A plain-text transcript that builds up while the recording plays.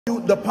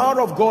The power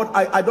of God,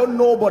 I don't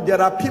know, but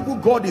there are people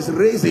God is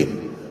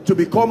raising to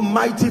become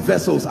mighty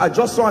vessels. I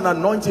just saw an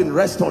anointing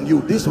rest on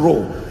you, this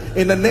role.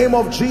 In the name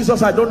of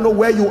Jesus, I don't know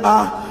where you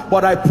are,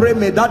 but I pray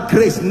may that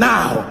grace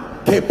now,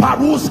 let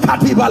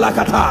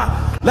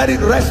it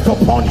rest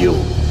upon you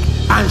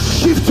and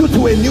shift you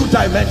to a new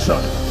dimension.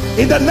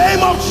 In the name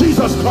of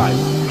Jesus Christ.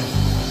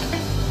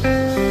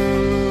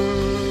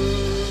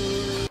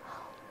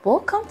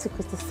 Welcome to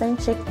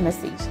Christocentric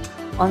Message.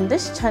 On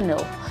this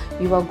channel,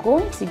 you are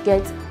going to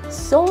get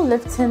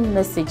soul-lifting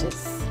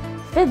messages,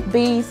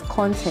 faith-based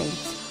content,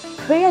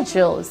 prayer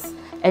drills,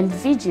 and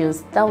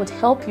videos that would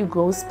help you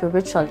grow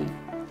spiritually.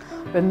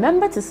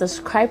 Remember to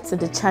subscribe to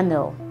the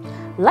channel,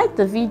 like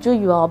the video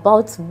you are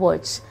about to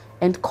watch,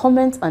 and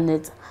comment on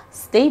it.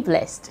 Stay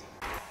blessed.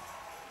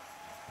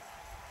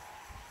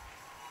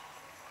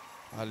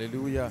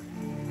 Hallelujah.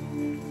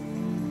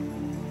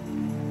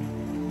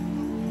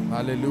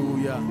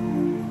 Hallelujah.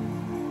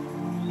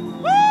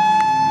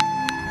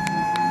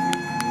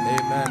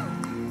 Amen.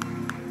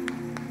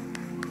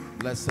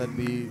 Blessed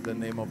be the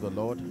name of the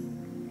Lord.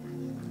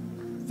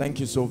 Thank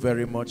you so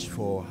very much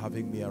for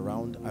having me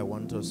around. I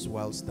want us,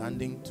 while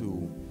standing,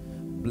 to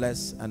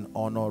bless and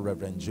honor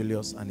Reverend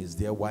Julius and his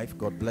dear wife.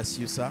 God bless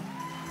you, sir.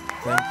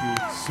 Thank you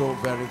so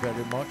very,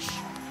 very much.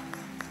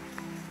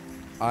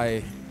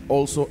 I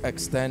also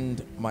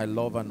extend my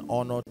love and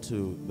honor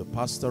to the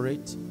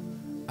pastorate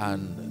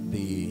and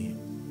the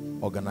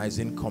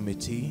organizing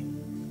committee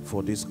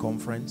for this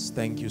conference.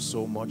 Thank you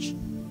so much.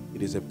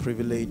 It is a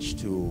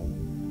privilege to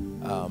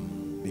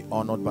be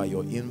honored by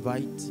your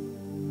invite,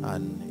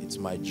 and it's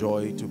my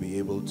joy to be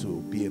able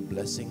to be a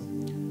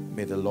blessing.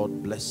 May the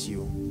Lord bless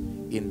you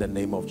in the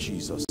name of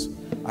Jesus.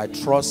 I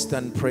trust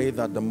and pray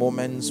that the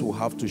moments we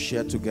have to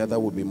share together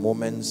will be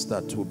moments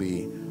that will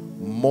be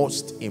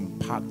most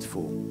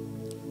impactful.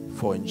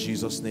 For in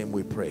Jesus' name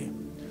we pray.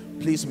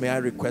 Please, may I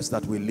request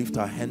that we lift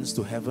our hands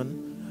to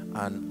heaven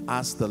and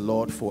ask the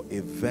Lord for a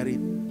very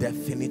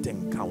definite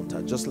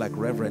encounter. Just like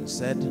Reverend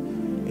said,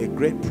 a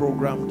great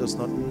program does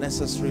not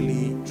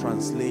necessarily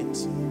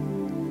translate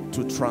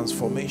to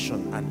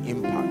transformation and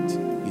impact.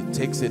 It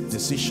takes a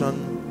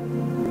decision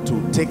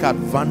to take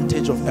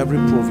advantage of every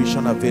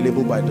provision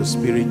available by the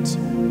Spirit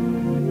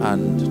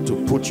and to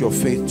put your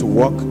faith to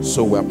work.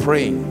 So we're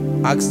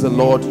praying. Ask the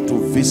Lord to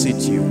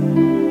visit you.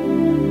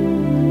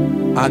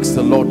 Ask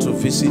the Lord to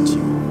visit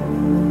you.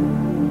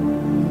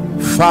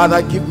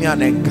 Father, give me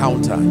an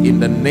encounter in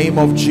the name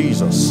of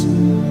Jesus.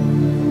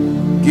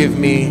 Give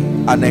me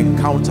an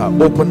encounter.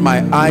 Open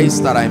my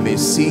eyes that I may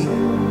see.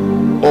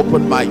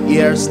 Open my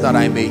ears that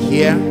I may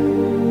hear.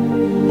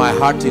 My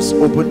heart is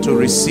open to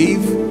receive.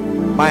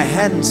 My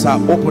hands are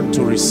open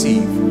to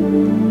receive.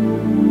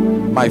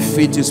 My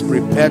feet is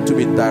prepared to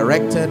be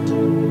directed.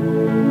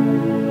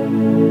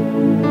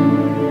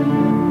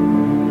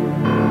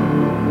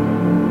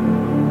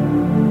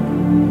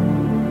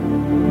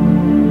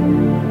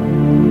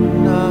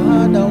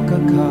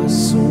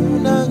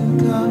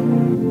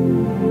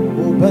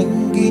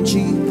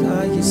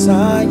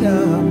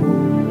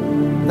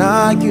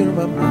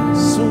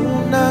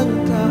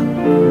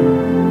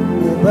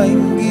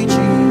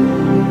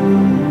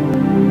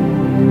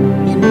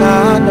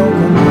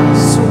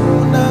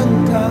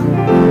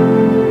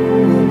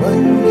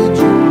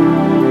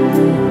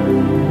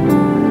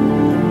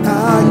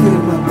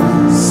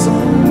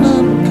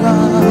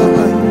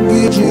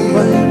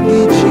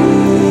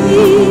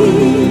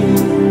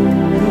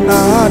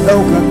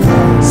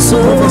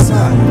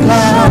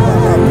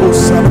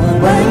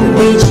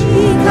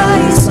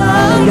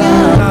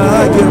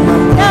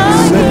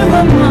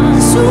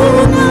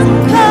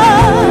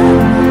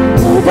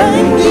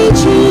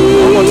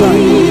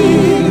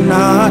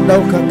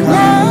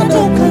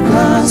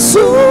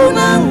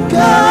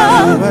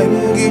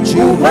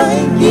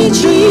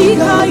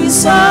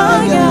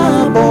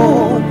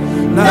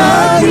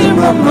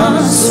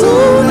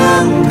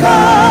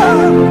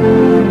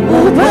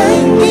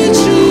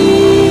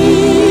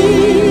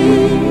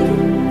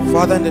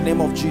 Father, in the name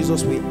of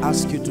Jesus, we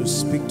ask you to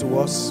speak to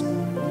us.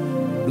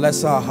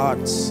 Bless our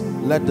hearts.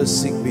 Let the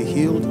sick be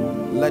healed.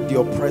 Let the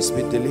oppressed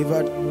be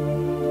delivered.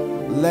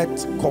 Let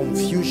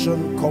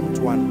confusion come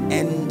to an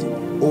end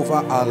over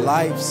our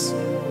lives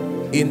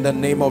in the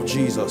name of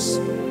Jesus.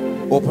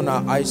 Open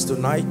our eyes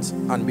tonight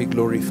and be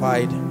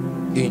glorified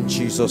in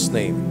Jesus'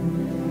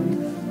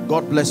 name.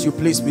 God bless you.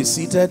 Please be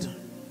seated.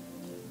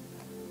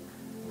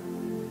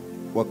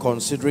 We're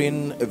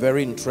considering a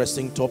very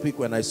interesting topic.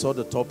 When I saw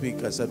the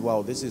topic, I said,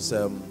 wow, this is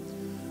a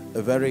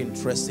very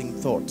interesting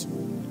thought.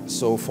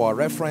 So for our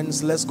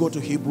reference, let's go to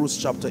Hebrews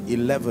chapter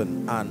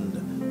 11 and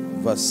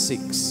verse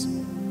 6.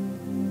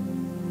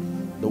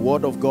 The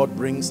word of God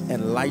brings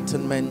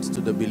enlightenment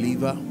to the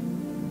believer.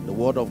 The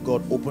word of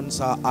God opens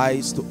our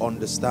eyes to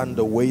understand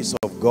the ways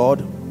of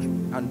God.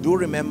 And do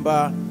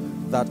remember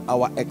that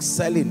our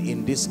excelling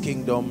in this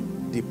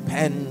kingdom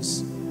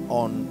depends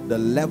on the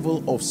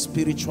level of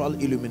spiritual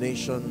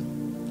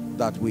illumination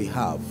that we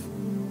have.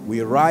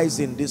 We rise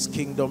in this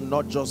kingdom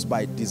not just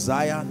by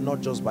desire, not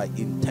just by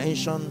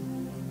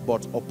intention,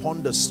 but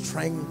upon the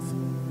strength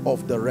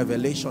of the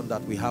revelation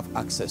that we have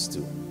access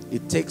to.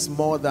 It takes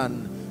more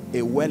than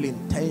a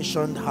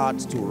well-intentioned heart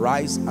to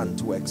rise and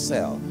to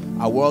excel.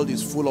 Our world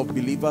is full of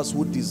believers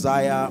who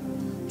desire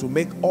to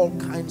make all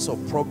kinds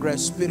of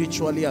progress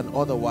spiritually and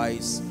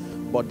otherwise,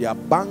 but they are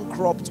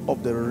bankrupt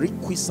of the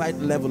requisite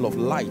level of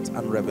light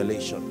and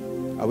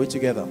revelation. Are we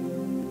together?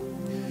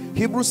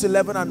 Hebrews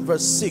 11 and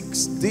verse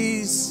 6.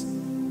 This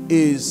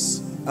is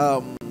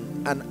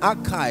an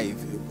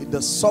archive.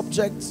 The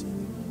subject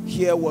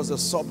here was a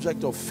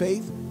subject of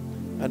faith,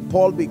 and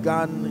Paul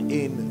began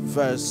in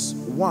verse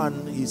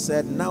 1. He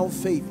said, now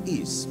faith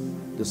is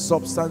the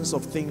substance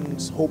of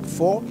things hoped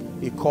for.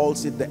 He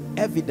calls it the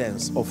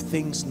evidence of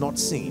things not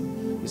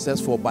seen. He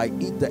says, for by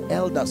it the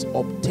elders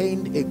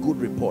obtained a good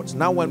report.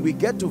 Now when we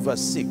get to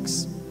verse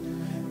 6,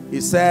 he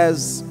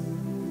says,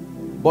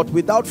 but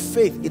without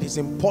faith it is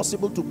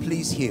impossible to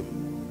please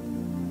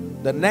him.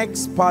 The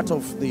next part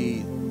of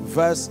the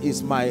verse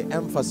is my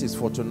emphasis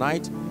for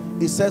tonight.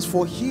 It says,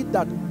 for he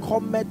that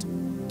cometh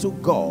to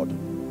God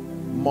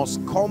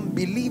must come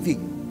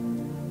believing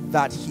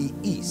that he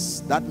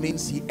is. That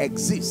means he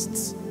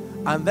exists.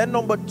 And then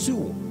number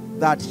 2,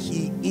 that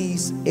he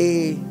is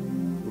a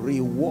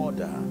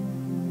rewarder.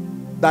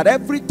 That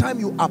every time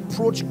you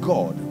approach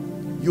God,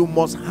 you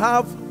must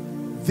have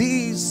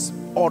this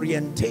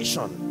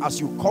orientation as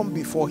you come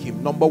before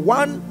him. Number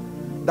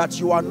 1, that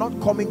you are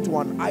not coming to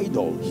an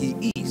idol.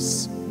 He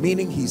is,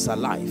 meaning he's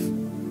alive.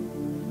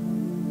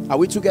 Are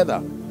we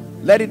together?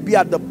 Let it be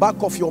at the back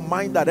of your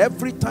mind that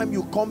every time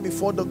you come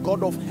before the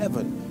God of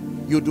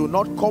heaven, you do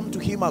not come to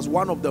him as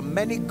one of the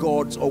many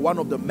gods or one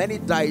of the many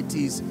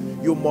deities.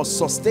 You must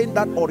sustain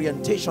that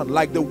orientation.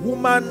 Like the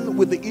woman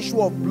with the issue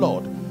of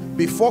blood,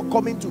 before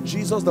coming to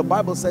Jesus, the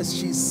Bible says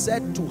she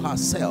said to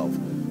herself.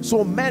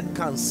 So men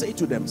can say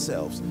to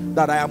themselves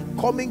that I am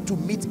coming to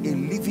meet a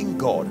living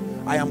God.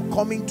 I am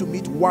coming to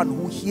meet one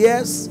who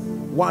hears,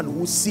 one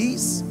who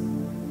sees.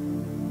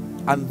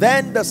 And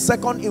then the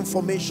second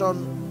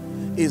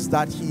information is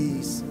that he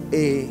is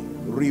a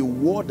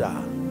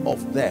rewarder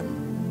of them.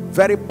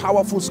 Very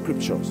powerful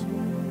scriptures.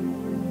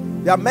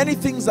 There are many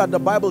things that the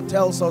Bible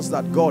tells us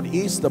that God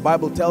is. The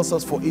Bible tells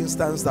us, for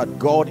instance, that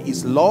God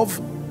is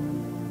love.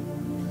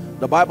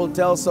 The Bible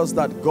tells us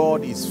that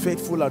God is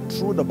faithful and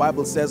true. The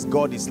Bible says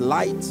God is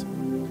light.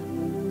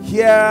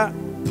 Here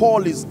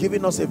Paul is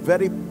giving us a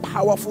very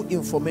powerful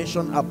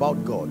information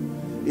about God.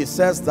 It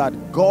says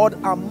that God,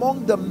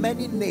 among the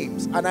many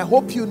names, and I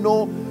hope you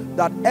know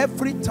that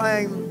every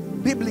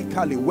time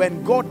biblically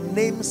when God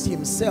names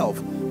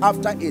himself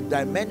after a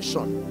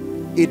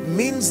dimension, it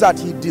means that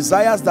he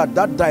desires that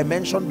that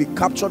dimension be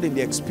captured in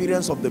the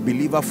experience of the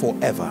believer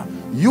forever.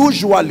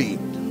 Usually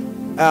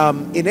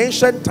in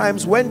ancient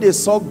times, when they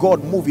saw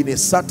God move in a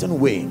certain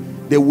way,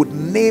 they would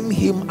name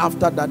him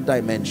after that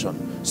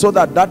dimension, so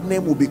that that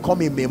name will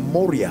become a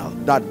memorial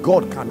that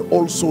God can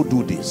also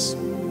do this.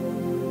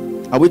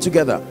 Are we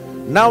together?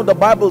 Now the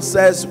Bible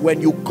says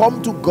when you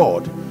come to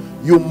God,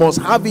 you must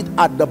have it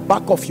at the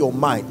back of your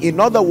mind. In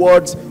other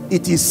words,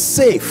 it is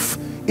safe.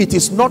 It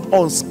is not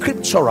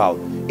unscriptural.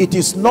 It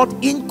is not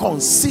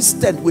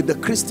inconsistent with the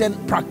Christian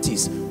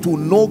practice to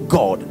know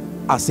God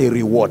as a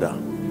rewarder.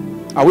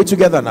 Are we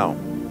together now?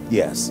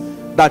 Yes.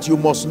 That you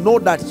must know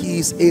that he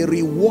is a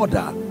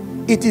rewarder.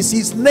 It is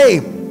his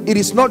name. It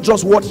is not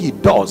just what he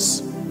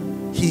does.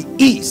 He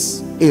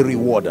is a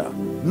rewarder.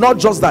 Not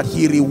just that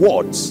he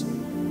rewards.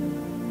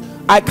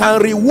 I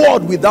can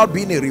reward without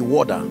being a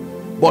rewarder.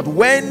 But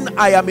when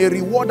I am a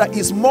rewarder,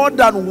 it's more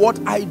than what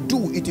I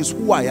do. It is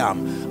who I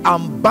am.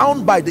 I'm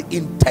bound by the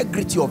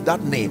integrity of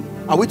that name.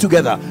 Are we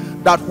together?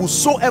 That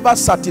whosoever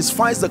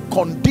satisfies the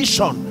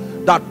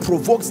condition that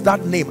provokes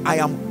that name, I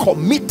am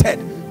committed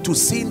to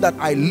seeing that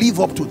I live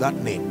up to that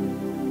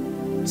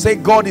name. Say,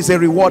 God is a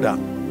rewarder.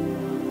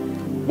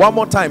 One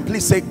more time,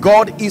 please say,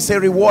 God is a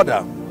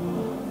rewarder.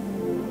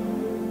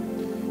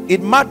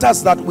 It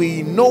matters that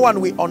we know and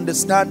we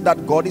understand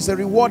that God is a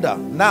rewarder.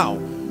 Now,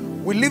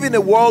 we live in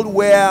a world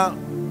where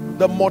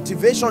the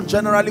motivation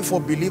generally for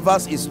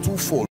believers is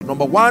twofold.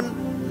 Number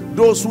 1,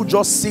 those who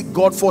just seek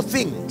God for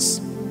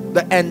things.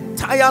 The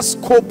entire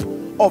scope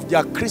of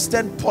their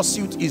Christian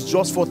pursuit is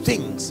just for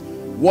things.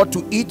 What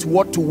to eat,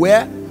 what to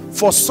wear.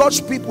 For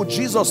such people,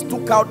 Jesus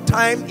took out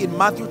time in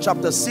Matthew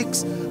chapter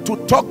 6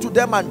 to talk to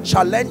them and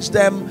challenge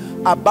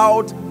them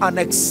about an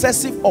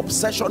excessive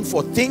obsession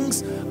for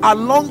things,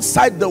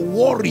 alongside the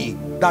worry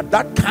that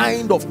that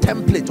kind of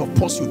template of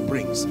pursuit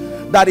brings.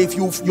 That if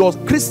your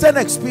Christian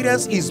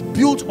experience is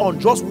built on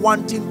just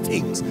wanting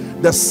things,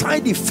 the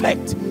side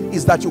effect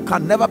is that you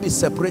can never be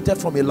separated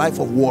from a life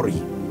of worry.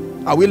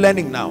 Are we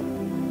learning now?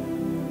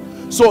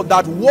 So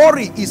that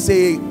worry is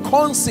a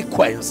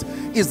consequence,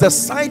 is the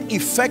side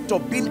effect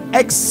of being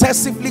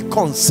excessively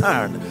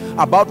concerned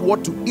about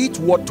what to eat,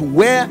 what to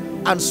wear,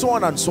 and so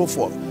on and so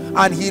forth.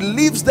 And he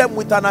leaves them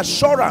with an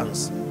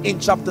assurance in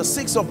chapter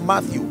 6 of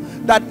Matthew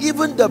that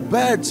even the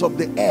birds of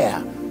the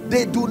air,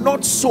 they do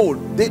not sow,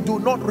 they do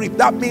not reap.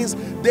 That means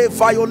they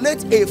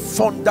violate a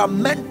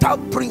fundamental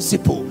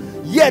principle,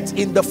 yet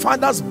in the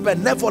Father's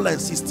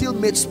benevolence he still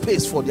made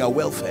space for their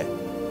welfare.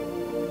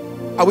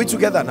 Are we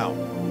together now?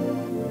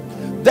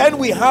 Then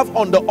we have,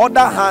 on the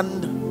other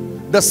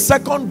hand, the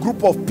second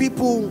group of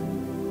people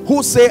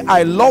who say,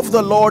 I love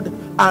the Lord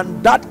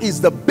and that is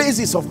the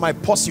basis of my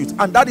pursuit,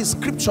 and that is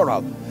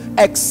scriptural,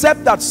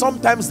 except that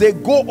sometimes they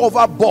go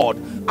overboard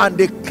and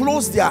they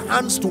close their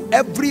hands to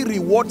every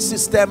reward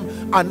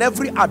system and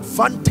every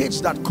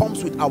advantage that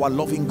comes with our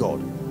loving God.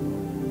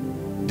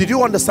 Did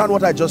you understand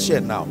what I just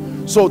shared now?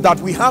 So that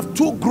we have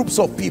two groups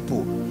of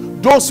people.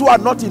 Those who are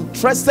not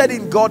interested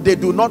in God, they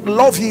do not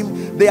love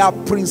him, they are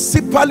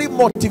principally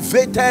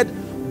motivated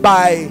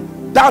by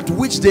that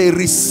which they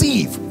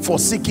receive for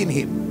seeking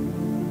him.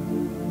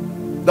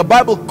 The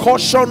Bible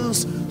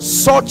cautions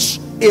such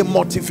a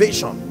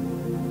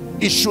motivation.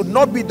 It should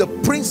not be the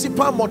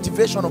principal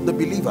motivation of the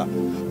believer.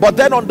 But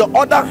then on the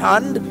other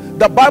hand,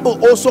 the Bible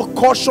also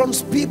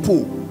cautions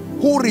people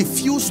who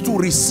refuse to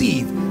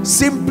receive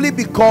simply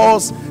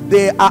because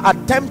they are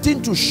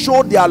attempting to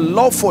show their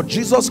love for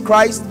Jesus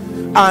Christ,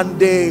 and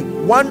they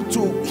want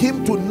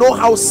him to know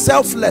how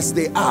selfless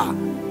they are,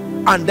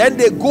 and then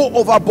they go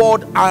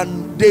overboard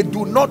and they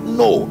do not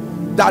know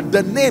that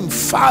the name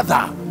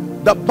Father,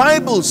 the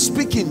Bible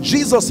speaking,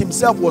 Jesus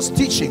himself was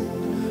teaching,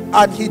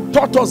 and he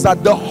taught us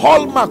that the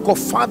hallmark of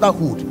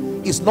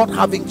fatherhood is not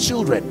having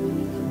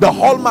children. The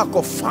hallmark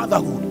of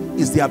fatherhood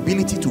is the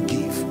ability to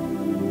give.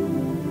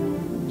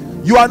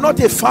 You are not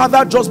a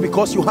father just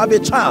because you have a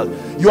child.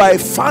 You are a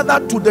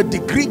father to the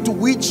degree to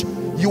which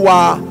you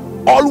are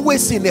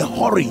always in a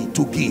hurry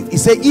to give. He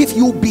said, if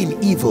you being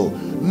evil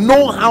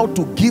know how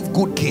to give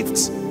good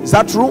gifts, is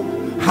that true?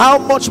 How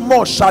much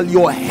more shall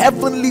your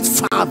heavenly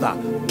Father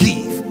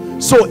give?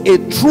 So a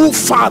true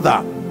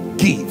father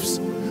gives.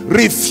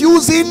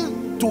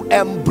 Refusing to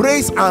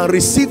embrace and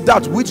receive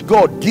that which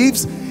God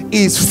gives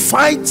is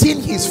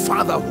fighting his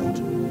fatherhood.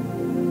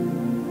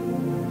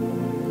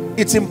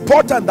 It's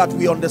important that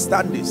we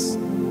understand this.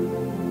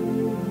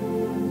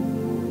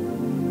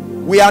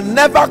 We are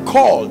never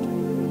called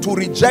to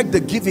reject the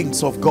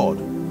givings of God.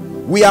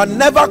 We are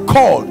never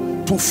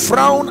called to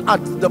frown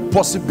at the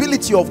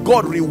possibility of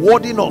God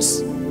rewarding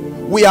us.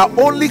 We are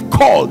only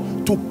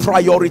called to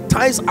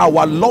prioritize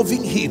our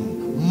loving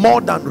him more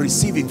than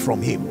receiving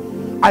from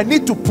him. I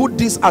need to put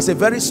this as a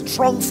very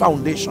strong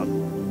foundation,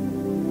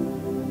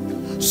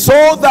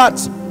 so that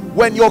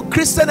when your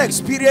Christian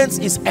experience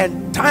is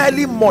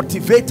entirely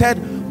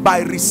motivated by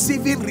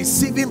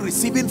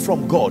receiving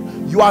from God,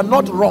 you are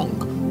not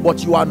wrong,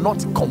 but you are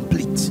not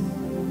complete.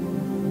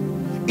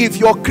 If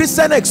your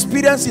Christian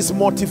experience is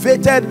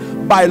motivated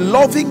by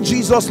loving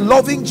Jesus,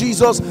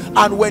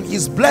 and when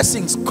his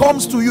blessings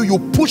comes to you, you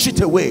push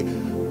it away.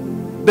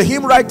 The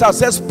hymn writer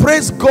says,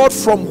 praise God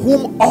from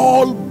whom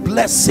all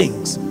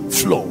blessings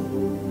flow.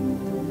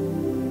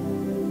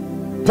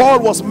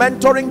 Paul was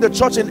mentoring the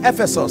church in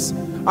Ephesus,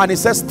 and he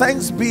says,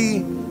 thanks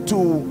be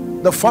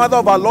to the Father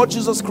of our Lord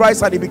Jesus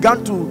Christ, and he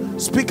began to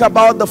speak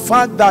about the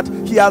fact that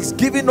he has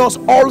given us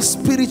all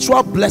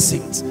spiritual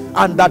blessings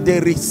and that they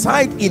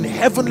reside in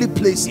heavenly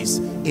places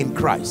in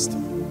Christ.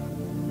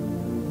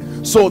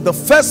 So the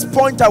first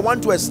point I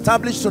want to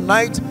establish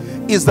tonight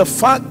is the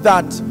fact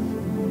that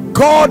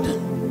God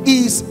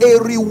is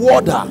a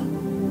rewarder.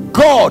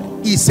 God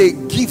is a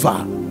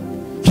giver.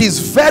 His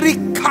very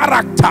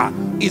character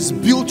is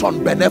built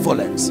on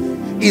benevolence.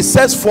 It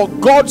says, for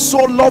God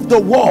so loved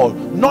the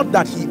world, not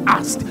that he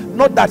asked,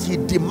 not that he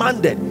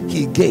demanded,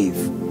 he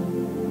gave.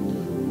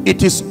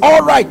 It is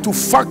all right to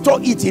factor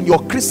it in your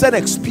Christian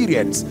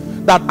experience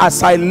that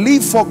as I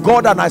live for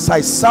God and as I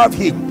serve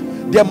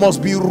him, there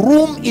must be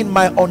room in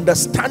my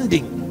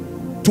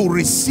understanding to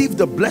receive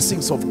the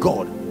blessings of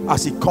God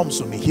as it comes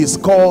to me. He's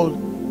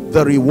called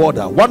the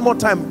rewarder. One more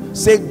time,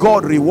 say,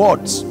 God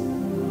rewards.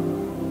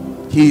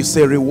 He is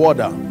a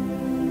rewarder.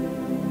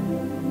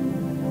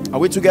 Are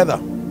we together?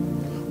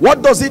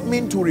 What does it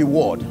mean to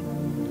reward?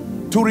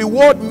 To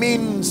reward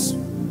means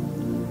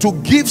to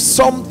give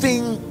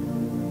something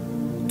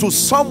to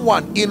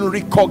someone in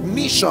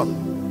recognition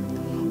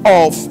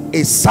of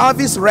a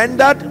service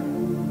rendered,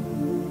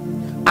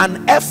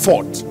 an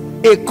effort,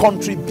 a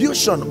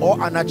contribution,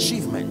 or an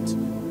achievement.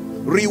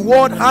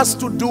 Reward has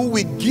to do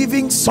with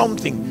giving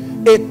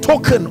something, a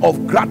token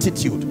of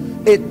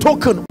gratitude, a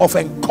token of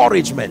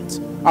encouragement.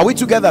 Are we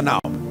together now?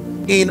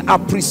 In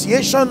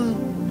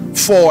appreciation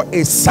for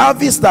a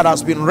service that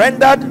has been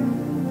rendered,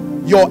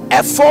 your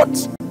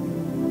effort,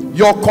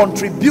 your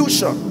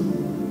contribution,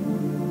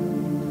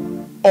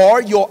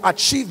 or your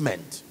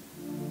achievement.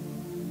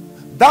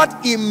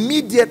 That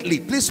immediately,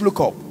 please look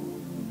up,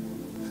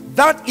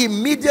 that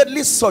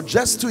immediately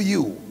suggests to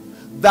you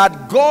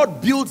that God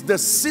built the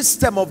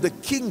system of the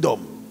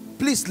kingdom.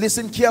 Please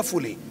listen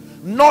carefully.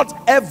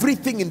 Not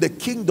everything in the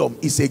kingdom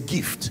is a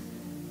gift,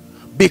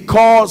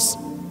 because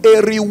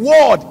a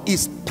reward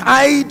is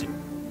tied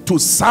to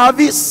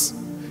service,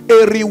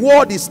 a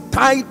reward is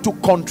tied to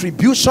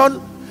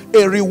contribution,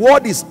 a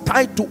reward is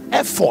tied to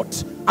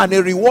effort, and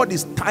a reward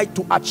is tied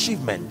to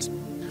achievement.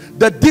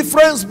 The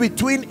difference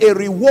between a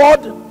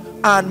reward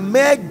and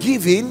mere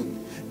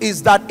giving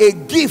is that a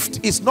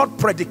gift is not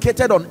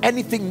predicated on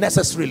anything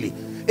necessarily.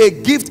 a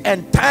gift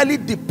entirely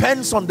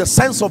depends on the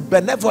sense of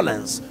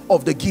benevolence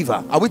of the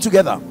giver. Are we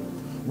together?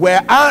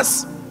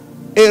 Whereas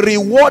a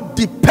reward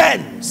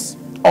depends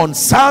on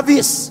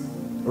service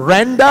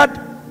rendered,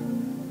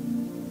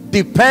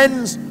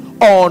 depends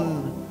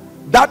on,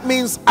 that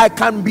means I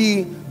can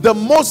be the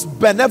most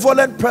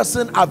benevolent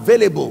person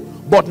available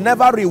but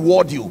never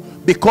reward you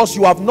because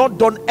you have not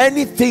done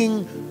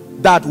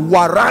anything that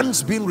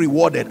warrants being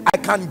rewarded. I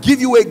can give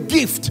you a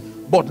gift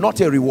but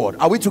not a reward.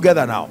 Are we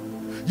together now?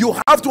 You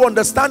have to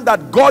understand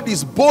that God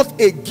is both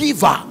a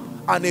giver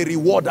and a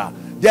rewarder.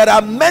 There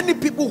are many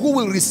people who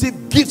will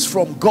receive gifts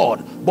from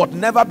God but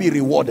never be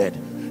rewarded.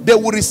 They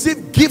will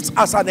receive gifts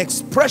as an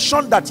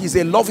expression that He's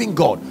a loving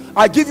God.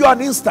 I give you an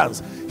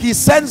instance. He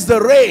sends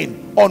the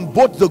rain on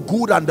both the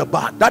good and the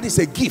bad. That is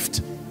a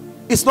gift.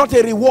 It's not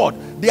a reward.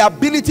 The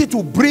ability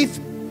to breathe,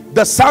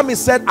 the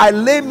psalmist said, I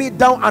lay me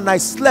down and I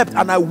slept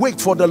and I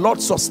waked, for the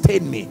Lord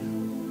sustained me.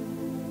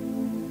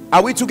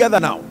 Are we together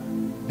now?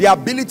 The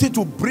ability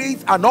to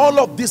breathe and all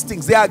of these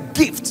things, they are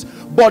gifts,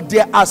 but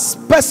there are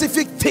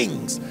specific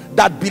things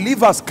that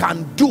believers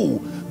can do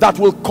that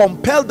will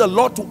compel the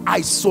Lord to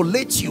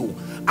isolate you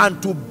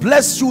and to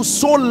bless you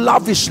so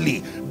lavishly.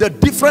 The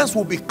difference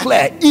will be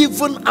clear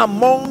even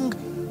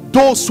among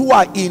those who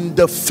are in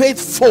the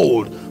faith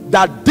fold,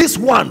 that this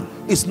one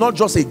is not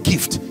just a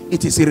gift,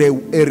 it is a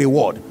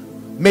reward.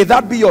 May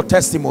that be your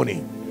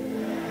testimony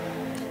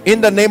in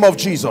the name of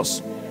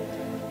Jesus.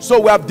 So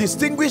we have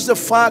distinguished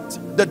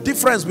the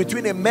difference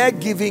between a mere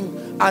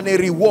giving and a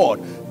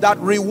reward. That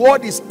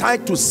reward is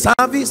tied to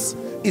service,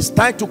 is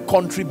tied to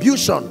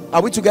contribution.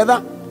 Are we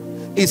together?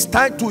 It's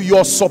tied to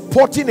your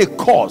supporting a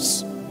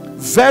cause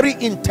very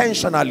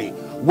intentionally,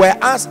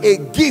 whereas a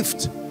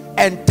gift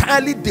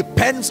entirely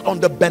depends on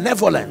the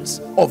benevolence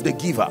of the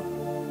giver.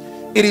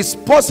 It is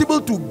possible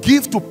to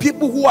give to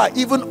people who are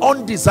even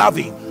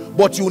undeserving,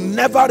 but you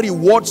never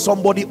reward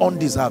somebody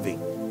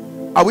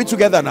undeserving. Are we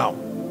together now?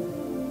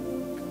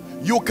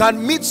 You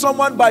can meet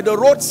someone by the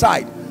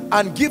roadside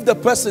and give the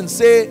person,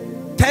 say,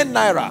 10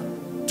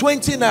 naira,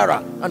 20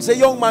 naira, and say,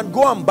 young man,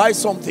 go and buy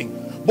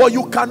something. But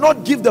you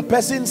cannot give the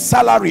person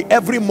salary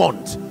every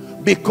month,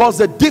 because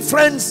the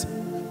difference,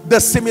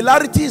 the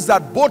similarity is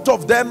that both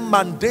of them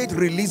mandate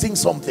releasing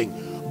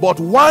something. But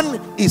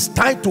one is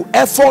tied to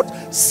effort,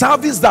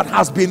 service that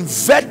has been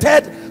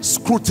vetted,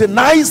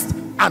 scrutinized,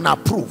 and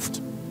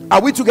approved.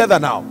 Are we together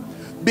now?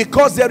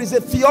 Because there is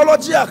a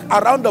theology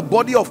around the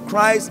body of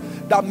Christ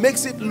that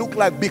makes it look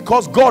like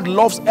because God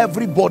loves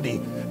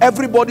everybody,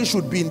 everybody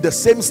should be in the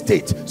same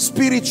state,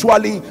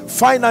 spiritually,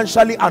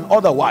 financially, and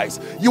otherwise.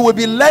 You will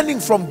be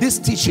learning from this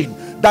teaching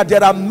that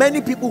there are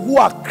many people who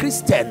are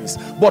Christians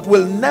but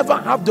will never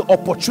have the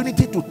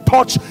opportunity to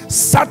touch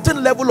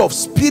certain level of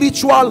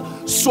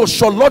spiritual,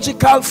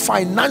 sociological,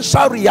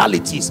 financial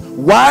realities.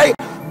 Why?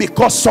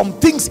 Because some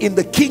things in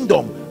the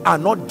kingdom are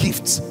not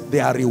gifts, they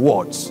are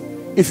rewards.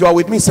 If you are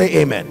with me,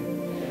 say amen.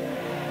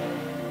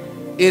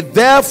 It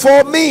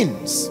therefore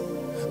means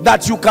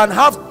that you can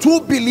have two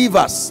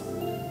believers,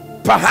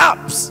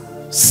 perhaps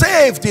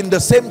saved in the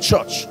same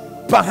church,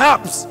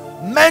 perhaps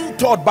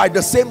mentored by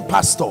the same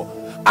pastor,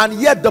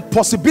 and yet the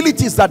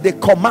possibilities that they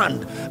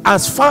command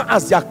as far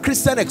as their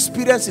Christian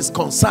experience is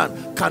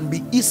concerned can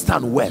be east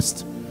and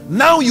west.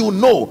 Now you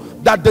know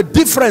that the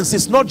difference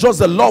is not just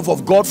the love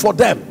of God for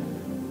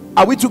them.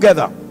 Are we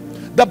together?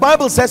 The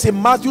Bible says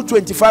in Matthew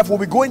 25, we'll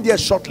be going there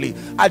shortly.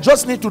 I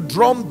just need to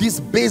drum this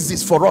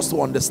basis for us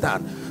to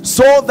understand,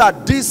 so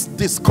that this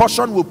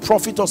discussion will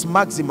profit us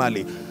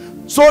maximally,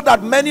 so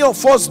that many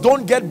of us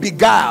don't get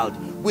beguiled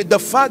with the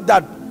fact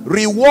that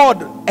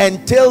reward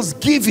entails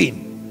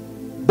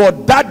giving,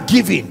 but that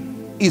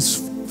giving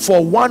is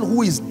for one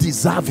who is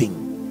deserving.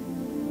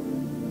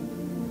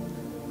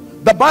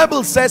 The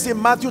Bible says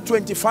in Matthew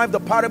 25, the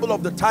parable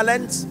of the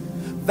talents,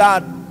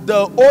 that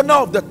the owner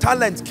of the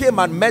talent came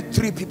and met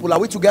three people. Are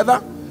we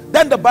together?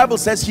 Then the Bible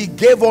says he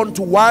gave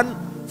unto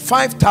one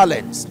 5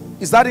 talents.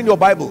 Is that in your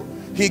Bible?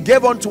 He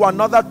gave unto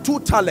another 2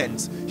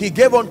 talents. He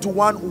gave unto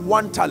one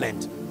 1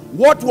 talent.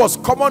 What was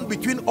common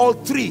between all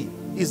three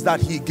is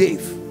that he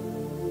gave.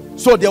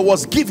 So there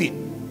was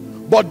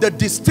giving, but the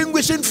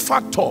distinguishing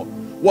factor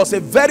was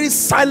a very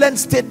silent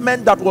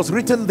statement that was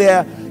written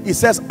there. It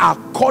says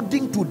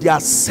according to their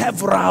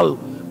several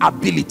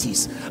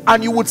abilities.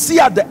 And you would see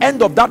at the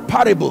end of that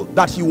parable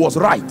that he was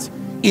right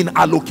in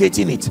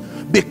allocating it,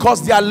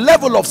 because their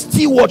level of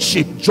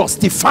stewardship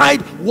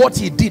justified what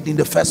he did in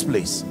the first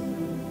place.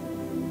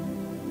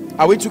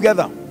 Are we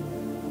together?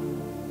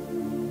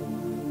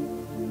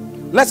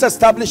 Let's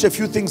establish a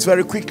few things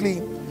very quickly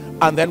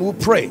and then we'll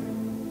pray.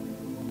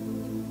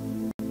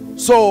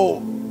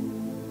 So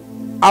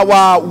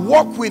our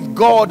walk with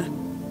God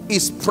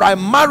is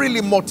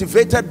primarily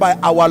motivated by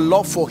our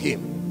love for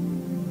him.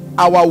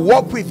 Our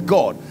walk with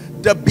God,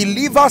 the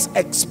believer's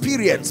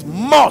experience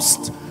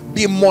must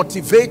be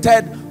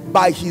motivated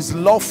by his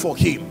love for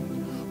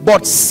him.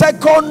 But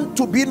second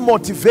to being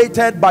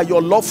motivated by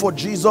your love for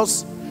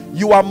Jesus,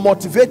 you are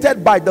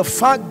motivated by the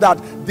fact that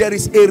there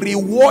is a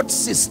reward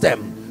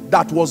system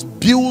that was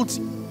built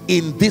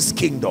in this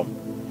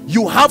kingdom.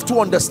 You have to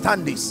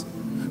understand this,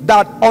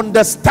 that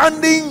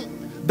understanding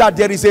that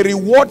there is a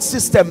reward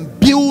system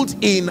built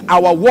in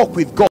our walk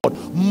with God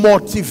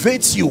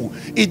motivates you.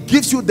 It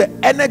gives you the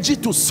energy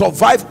to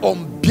survive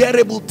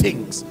unbearable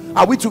things.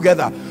 Are we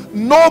together?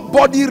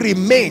 Nobody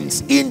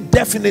remains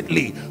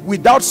indefinitely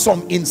without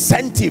some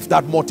incentive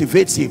that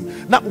motivates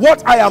him. Now,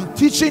 what I am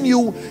teaching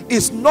you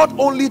is not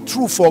only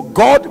true for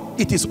God,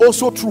 it is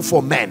also true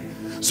for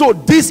men. So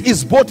this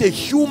is both a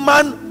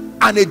human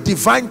and a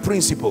divine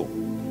principle.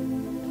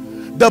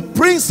 The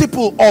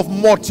principle of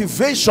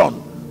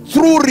motivation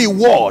through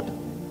reward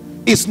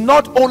is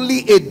not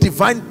only a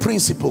divine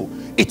principle,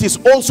 it is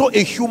also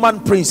a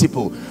human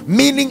principle.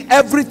 Meaning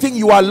everything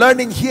you are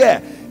learning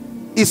here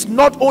is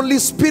not only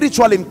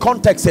spiritual in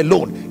context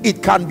alone,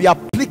 it can be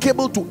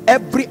applicable to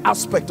every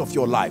aspect of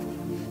your life.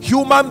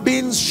 Human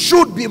beings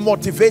should be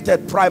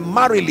motivated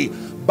primarily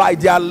by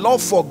their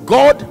love for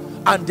God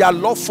and their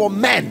love for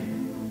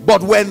men.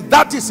 But when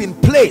that is in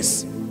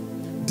place,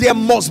 there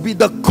must be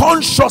the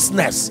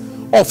consciousness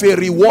of a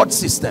reward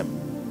system.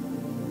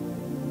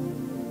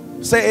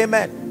 Say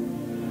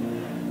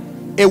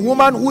amen. A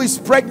woman who is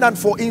pregnant,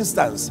 for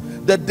instance,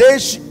 the day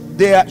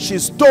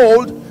she's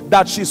told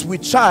that she's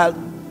with child,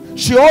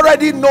 she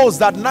already knows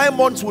that 9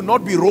 months will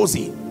not be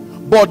rosy,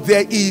 but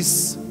there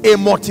is a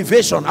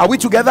motivation. Are we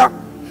together?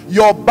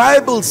 Your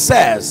Bible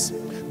says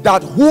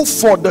that who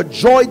for the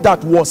joy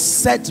that was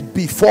set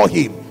before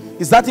him,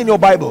 is that in your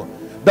Bible?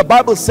 The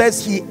Bible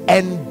says he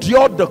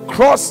endured the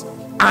cross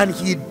and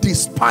he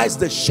despised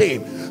the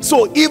shame.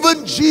 So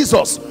even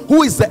Jesus,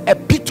 who is the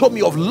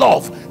epitome of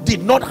love,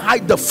 did not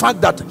hide the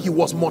fact that he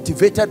was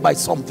motivated by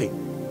something.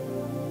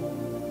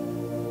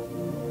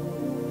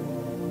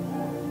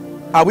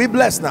 Are we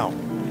blessed now?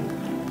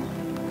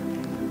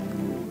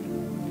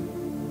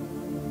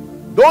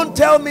 Don't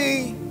tell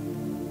me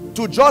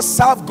to just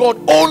serve God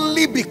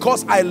only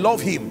because I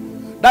love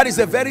him. That is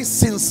a very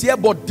sincere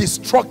but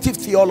destructive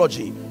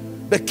theology.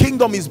 The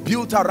kingdom is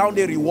built around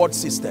a reward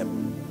system.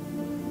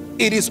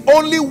 It is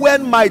only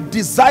when my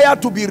desire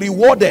to be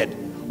rewarded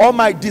or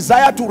my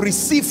desire to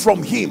receive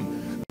from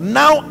him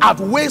now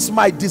outweighs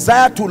my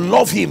desire to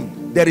love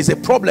him, there is a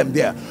problem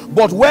there.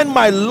 But when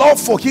my love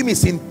for him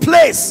is in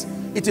place,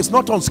 it is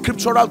not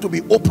unscriptural to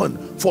be open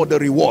for the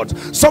reward.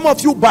 Some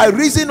of you, by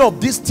reason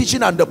of this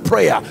teaching and the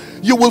prayer,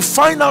 you will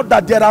find out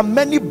that there are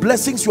many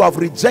blessings you have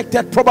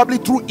rejected, probably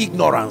through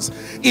ignorance.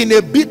 In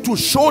a bid to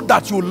show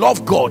that you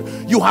love God,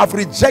 you have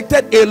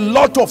rejected a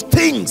lot of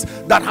things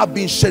that have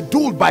been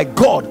scheduled by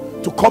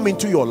God to come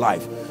into your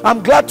life.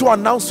 I'm glad to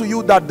announce to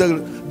you that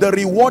the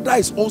rewarder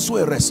is also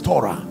a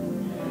restorer.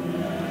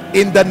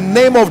 In the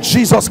name of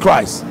Jesus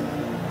Christ.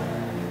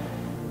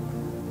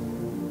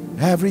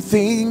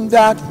 Everything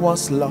that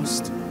was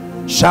lost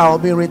shall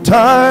be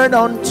returned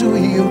unto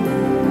you.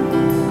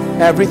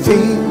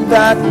 Everything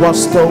that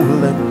was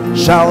stolen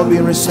shall be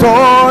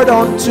restored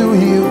unto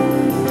you.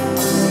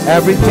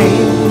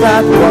 Everything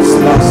that was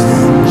lost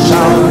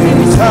shall be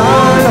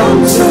returned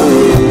unto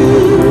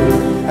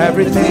you.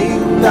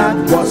 Everything that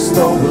was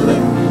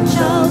stolen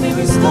shall be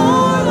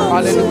restored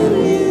unto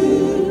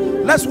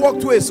you. Let's walk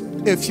through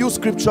a few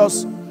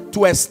scriptures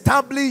to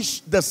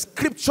establish the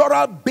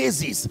scriptural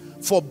basis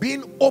for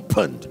being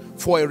opened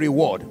for a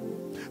reward.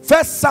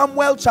 1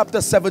 Samuel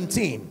chapter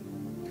 17.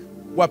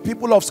 We're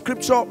people of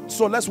scripture,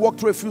 so let's walk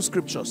through a few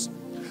scriptures.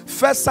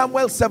 1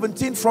 Samuel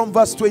 17 from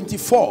verse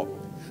 24.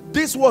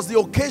 This was the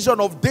occasion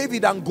of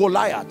David and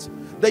Goliath.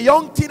 The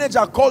young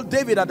teenager called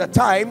David at the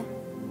time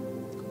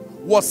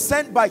was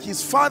sent by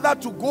his father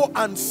to go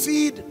and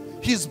feed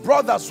his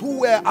brothers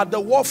who were at the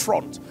war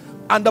front.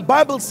 And the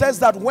Bible says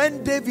that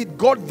when David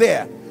got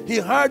there, he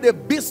heard a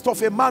beast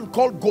of a man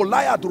called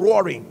Goliath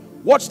roaring.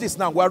 Watch this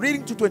now. We're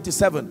reading to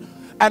 27.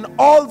 And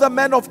all the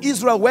men of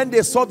Israel, when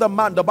they saw the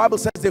man, the Bible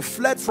says they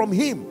fled from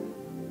him.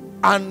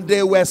 And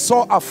they were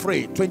so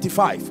afraid.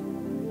 25.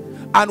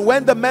 And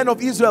when the men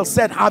of Israel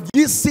said, have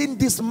you seen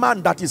this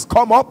man that is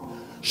come up?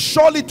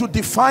 Surely to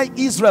defy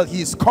Israel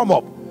he is come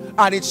up.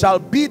 And it shall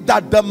be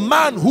that the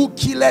man who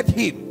killed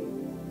him,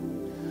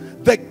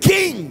 the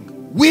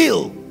king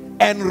will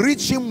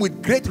enrich him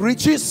with great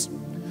riches,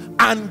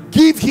 and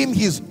give him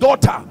his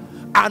daughter,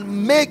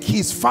 and make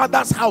his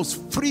father's house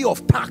free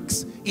of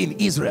tax in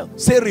Israel.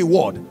 Say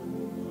reward.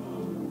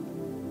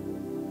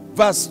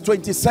 Verse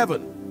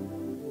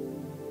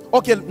 27.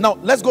 Okay, now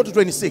let's go to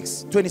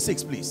 26.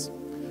 26, please.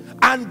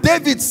 And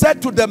David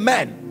said to the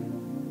men,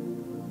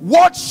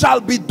 what shall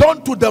be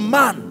done to the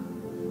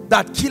man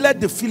that killed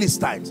the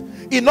Philistines?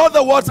 In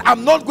other words,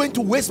 I'm not going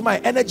to waste my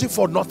energy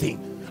for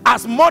nothing.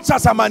 As much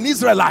as I'm an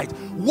Israelite,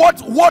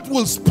 what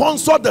will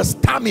sponsor the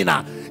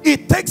stamina?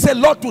 It takes a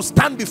lot to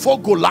stand before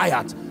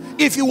Goliath.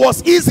 If it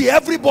was easy,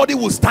 everybody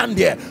will stand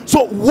there.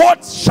 So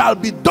what shall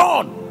be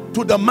done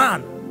to the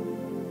man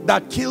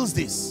that kills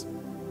this?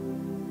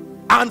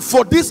 And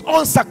for this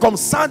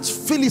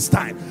uncircumcised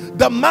Philistine,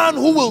 the man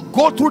who will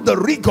go through the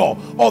rigor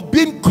of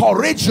being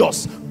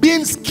courageous,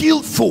 being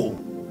skillful,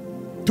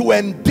 to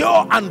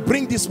endure and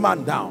bring this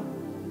man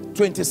down.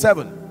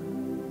 27.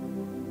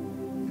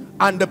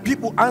 And the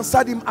people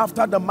answered him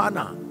after the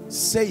manner,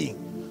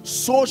 saying,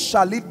 so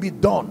shall it be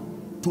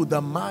done to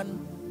the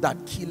man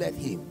that killeth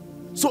him.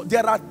 So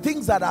there are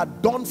things that are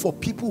done for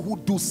people who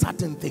do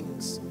certain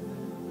things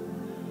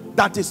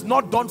that is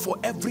not done for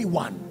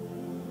everyone.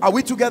 Are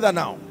we together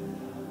now?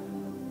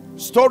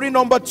 Story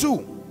number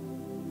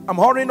 2. I'm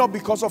hurrying up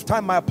because of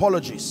time, my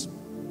apologies.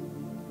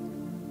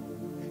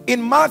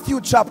 In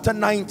Matthew chapter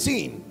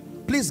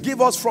 19, please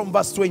give us from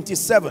verse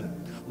 27.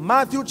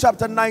 Matthew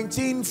chapter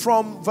 19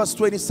 from verse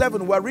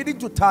 27. We're reading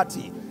to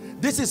 30.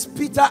 This is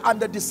Peter and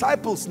the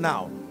disciples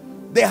now.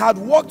 They had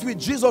walked with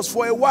Jesus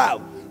for a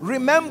while.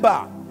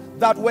 Remember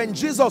that when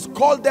Jesus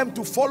called them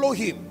to follow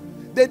him,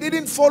 they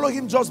didn't follow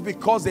him just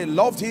because they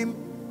loved him.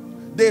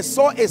 They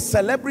saw a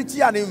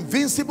celebrity, an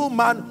invincible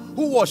man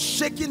who was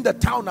shaking the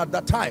town at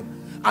that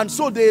time. And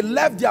so they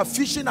left their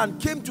fishing and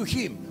came to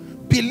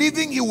him,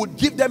 believing he would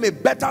give them a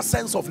better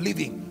sense of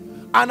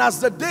living. And as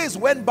the days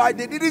went by,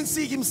 they didn't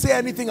see him say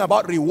anything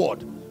about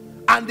reward.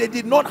 And they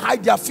did not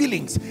hide their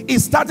feelings. It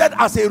started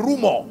as a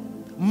rumor.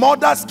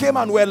 Mothers came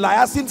and were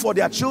liaising for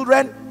their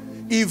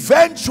children.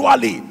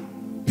 Eventually,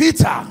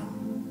 Peter,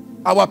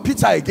 our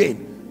Peter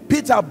again,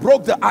 Peter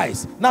broke the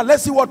ice. Now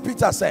let's see what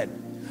Peter said.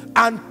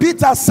 And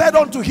Peter said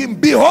unto him,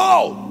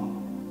 behold,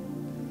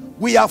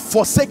 we have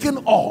forsaken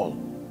all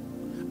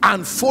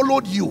and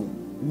followed you.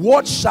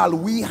 What shall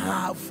we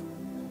have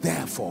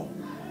therefore?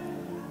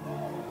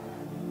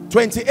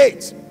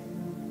 28.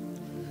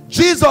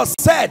 Jesus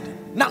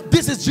said, now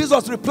this is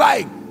Jesus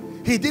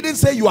replying. He didn't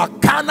say you are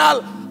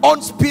carnal,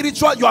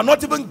 unspiritual, you are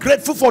not even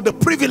grateful for the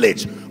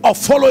privilege of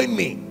following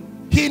me.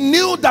 He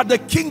knew that the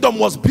kingdom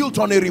was built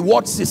on a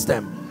reward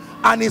system.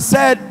 And he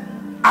said,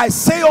 I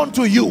say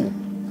unto you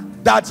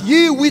that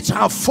ye which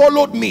have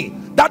followed me,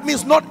 that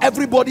means not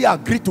everybody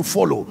agreed to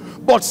follow,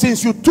 but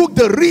since you took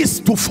the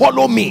risk to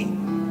follow me,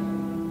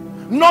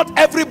 not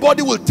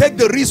everybody will take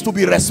the risk to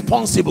be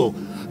responsible.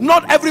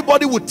 Not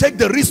everybody will take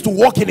the risk to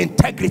walk in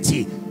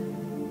integrity.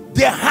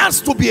 There has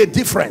to be a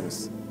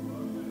difference.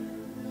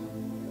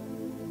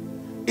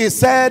 He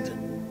said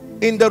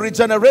in the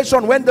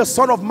regeneration, when the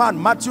Son of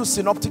Man, Matthew's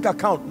synoptic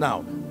account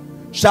now,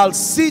 shall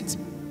sit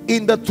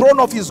in the throne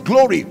of his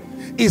glory,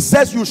 it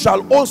says you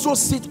shall also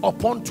sit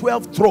upon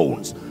 12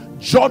 thrones,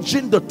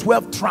 judging the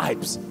 12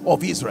 tribes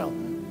of Israel.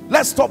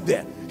 Let's stop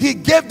there. He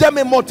gave them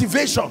a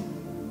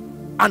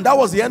motivation, and that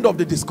was the end of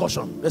the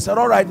discussion. They said,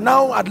 all right,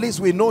 now at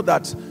least we know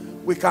that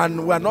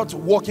we're not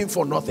working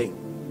for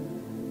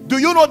nothing. Do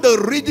you know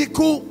the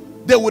ridicule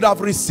they would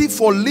have received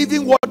for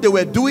leaving what they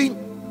were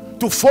doing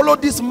to follow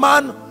this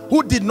man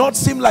who did not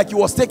seem like he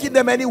was taking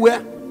them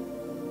anywhere?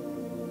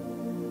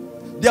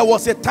 There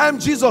was a time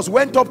Jesus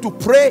went up to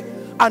pray,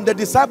 and the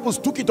disciples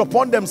took it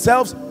upon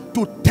themselves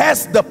to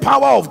test the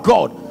power of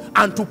God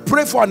and to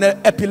pray for an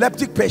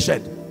epileptic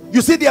patient.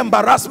 You see the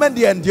embarrassment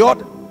they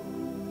endured?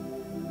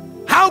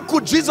 How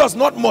could Jesus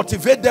not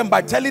motivate them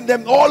by telling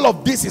them all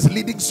of this is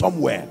leading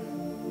somewhere?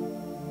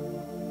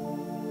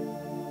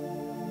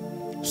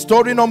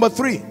 Story number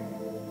 3.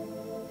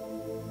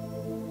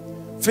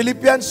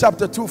 Philippians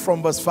chapter 2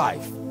 from verse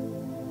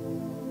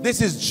 5.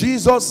 This is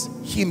Jesus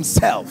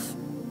himself.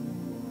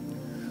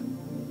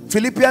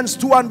 Philippians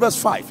 2 and verse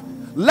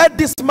 5. Let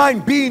this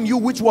mind be in you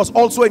which was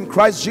also in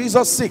Christ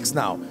Jesus. 6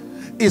 now.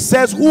 It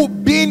says, who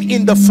being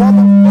in the form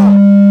of God.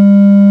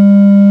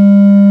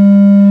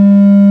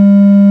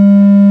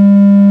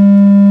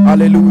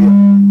 Hallelujah.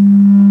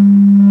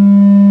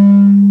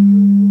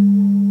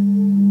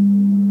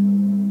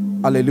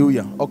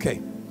 Hallelujah.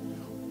 Okay.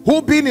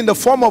 Who being in the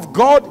form of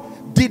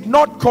God did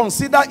not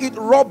consider it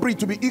robbery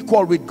to be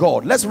equal with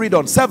God. Let's read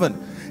on.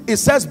 7. It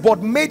says,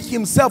 but made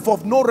himself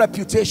of no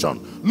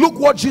reputation. Look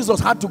what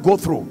Jesus had to go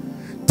through.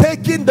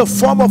 Taking the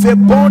form of a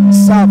bond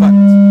servant.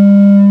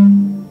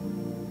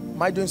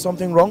 Am I doing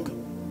something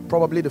wrong?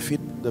 Probably the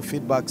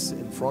feedback's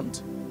in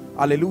front.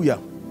 Hallelujah.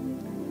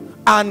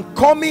 And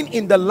coming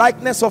in the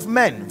likeness of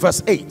men.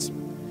 Verse 8.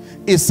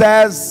 It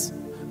says,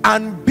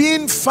 and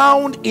being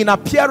found in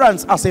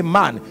appearance as a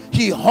man,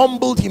 he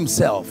humbled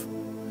himself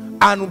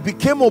and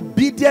became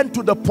obedient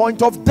to the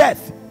point of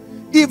death,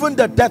 even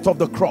the death of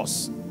the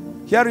cross.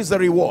 Here is the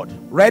reward.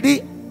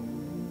 Ready?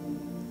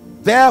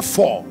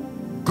 Therefore,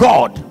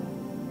 God.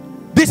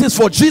 This is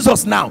for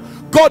Jesus now.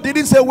 God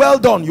didn't say, well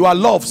done, you are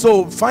loved,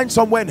 so find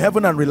somewhere in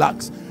heaven and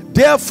relax.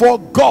 Therefore,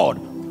 God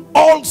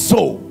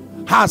also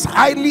has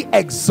highly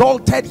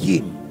exalted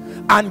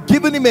him and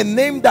given him a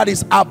name that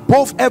is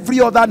above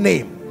every other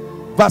name.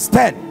 Verse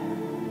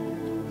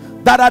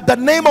 10. That at the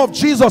name of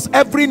Jesus,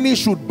 every knee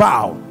should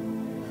bow.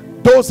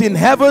 Those in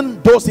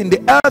heaven, those in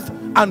the earth,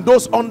 and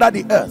those under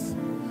the earth.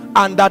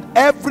 And that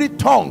every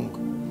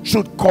tongue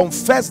should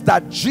confess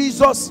that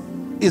Jesus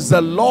is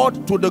the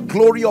Lord, to the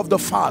glory of the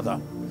Father.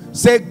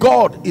 Say,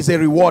 God is a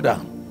rewarder.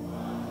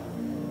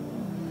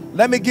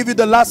 Let me give you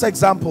the last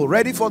example.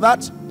 Ready for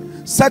that?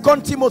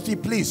 2 Timothy,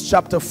 please,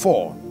 chapter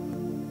 4,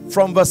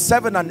 from verse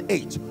 7 and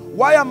 8.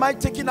 Why am I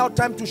taking out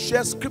time to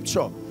share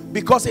scripture?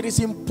 Because it is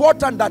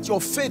important that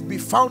your faith be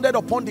founded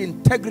upon the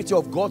integrity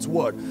of God's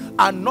word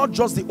and not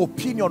just the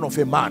opinion of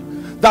a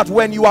man. that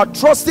when you are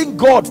trusting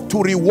God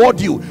to reward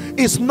you,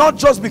 it's not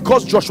just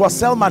because Joshua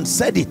Selman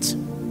said it.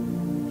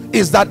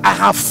 Is that I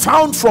have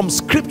found from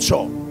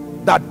scripture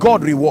that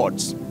God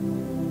rewards.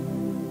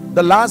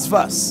 The last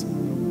verse,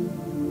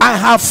 I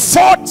have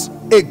fought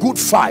a good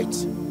fight.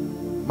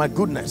 My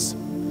goodness.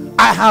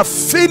 I have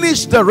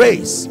finished the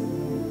race.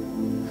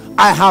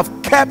 I have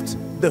kept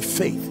the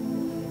faith.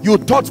 You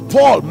thought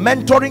Paul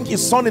mentoring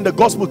his son in the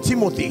gospel,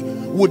 Timothy,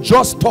 would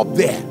just stop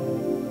there.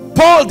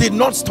 Paul did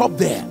not stop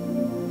there.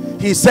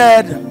 He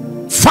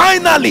said,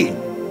 finally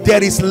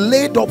there is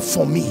laid up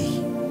for me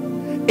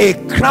a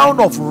crown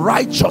of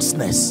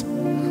righteousness,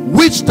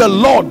 which the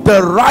Lord,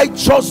 the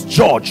righteous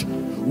judge,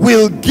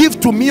 will give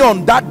to me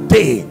on that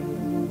day.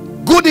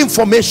 Good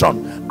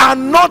information,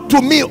 and not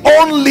to me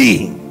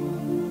only,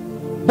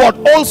 but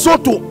also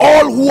to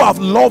all who have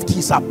loved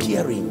his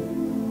appearing.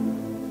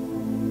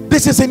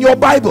 This is in your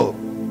Bible.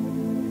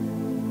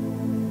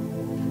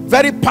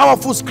 Very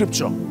powerful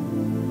scripture.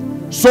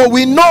 So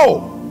we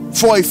know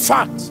for a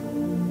fact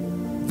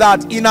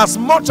that in as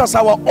much as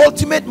our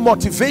ultimate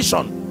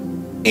motivation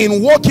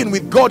in walking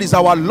with God is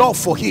our love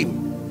for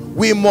him,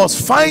 we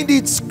must find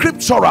it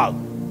scriptural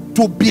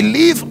to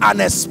believe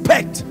and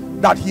expect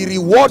that he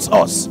rewards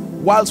us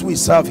whilst we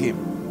serve him.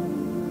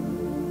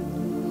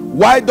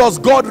 Why does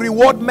God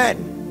reward men,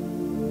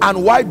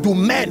 and why do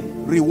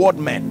men reward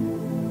men?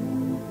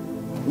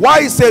 Why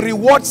is a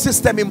reward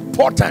system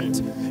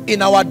important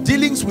in our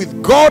dealings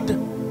with God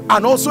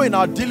and also in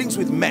our dealings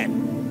with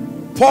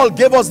men? Paul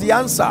gave us the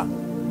answer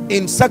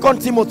in 2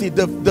 Timothy,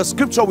 the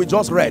scripture we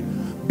just read.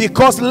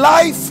 Because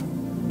life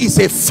is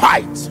a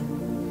fight,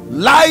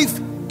 life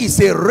is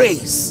a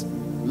race,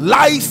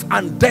 life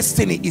and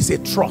destiny is a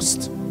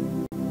trust.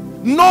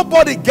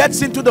 Nobody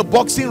gets into the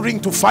boxing ring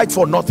to fight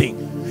for nothing.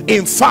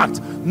 In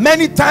fact,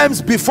 many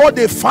times before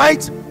they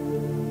fight,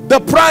 the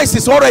prize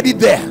is already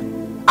there,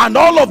 and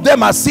all of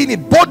them are seeing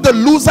it. Both the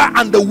loser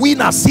and the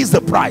winner sees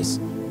the prize.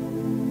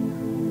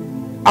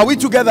 Are we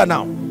together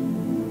now?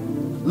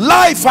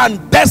 Life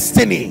and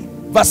destiny,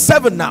 verse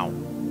 7 now,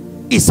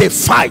 is a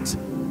fight.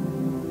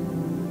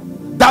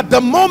 That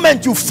the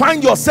moment you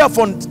find yourself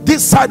on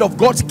this side of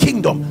God's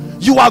kingdom,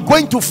 you are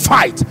going to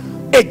fight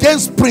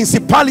against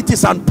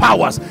principalities and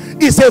powers.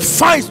 It's a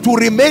fight to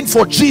remain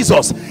for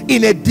Jesus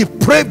in a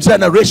depraved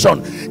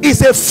generation.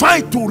 It's a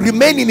fight to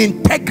remain in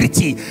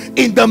integrity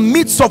in the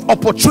midst of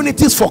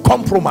opportunities for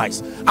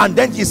compromise. And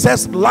then he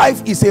says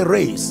life is a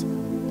race.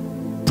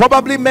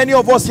 Probably many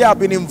of us here have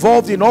been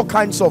involved in all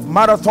kinds of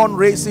marathon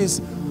races,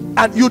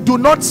 and you do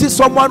not see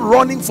someone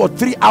running for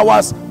 3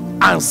 hours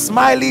and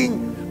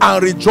smiling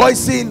and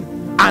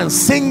rejoicing and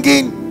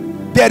singing.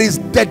 There is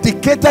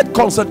dedicated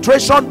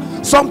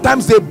concentration.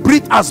 Sometimes they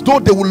breathe as though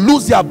they will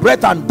lose their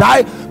breath and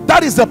die.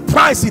 That is the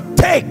price it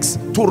takes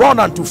to run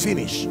and to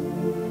finish.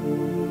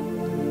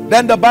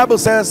 Then the Bible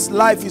says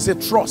life is a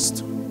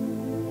trust.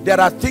 There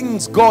are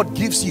things God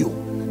gives you.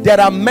 There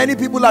are many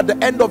people at the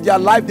end of their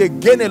life, they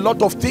gain a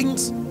lot of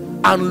things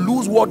and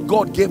lose what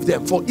God gave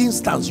them. For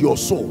instance, your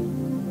soul.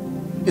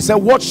 He said,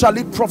 what shall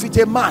it profit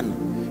a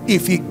man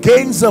if he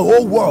gains the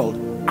whole world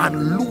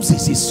and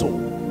loses his soul?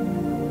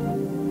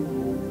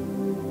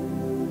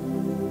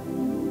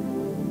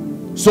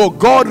 So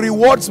God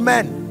rewards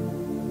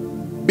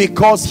men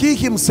because he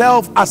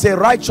himself, as a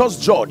righteous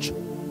judge,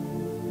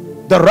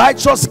 the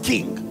righteous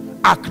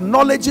king,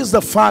 acknowledges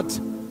the fact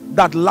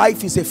that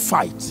life is a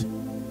fight,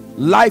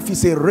 life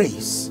is a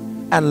race,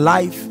 and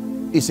life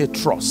is a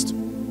trust.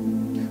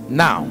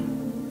 Now,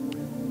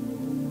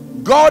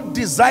 God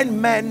designed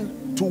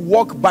men to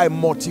walk by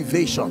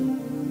motivation.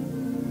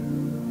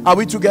 Are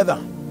we together?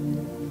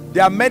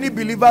 There are many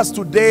believers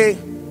today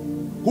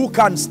who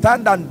can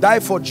stand and die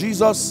for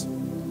Jesus,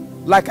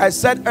 like I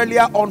said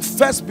earlier on,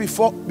 first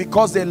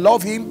because they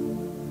love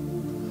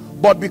him,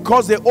 but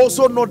because they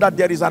also know that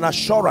there is an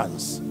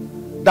assurance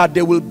that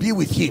they will be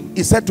with him.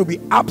 He said to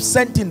be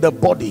absent in the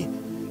body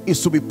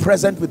is to be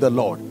present with the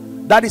Lord.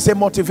 That is a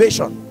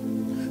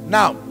motivation.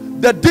 Now,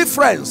 the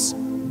difference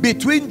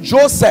between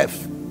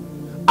Joseph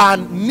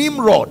and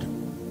Nimrod,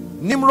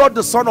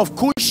 the son of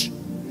Cush,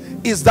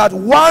 is that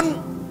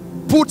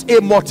one put a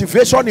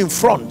motivation in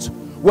front,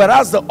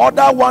 whereas the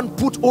other one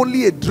put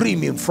only a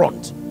dream in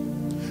front.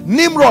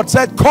 Nimrod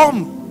said,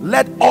 come,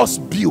 let us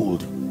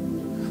build.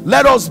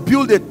 Let us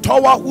build a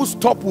tower whose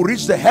top will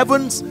reach the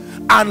heavens,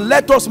 and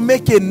let us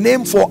make a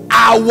name for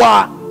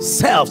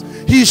ourselves.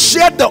 He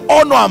shared the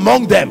honor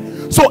among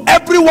them. So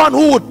everyone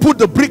who would put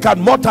the brick and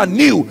mortar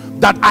knew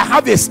that I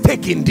have a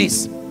stake in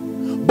this.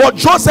 But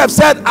Joseph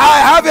said, I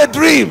have a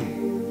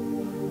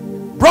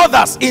dream.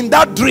 Brothers, in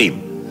that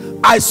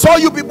dream, I saw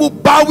you people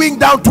bowing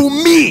down to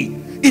me.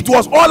 It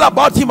was all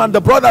about him. And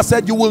the brother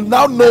said, you will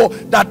now know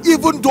that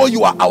even though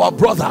you are our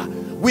brother,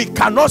 we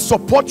cannot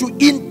support you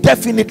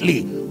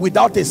indefinitely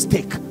without a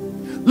stake.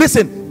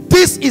 Listen,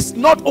 this is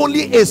not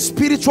only a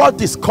spiritual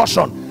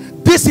discussion.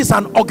 This is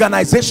an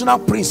organizational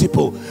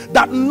principle,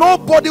 that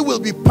nobody will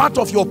be part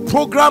of your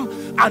program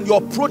and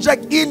your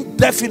project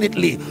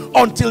indefinitely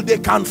until they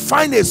can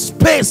find a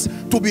space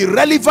to be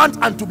relevant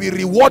and to be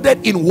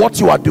rewarded in what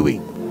you are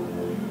doing.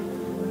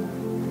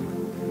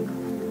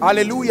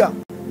 Hallelujah.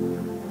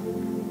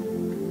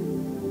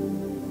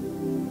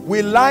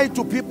 We lie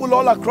to people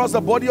all across the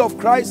body of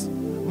Christ.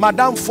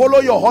 Madam, follow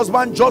your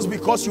husband just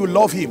because you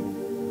love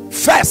him.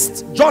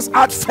 First, just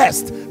add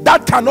first.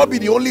 That cannot be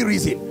the only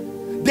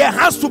reason. There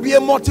has to be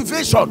a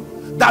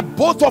motivation that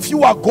both of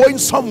you are going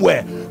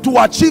somewhere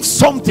to achieve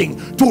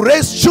something, to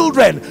raise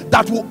children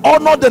that will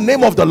honor the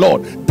name of the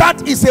Lord.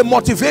 That is a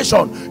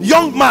motivation.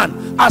 Young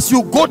man, as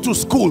you go to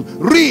school,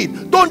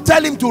 read. Don't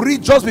tell him to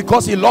read just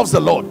because he loves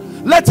the Lord.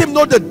 Let him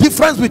know the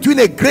difference between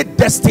a great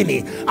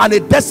destiny and a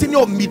destiny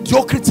of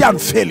mediocrity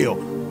and failure.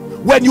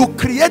 When you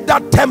create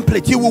that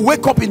template, he will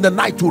wake up in the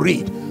night to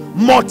read,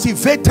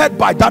 motivated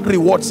by that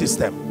reward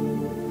system.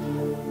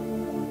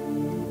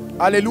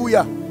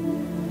 Hallelujah.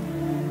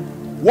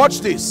 Watch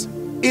this.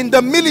 In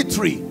the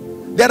military,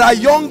 there are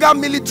younger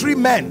military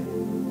men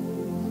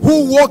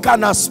who work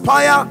and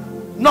aspire,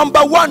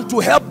 number one, to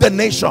help the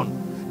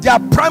nation. Their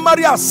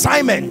primary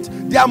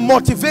assignment, they are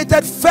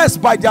motivated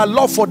first by their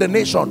love for the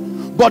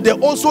nation, but they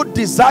also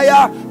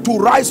desire to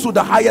rise to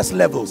the highest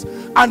levels.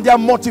 And their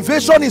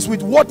motivation is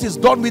with what is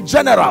done with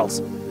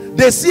generals.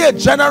 They see a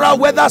general,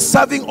 whether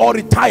serving or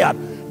retired,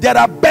 there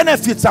are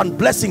benefits and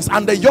blessings,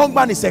 and the young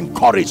man is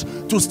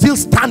encouraged to still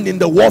stand in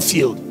the war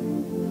field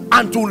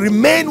and to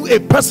remain a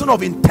person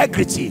of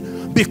integrity,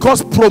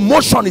 because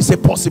promotion is a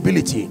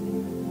possibility.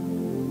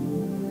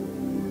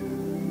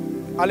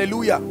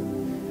 Hallelujah.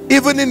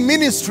 Even in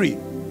ministry,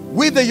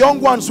 we the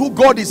young ones who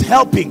God is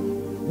helping,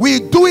 we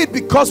do it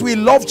because we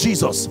love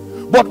Jesus,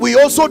 but we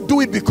also do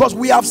it because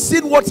we have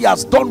seen what he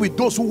has done with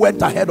those who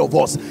went ahead of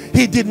us.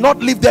 He did not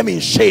leave them in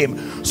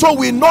shame. So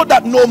we know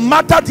that no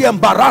matter the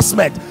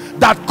embarrassment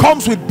that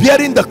comes with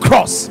bearing the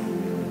cross,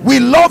 we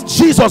love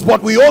Jesus,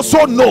 but we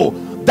also know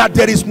that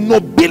there is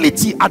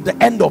nobility at the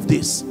end of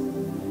this.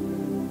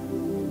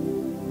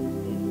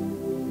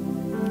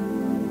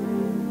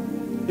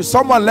 Is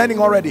someone learning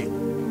already?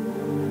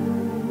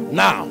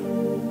 Now,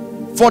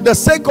 for the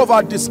sake of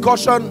our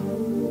discussion,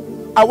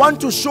 I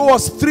want to show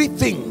us three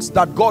things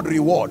that God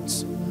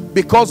rewards,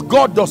 because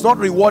God does not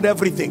reward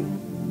everything.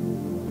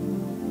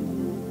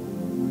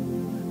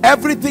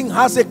 Everything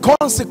has a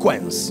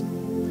consequence.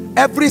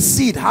 Every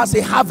seed has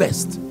a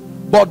harvest,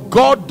 but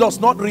God does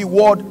not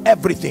reward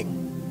everything.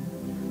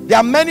 There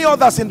are many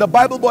others in the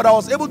Bible, but I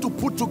was able to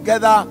put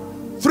together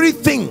three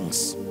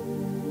things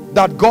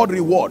that God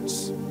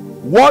rewards.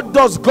 What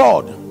does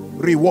God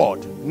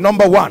reward?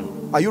 Number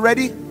one, are you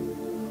ready?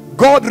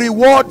 God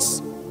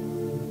rewards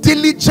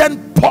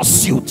diligent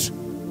pursuit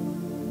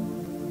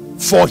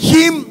for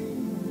him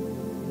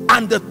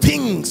and the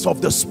things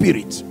of the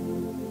Spirit.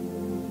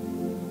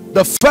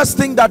 The first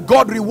thing that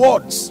God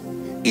rewards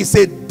is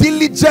a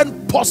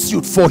diligent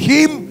pursuit for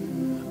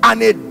him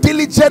and a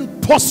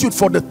diligent pursuit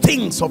for the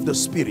things of the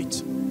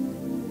Spirit.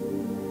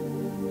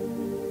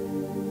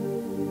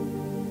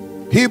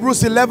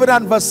 Hebrews 11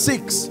 and verse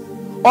 6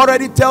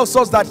 already tells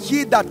us that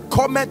he that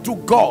cometh to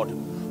God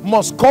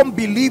must come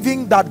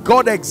believing that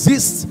God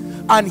exists,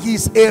 and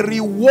he's a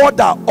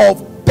rewarder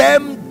of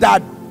them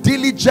that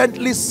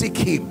diligently seek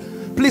him.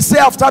 Please say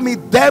after me,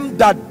 them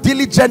that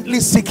diligently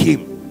seek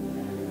him.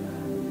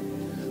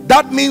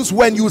 That means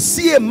when you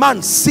see a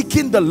man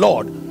seeking the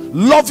Lord,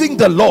 loving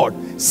the Lord,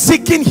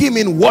 seeking him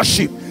in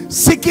worship,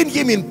 seeking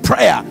him in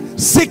prayer,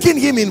 seeking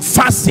him in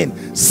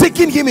fasting,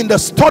 seeking him in the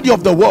study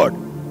of the word,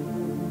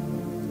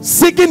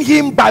 seeking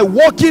him by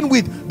walking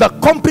with the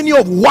company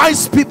of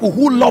wise people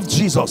who love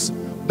Jesus,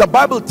 the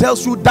Bible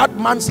tells you that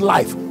man's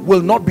life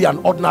will not be an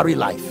ordinary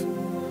life.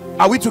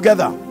 Are we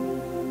together?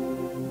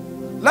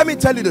 Let me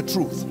tell you the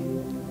truth.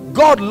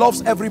 God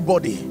loves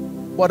everybody,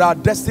 but our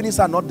destinies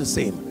are not the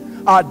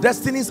same. Our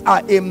destinies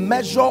are a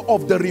measure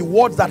of the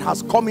rewards that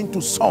has come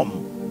into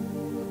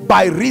some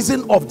by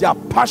reason of their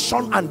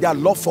passion and their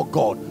love for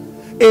God.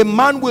 A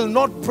man will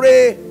not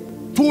pray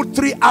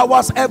 2-3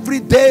 hours every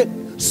day,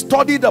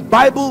 study the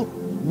Bible,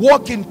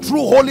 walk in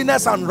true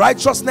holiness and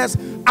righteousness,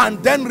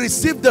 and then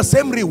receive the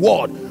same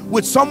reward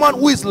with someone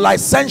who is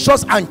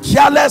licentious and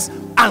careless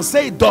and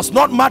say it does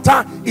not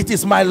matter, it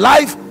is my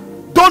life.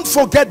 Don't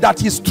forget that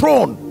his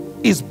throne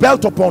is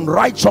built upon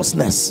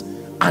righteousness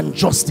and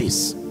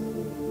justice.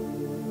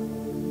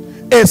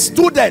 A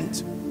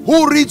student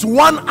who reads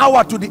 1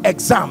 hour to the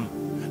exam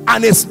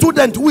and a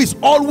student who is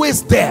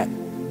always there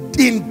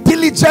in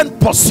diligent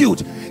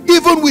pursuit,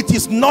 even with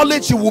his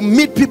knowledge, he will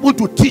meet people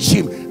to teach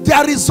him,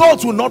 their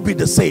results will not be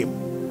the same.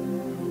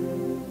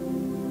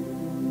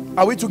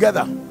 Are we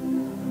together?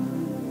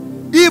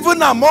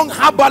 Even among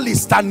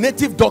herbalists and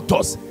native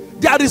doctors,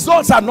 their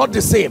results are not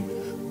the same,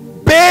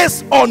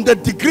 based on the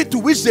degree to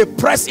which they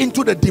press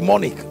into the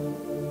demonic.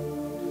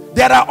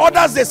 There are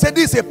others, they say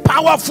this is a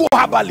powerful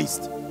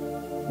herbalist.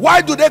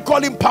 Why do they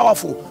call him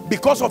powerful?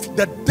 Because of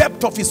the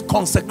depth of his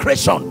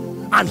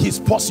consecration and his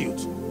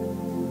pursuit.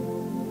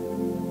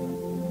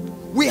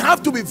 We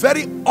have to be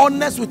very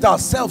honest with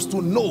ourselves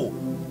to know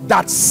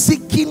that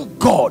seeking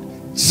God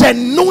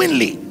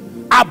genuinely,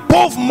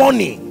 above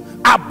money,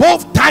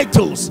 above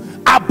titles,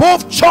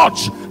 above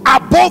church,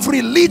 above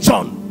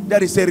religion,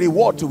 there is a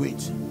reward to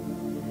it.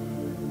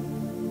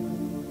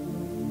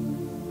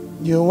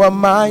 You are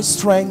my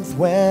strength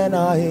when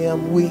I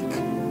am weak.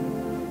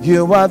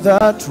 You are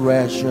the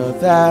treasure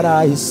that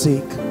I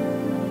seek.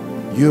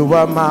 You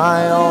are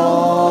my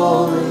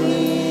all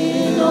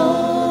in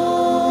all.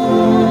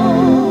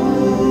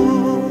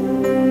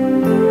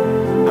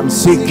 I'm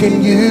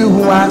seeking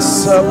you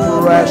as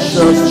a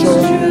precious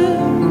jewel.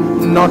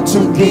 Not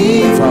to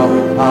give up,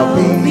 I'll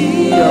be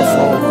here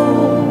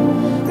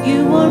for.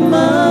 You are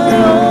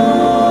my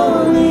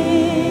all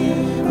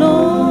in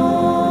all.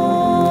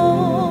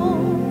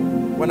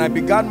 When I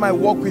began my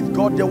walk with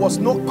God, there was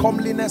no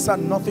comeliness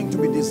and nothing to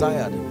be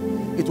desired.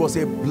 It was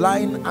a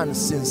blind and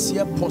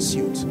sincere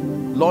pursuit.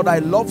 Lord, I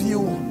love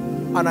you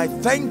and I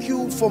thank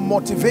you for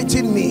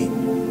motivating me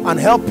and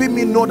helping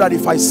me know that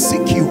if I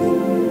seek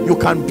you, you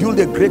can build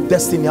a great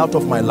destiny out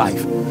of my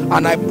life.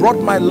 And I brought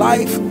my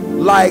life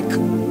like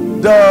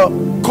the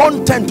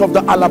content of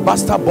the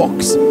alabaster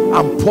box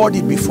and poured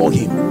it before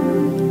him.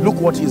 Look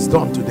what he's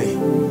done today.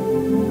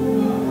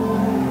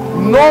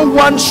 No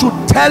one should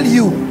tell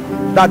you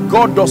that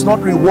God does not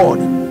reward.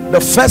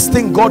 The first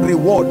thing God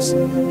rewards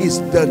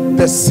is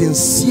the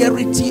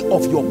sincerity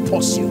of your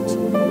pursuit.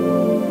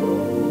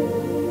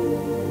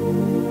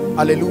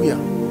 Hallelujah.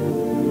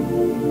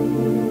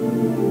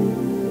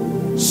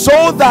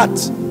 So that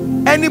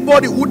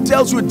anybody who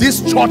tells you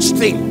this church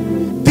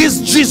thing,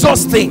 this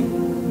Jesus thing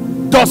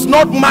does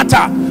not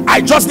matter, I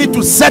just need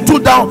to settle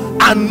down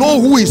and know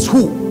who is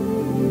who.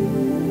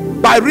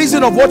 By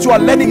reason of what you are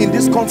learning in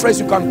this conference,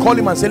 you can call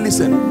him and say,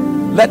 listen,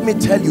 let me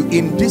tell you,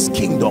 in this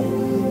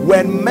kingdom,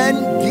 when men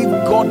give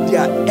God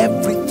their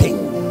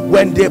everything,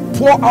 when they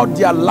pour out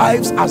their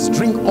lives as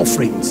drink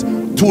offerings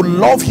to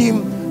love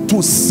him,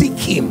 to seek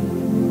him,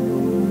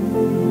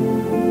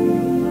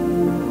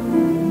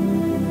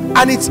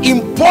 and it's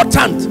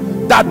important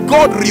that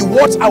God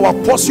rewards our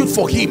pursuit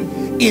for him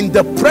in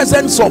the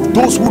presence of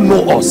those who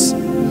know us,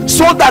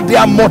 so that they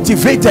are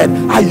motivated.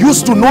 I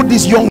used to know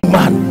this young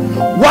man.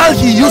 While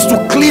he used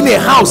to clean a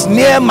house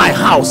near my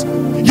house,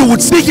 you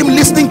would see him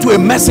listening to a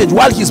message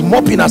while he's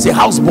mopping as a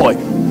houseboy.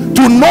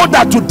 To know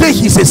that today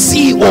he's a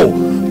CEO,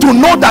 to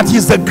know that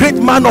he's the great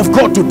man of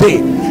God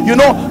today. You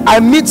know, I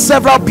meet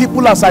several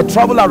people as I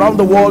travel around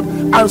the world,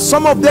 and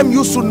some of them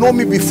used to know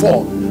me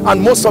before,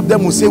 and most of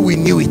them will say we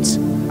knew it.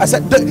 I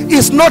said,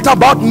 it's not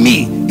about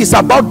me, it's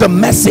about the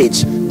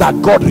message that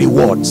God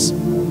rewards.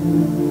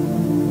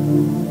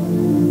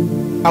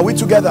 Are we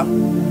together?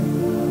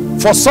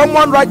 For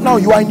someone right now,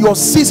 you are in your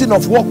season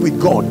of walk with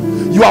God.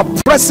 You are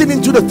pressing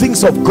into the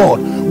things of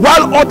God.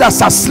 While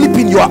others are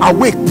sleeping, you are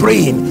awake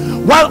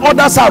praying. While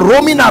others are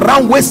roaming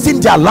around wasting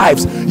their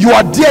lives, you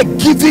are there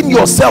giving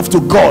yourself to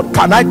God.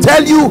 Can I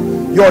tell you,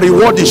 your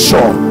reward is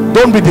sure.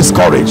 Don't be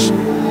discouraged.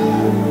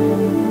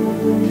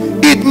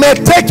 It may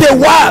take a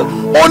while.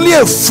 Only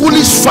a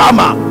foolish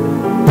farmer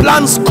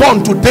plants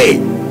corn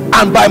today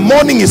and by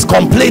morning is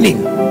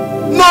complaining.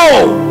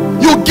 No,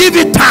 you give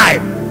it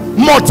time,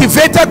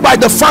 motivated by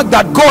the fact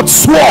that God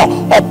swore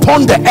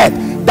upon the earth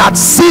that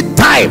seed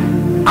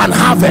time and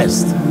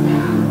harvest.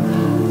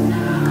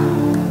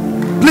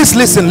 Please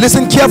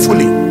listen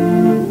carefully.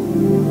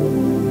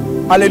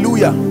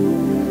 Hallelujah.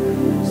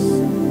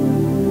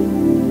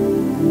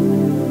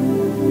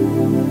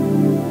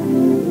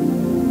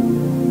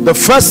 The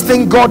first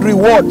thing God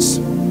rewards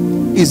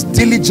is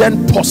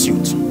diligent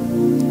pursuit.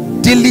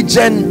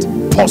 Diligent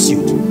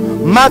pursuit.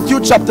 Matthew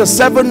chapter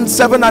 7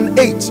 and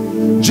 8,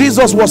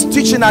 Jesus was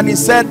teaching and he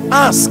said,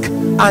 ask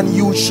and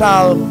you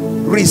shall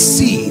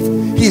receive.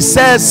 He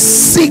says,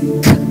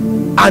 seek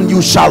and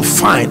you shall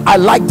find. I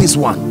like this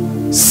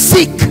one.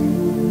 Seek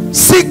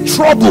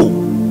trouble,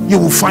 you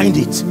will find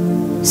it.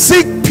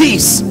 Seek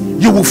peace,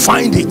 you will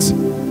find it.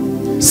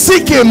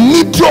 Seek a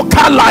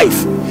mediocre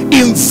life,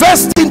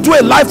 invest into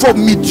a life of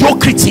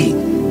mediocrity,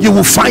 you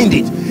will find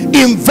it.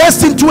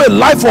 Invest into a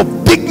life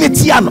of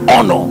dignity and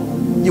honor,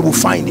 you will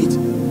find it.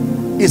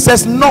 It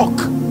says knock.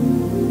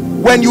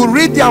 When you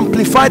read the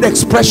amplified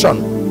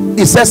expression,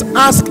 it says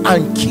ask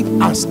and keep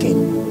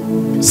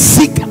asking,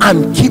 seek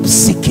and keep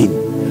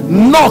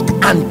seeking, knock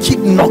and keep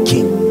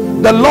knocking.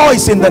 The law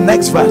is in the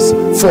next verse.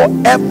 For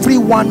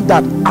everyone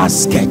that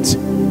asketh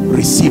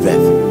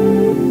receiveth,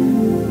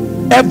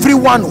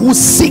 everyone who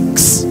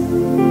seeks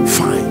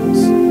finds.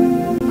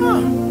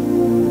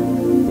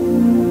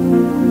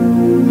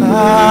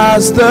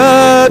 As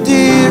the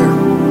deer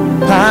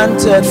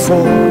panted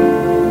for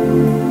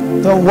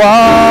the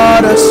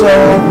water,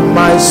 so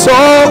my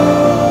soul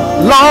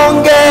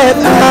longeth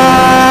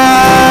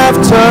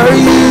after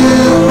you.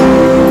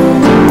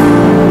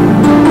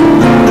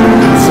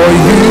 For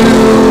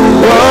you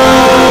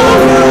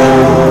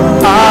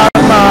are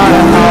my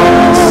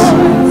heart's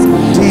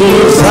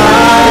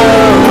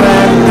desire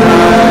and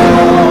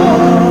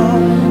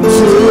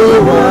to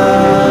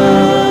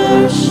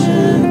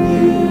worship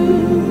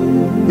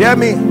you. Hear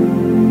me.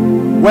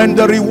 When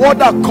the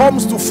rewarder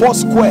comes to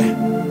Foursquare,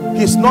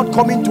 he's not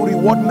coming to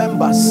reward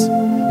members,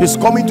 he's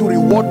coming to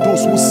reward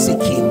those who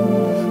seek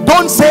him.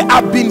 Don't say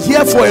I've been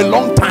here for a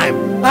long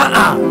time.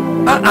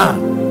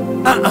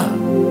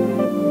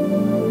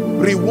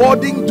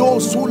 rewarding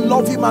those who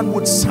love him and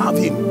would serve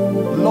him.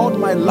 Lord,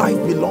 my life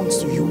belongs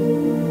to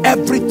you.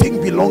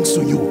 Everything belongs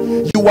to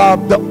you. You are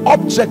the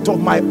object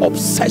of my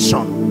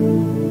obsession.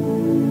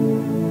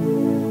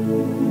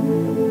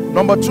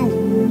 Number two,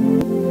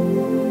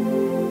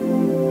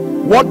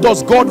 what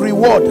does God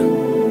reward?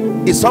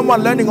 Is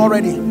someone learning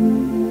already?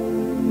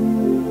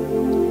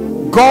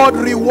 God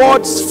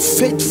rewards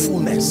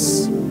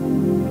faithfulness.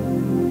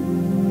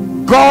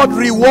 God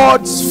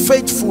rewards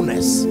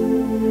faithfulness.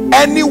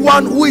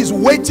 Anyone who is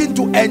waiting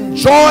to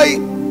enjoy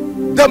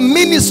the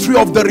ministry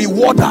of the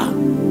rewarder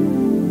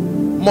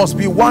must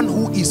be one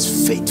who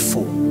is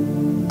faithful.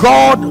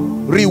 God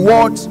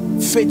rewards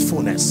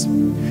faithfulness.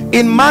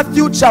 In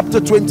Matthew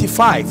chapter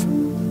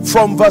 25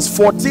 from verse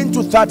 14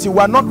 to 30, we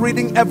are not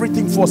reading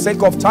everything for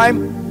sake of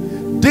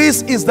time.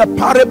 This is the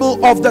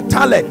parable of the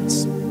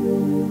talents.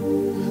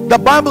 The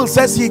Bible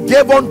says he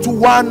gave unto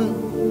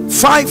one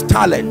 5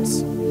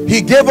 talents,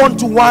 he gave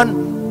unto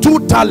one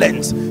 2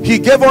 talents, he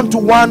gave unto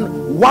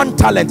one 1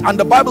 talent, and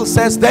the Bible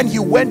says then he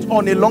went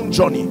on a long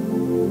journey.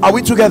 Are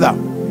we together?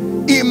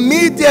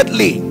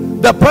 Immediately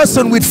the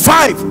person with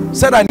 5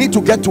 said, I need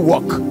to get to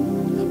work,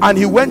 and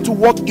he went to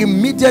work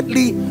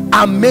immediately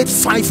and made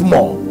 5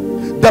 more.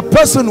 The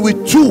person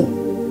with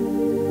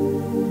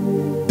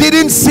 2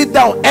 didn't sit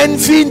down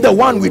envying the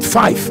one with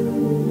 5.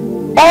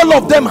 All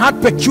of them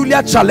had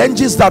peculiar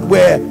challenges that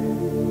were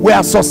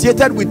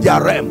associated with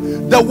their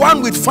realm. The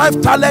one with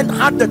 5 talent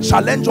had the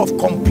challenge of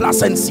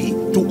complacency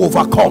to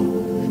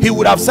overcome. He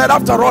would have said,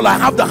 after all, I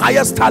have the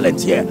highest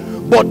talent here.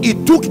 But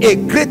it took a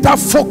greater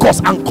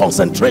focus and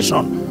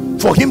concentration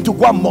for him to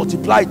go and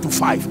multiply to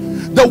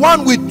 5. The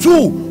one with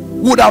 2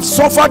 would have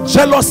suffered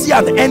jealousy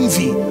and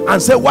envy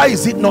and say, why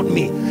is it not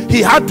me?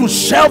 He had to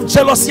shelve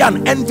jealousy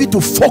and envy to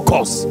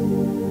focus.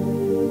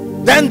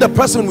 Then the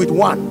person with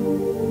 1,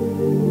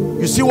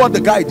 you see what the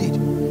guy did?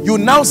 You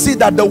now see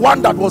that the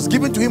one that was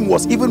given to him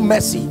was even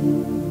messy,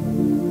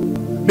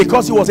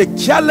 because he was a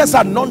careless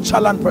and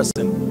nonchalant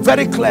person.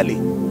 Very clearly,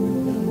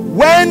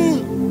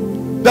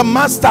 when the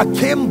master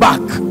came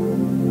back,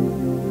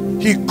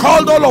 he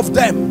called all of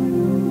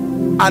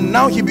them, and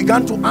now he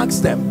began to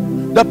ask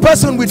them. The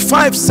person with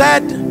 5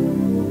 said,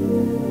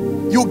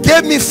 you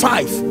gave me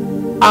 5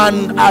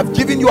 and I've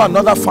given you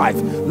another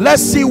 5.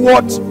 Let's see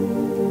what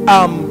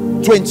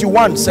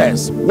 21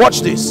 says.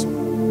 Watch this.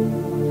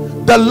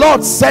 The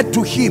Lord said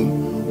to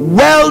him,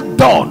 well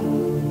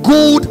done,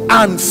 good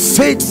and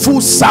faithful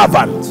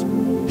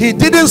servant. He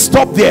didn't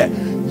stop there.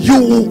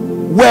 You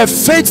were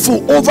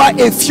faithful over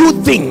a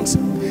few things.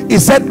 He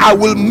said, I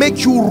will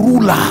make you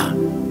ruler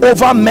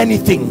over many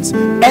things.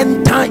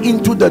 Enter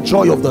into the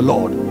joy of the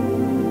Lord.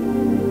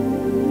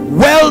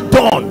 Well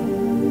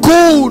done,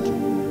 good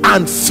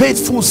and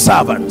faithful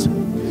servant.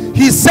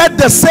 He said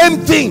the same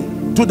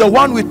thing to the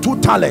one with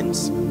 2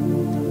 talents.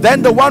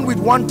 Then the one with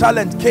 1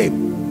 talent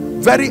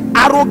came, very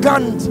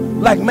arrogant,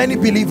 like many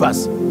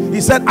believers.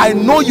 He said, I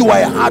know you are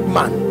a hard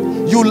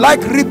man. You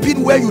like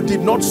reaping where you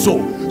did not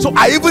sow. So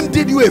I even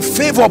did you a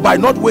favor by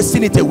not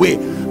wasting it away.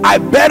 I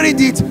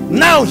buried it.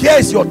 Now here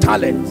is your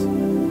talent.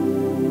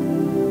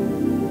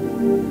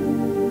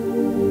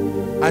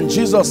 And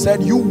Jesus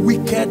said, you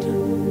wicked.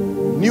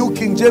 New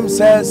King James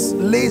says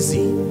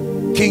lazy.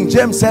 King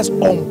James says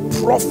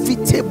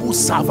unprofitable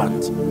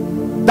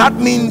servant. That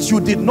means you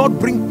did not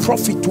bring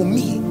profit to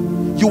me.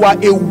 You are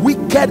a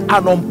wicked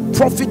and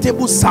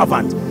unprofitable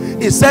servant.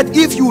 He said,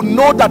 if you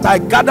know that I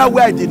gather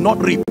where I did not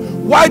reap,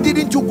 why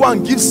didn't you go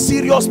and give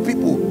serious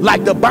people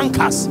like the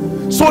bankers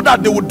so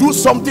that they would do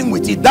something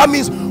with it? That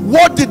means,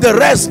 what did the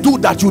rest do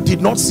that you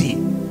did not see?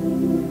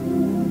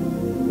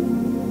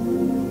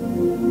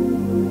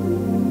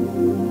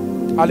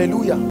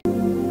 Hallelujah.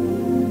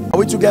 Are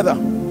we together?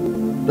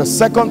 The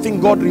second thing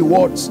God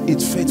rewards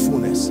is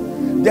faithfulness.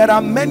 There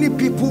are many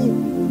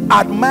people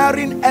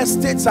admiring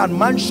estates and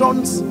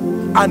mansions,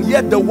 and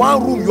yet the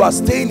one room you are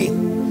staying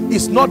in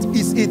is not,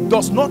 it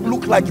does not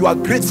look like you are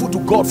grateful to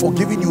God for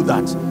giving you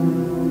that.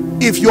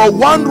 If your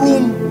one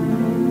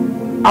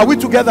room, are we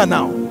together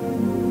now,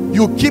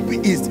 you keep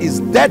it is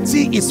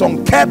dirty, it's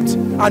unkept,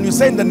 and you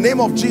say, in the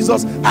name of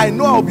Jesus, I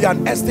know I'll be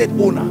an estate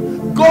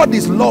owner. God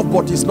is love,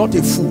 but he's not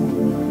a fool.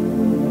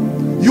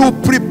 You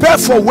prepare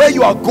for where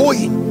you are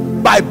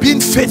going by being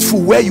faithful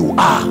where you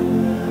are.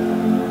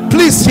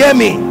 Please hear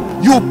me.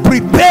 You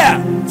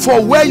prepare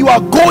for where you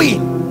are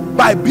going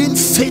by being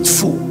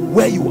faithful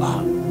where you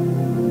are.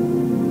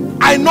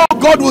 I know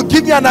God will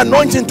give me an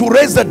anointing to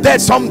raise the dead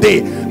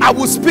someday. I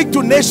will speak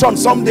to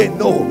nations someday.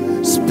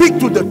 No, speak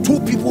to the 2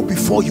 people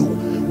before you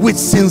with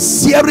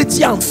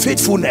sincerity and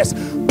faithfulness.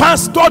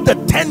 Pastor the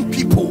 10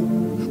 people,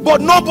 but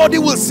nobody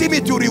will see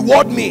me to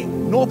reward me.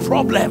 No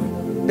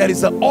problem. There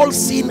is an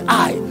all-seeing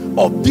eye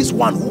of this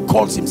one who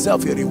calls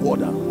himself a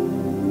rewarder.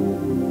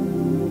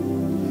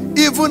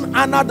 Even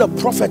Anna the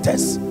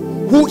prophetess,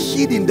 who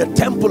hid in the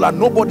temple and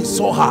nobody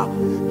saw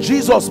her,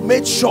 Jesus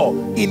made sure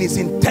in his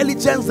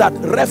intelligence that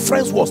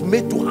reference was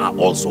made to her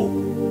also.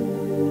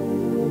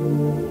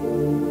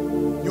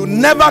 You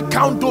never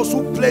count those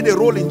who played a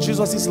role in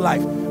Jesus's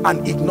life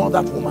and ignore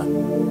that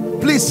woman.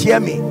 Please hear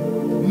me.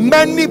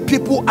 Many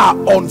people are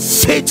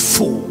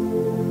unfaithful.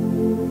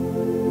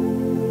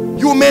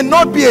 You may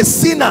not be a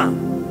sinner,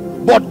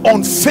 but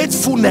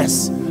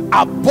unfaithfulness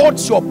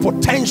aborts your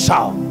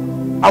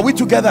potential. Are we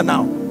together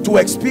now? To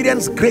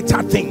experience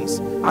greater things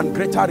and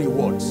greater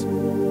rewards.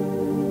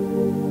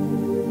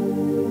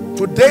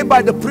 Today,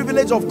 by the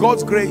privilege of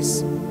God's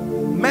grace,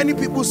 many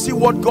people see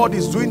what God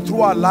is doing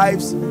through our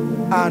lives,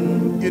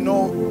 and you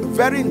know,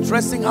 very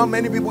interesting how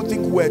many people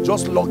think we're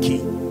just lucky.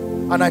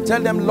 And I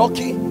tell them,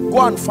 lucky,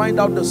 go and find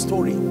out the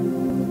story.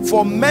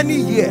 For many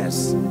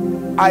years,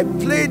 I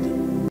played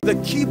the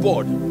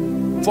keyboard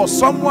for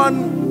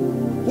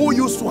someone who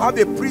used to have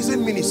a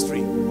prison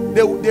ministry.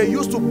 They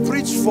used to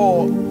preach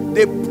for,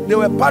 they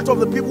were part of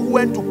the people who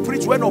went to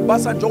preach when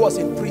Obasanjo was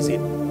in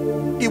prison.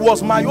 It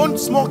was my own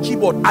small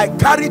keyboard. I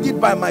carried it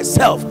by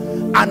myself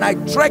and I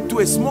trekked to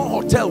a small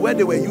hotel where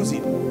they were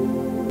using.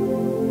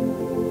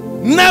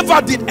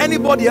 Never did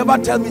anybody ever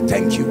tell me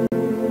thank you.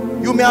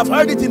 You may have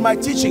heard it in my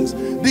teachings.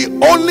 The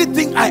only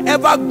thing I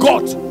ever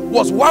got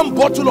was one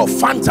bottle of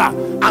Fanta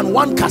and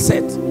one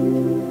cassette.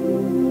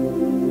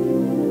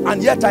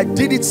 And yet I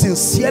did it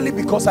sincerely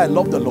because I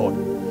love the Lord.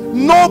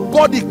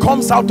 Nobody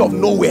comes out of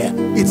nowhere.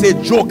 It's a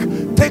joke.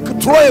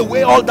 Throw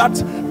away all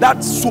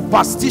that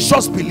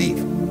superstitious belief.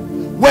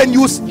 When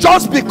you,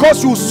 just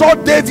because you saw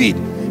David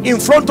in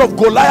front of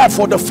Goliath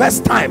for the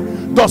first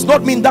time, does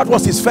not mean that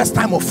was his first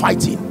time of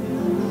fighting.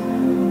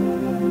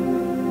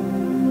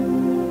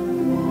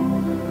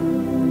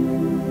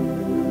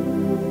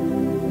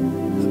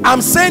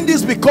 I'm saying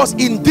this because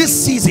in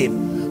this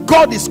season,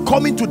 God is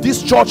coming to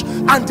this church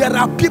and there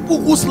are people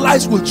whose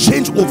lives will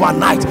change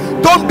overnight.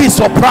 Don't be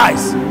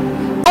surprised.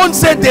 Don't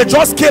say they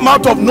just came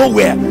out of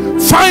nowhere.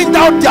 Find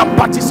out their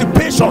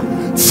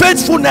participation,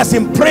 faithfulness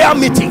in prayer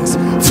meetings,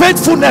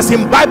 faithfulness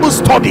in Bible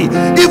study,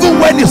 even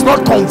when it's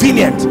not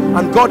convenient.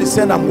 And God is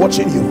saying, I'm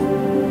watching you.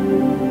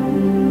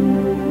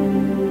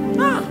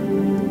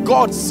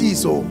 God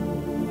sees. Oh,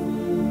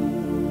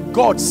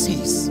 God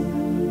sees.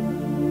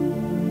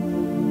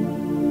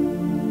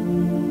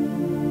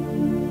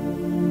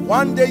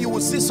 One day you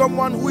will see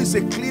someone who is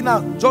a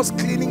cleaner just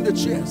cleaning the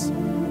chairs.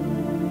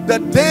 The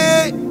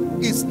day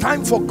it's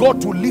time for God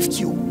to lift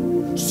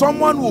you,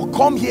 someone will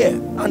come here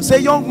and say,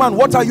 young man,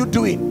 what are you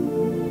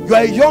doing? You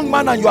are a young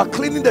man and you are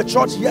cleaning the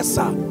church. Yes,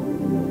 sir.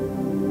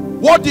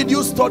 What did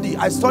you study?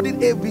 I studied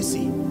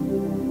ABC.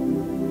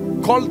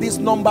 Call this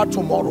number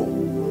tomorrow.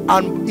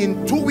 And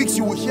in 2 weeks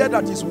you will hear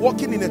that he's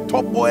working in a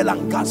top oil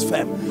and gas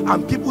firm.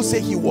 And people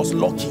say he was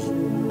lucky.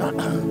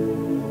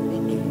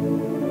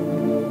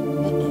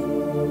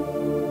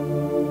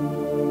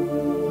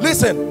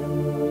 Listen,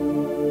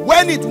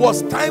 when it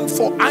was time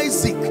for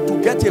Isaac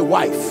to get a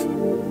wife,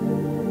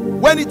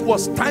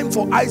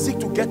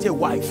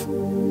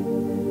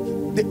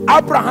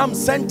 Abraham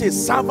sent a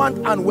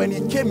servant, and when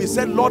he came, he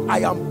said, Lord, I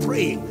am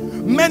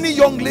praying. Many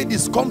young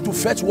ladies come to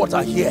fetch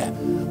water here,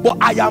 but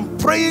I am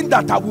praying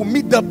that I will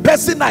meet the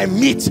person I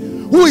meet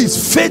who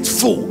is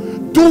faithful,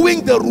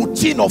 doing the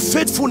routine of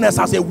faithfulness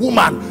as a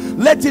woman.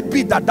 Let it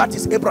be that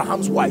is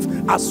Abraham's wife.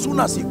 As soon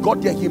as he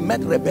got there, he met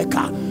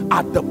Rebecca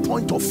at the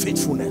point of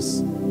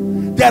faithfulness.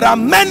 There are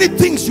many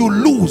things you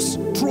lose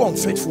through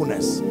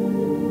unfaithfulness.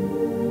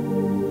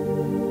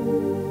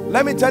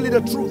 Let me tell you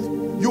the truth.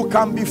 You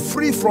can be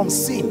free from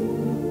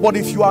sin, but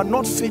if you are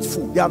not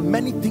faithful, there are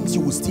many things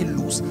you will still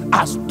lose,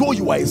 as though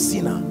you are a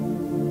sinner.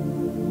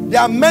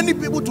 There are many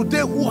people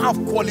today who have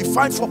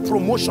qualified for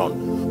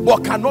promotion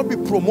but cannot be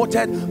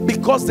promoted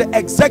because the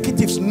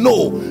executives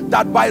know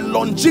that by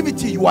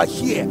longevity you are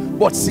here,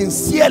 but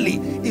sincerely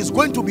it's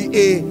going to be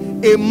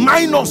a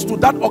minus to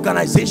that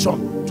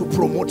organization to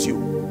promote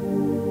you.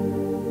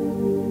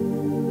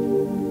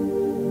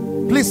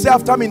 Please say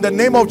after me, in the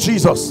name of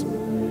Jesus,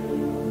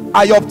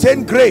 I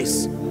obtain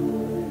grace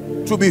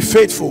to be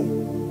faithful.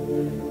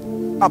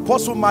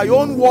 Apostle, my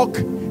own work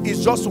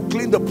is just to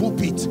clean the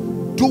pulpit.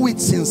 Do it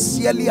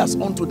sincerely as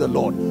unto the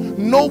Lord,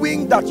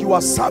 knowing that you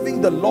are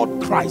serving the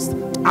Lord Christ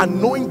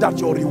and knowing that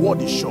your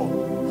reward is sure.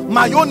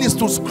 My own is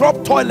to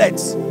scrub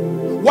toilets.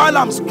 While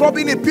I'm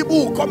scrubbing it,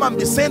 people will come and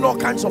be saying all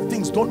kinds of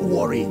things. Don't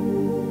worry.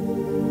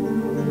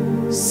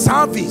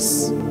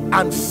 Service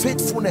and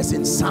faithfulness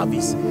in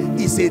service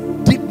is a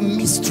deep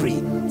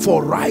mystery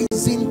for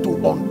rising to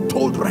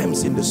untold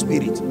realms in the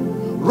spirit.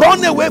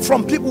 Run away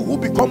from people who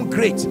become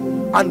great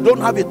and don't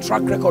have a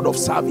track record of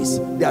service.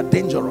 They are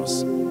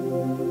dangerous.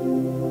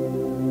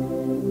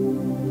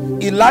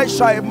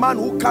 Elisha, a man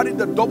who carried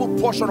the double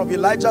portion of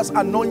Elijah's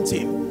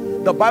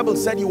anointing, the Bible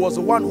said he was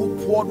the one who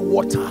poured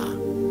water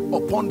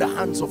upon the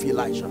hands of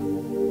Elijah.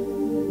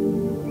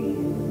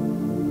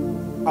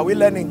 Are we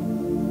learning?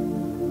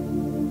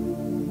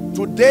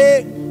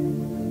 Today,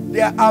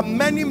 there are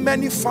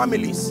many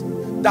families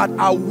that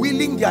are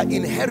willing their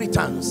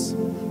inheritance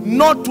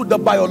not to the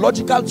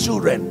biological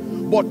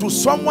children, but to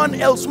someone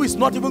else who is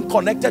not even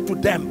connected to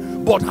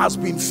them, but has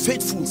been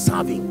faithful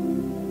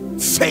serving.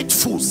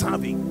 Faithful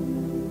serving.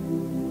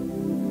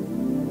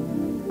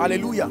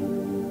 Hallelujah.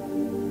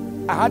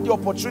 I had the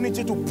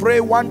opportunity to pray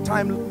one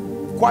time,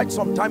 quite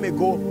some time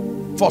ago,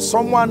 for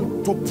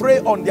someone to pray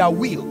on their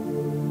will,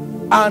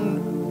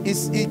 and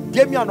it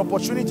gave me an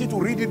opportunity to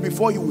read it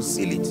before he will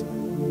seal it,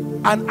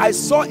 and I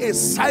saw a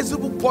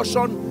sizable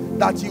portion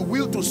that he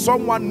willed to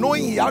someone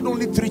knowing he had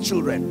only 3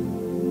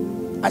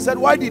 children. I said,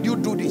 why did you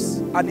do this?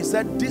 And he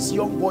said, this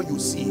young boy you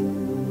see,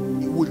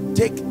 he will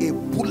take a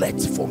bullet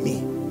for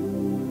me.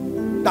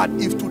 That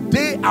if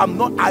today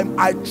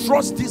I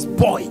trust this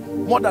boy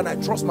more than I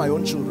trust my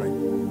own children.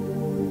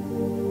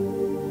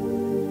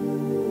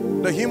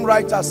 The hymn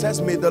writer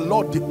says, may the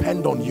Lord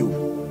depend on you.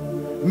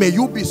 May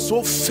you be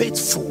so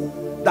faithful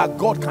that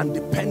God can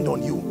depend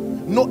on you.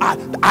 No,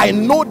 I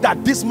know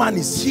that this man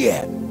is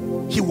here.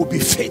 He will be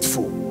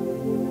faithful.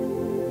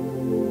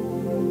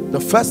 The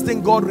first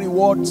thing God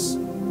rewards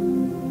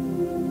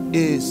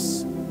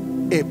is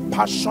a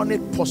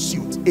passionate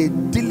pursuit, a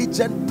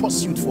diligent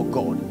pursuit for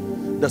God.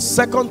 The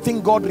second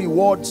thing God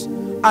rewards,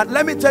 and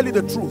let me tell you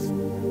the truth,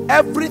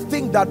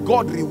 everything that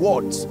God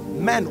rewards,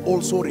 men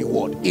also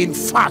reward. In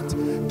fact,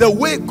 the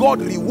way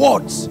God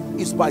rewards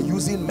is by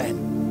using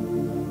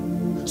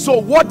men. So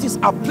what is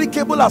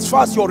applicable as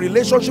far as your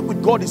relationship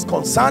with God is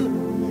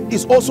concerned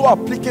is also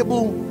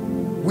applicable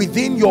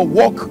within your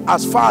walk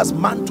as far as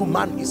man to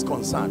man is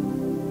concerned.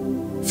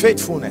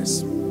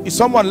 Faithfulness. Is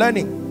someone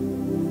learning?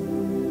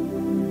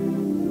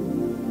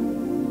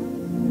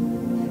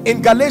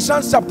 In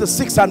Galatians chapter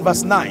 6 and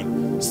verse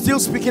 9, still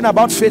speaking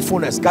about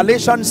faithfulness,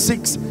 Galatians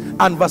 6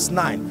 and verse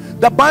 9,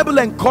 the Bible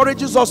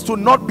encourages us to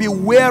not be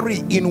weary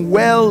in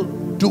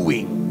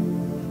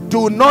well-doing.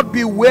 Do not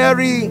be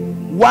weary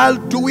while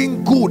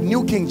doing good.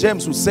 New King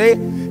James will say,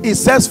 it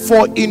says,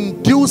 for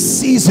in due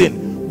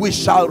season we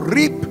shall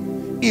reap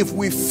if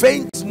we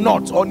faint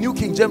not. Or New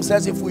King James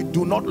says, if we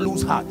do not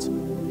lose heart.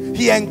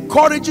 He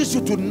encourages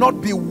you to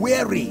not be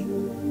weary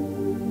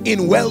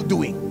in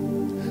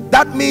well-doing.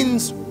 That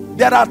means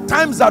there are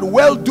times that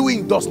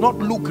well-doing does not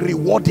look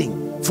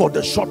rewarding for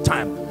the short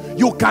time.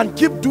 You can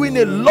keep doing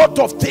a lot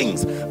of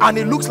things and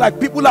it looks like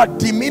people are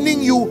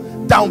demeaning you,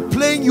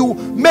 downplaying you.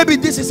 Maybe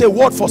this is a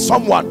word for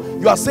someone.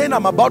 You are saying,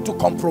 I'm about to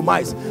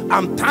compromise.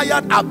 I'm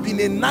tired. I've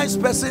been a nice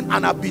person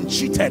and I've been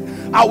cheated.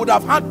 I would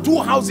have had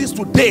 2 houses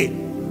today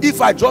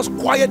if I just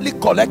quietly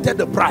collected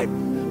the bribe.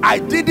 I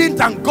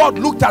didn't, and God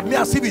looked at me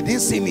as if he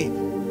didn't see me.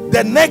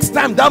 The next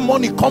time that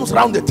money comes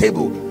around the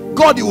table,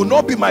 God, it will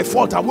not be my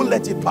fault. I won't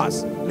let it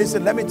pass.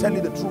 Listen, let me tell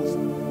you the truth.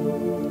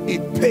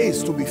 It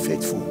pays to be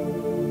faithful.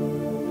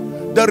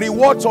 The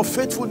rewards of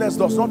faithfulness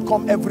does not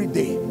come every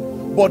day,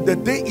 but the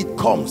day it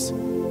comes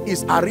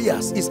is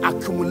arrears, is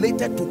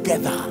accumulated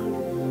together.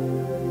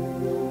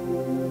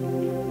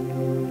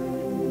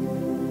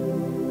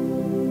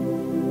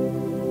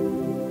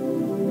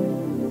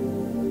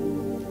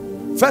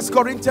 First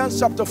Corinthians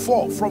chapter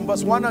 4 from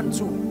verse 1 and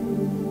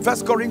 2.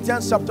 First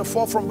Corinthians chapter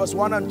 4 from verse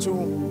 1 and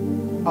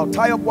 2. I'll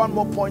tie up one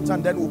more point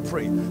and then we'll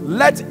pray.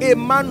 Let a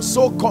man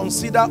so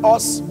consider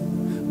us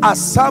as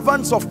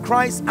servants of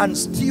Christ and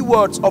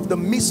stewards of the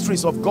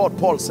mysteries of God,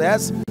 Paul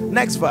says.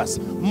 Next verse.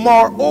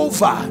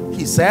 Moreover,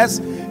 he says,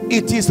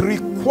 it is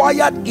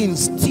required in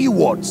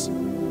stewards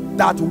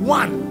that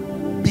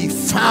one be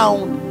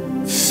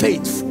found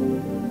faithful.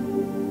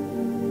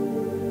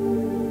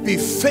 Be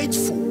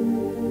faithful.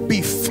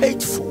 Be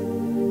faithful.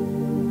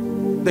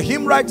 The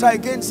hymn writer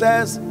again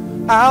says,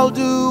 I'll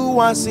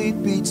do as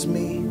it beats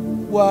me,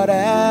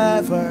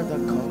 whatever the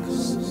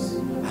cost.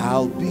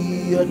 I'll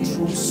be a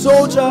true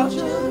soldier.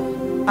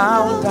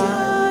 I'll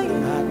die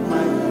at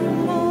my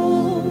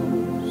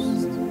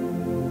post.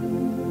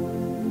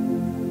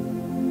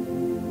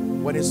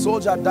 When a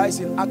soldier dies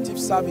in active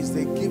service,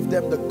 they give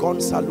them the gun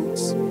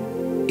salutes,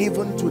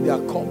 even to their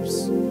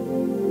corpse,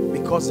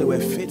 because they were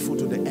faithful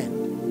to the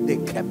end. They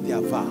kept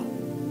their vow.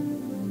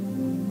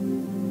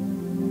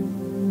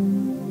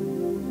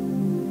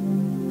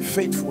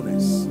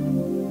 Faithfulness.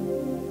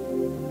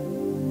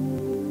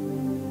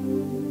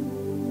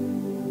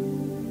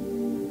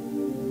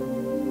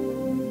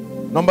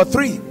 Number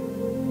 3,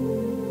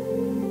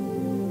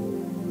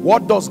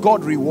 what does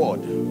God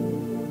reward?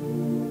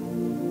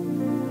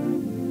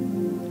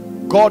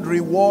 God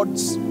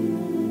rewards,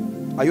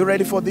 are you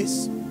ready for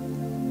this?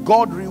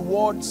 God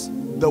rewards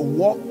the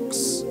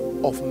works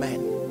of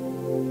men.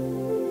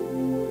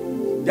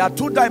 There are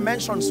 2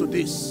 dimensions to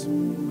this.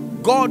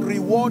 God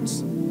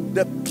rewards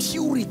the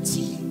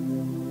purity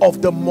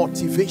of the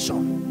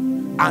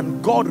motivation,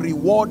 and God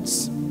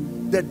rewards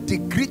the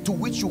degree to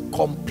which you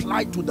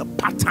comply to the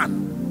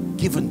pattern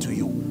given to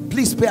you.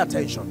 Please pay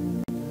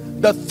attention.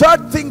 The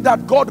third thing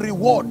that God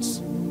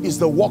rewards is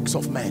the works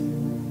of men.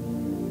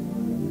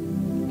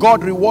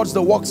 God rewards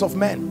the works of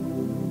men.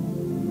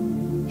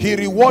 He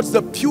rewards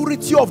the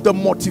purity of the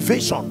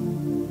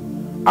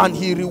motivation, and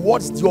he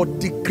rewards your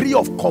degree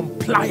of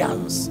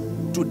compliance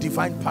to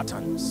divine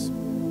patterns.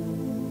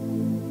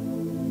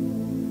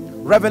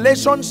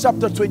 Revelation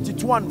chapter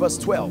 22 and verse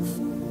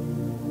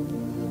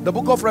 12. The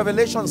book of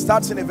Revelation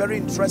starts in a very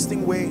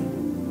interesting way.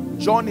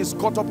 John is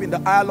caught up in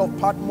the Isle of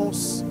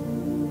Patmos.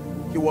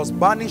 He was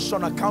banished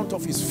on account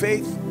of his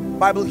faith,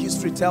 Bible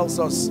history tells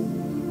us.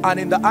 And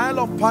in the Isle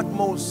of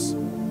Patmos,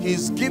 he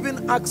is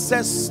given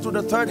access to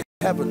the third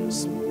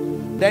heavens.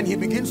 Then he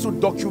begins to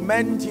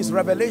document his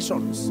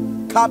revelations,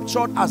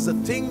 captured as the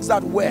things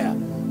that were,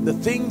 the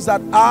things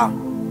that are,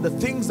 the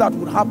things that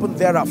would happen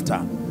thereafter.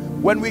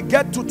 When we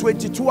get to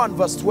 22 and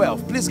verse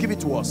 12, please give it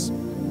to us.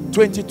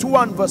 22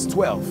 and verse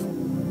 12.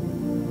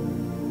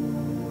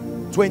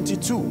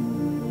 22.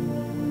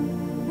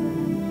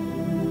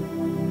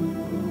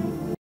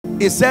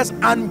 It says,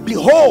 and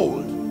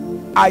behold,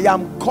 I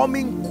am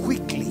coming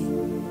quickly,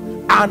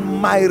 and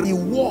my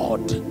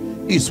reward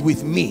is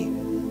with me,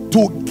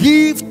 to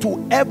give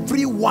to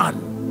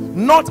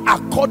everyone, not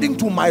according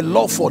to my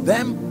love for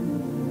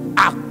them,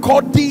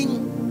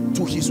 according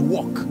to his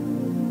work.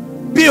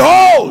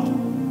 Behold,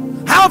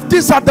 have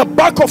this at the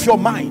back of your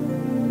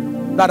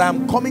mind, that I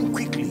am coming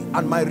quickly,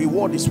 and my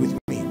reward is with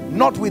me,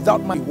 not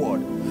without my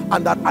word,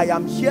 and that I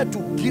am here to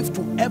give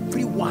to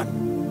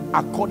everyone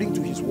according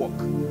to his work.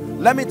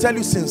 Let me tell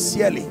you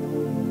sincerely,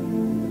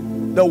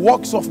 the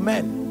works of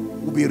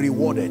men will be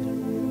rewarded.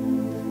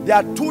 There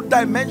are two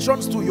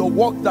dimensions to your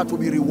work that will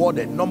be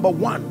rewarded. Number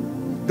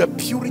one, the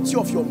purity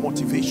of your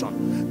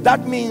motivation.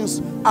 That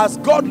means as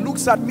God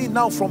looks at me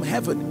now from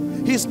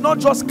heaven, he's not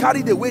just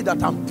carried away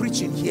that I'm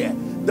preaching here.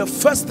 The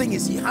first thing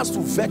is he has to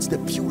vet the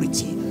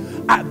purity.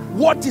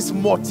 What is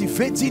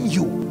motivating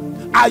you?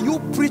 Are you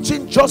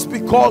preaching just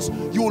because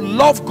you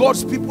love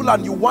God's people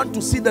and you want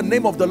to see the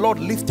name of the Lord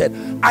lifted?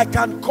 I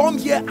can come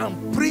here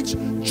and preach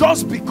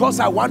just because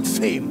I want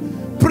fame.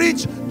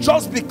 Preach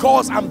just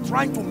because I'm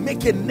trying to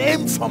make a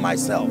name for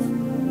myself.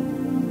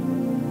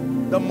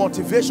 The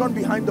motivation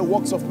behind the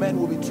works of men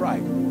will be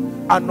tried.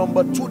 And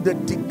number two, the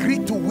degree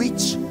to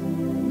which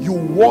you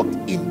walk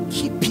in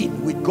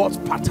keeping with God's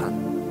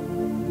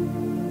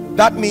pattern.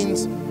 That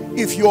means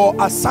if your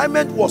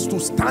assignment was to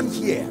stand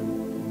here,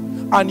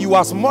 and you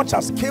as much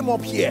as came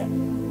up here,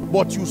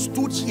 but you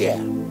stood here,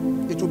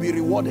 it will be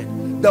rewarded.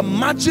 The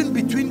margin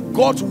between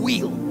God's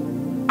will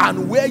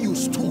and where you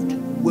stood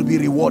will be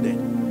rewarded.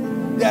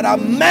 There are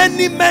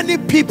many, many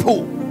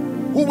people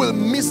who will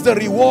miss the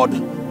reward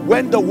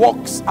when the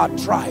works are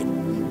tried.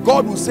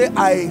 God will say,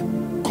 I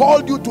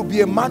called you to be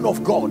a man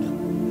of God,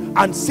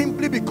 and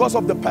simply because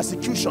of the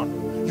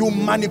persecution, you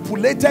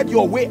manipulated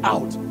your way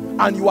out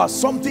and you are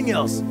something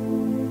else.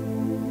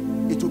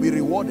 It will be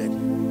rewarded.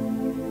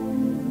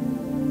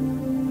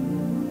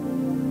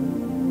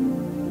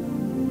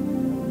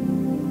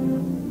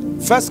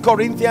 First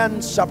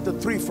Corinthians chapter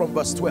 3 from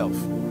verse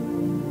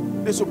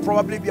 12. This will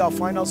probably be our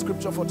final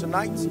scripture for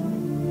tonight.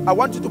 I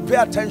want you to pay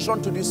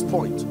attention to this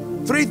point.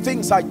 Three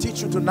things I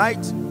teach you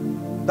tonight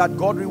that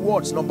God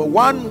rewards. Number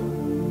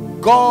one,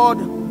 God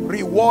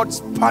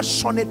rewards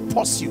passionate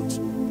pursuit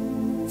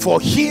for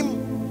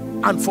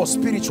him and for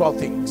spiritual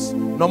things.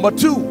 Number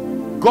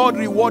two, God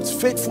rewards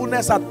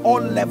faithfulness at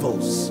all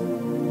levels.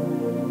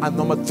 And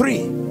number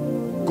three,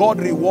 God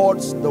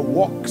rewards the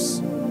works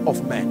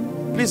of men.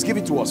 Please give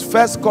it to us.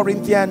 First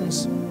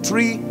Corinthians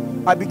 3.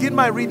 I begin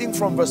my reading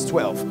from verse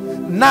 12.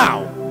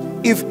 Now,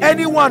 if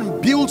anyone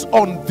builds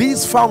on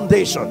this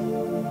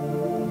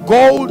foundation,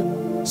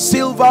 gold,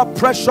 silver,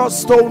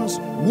 precious stones,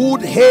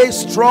 wood, hay,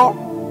 straw.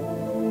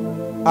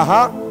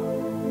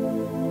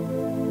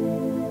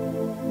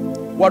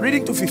 We're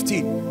reading to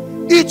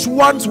 15. Each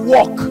one's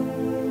work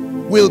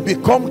will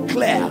become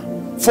clear,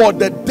 for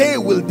the day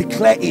will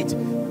declare it,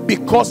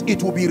 because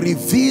it will be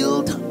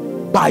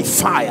revealed by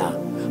fire.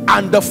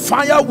 And the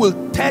fire will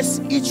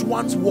test each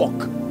one's work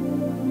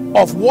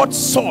of what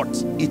sort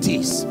it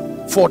is.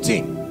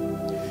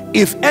 14.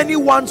 If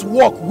anyone's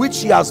work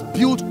which he has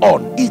built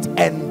on it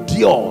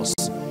endures,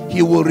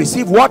 he will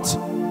receive what?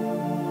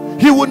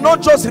 He will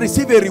not just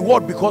receive a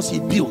reward because he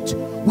built.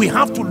 We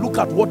have to look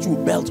at what you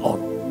built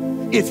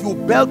on. If you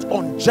built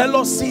on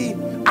jealousy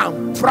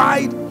and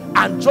pride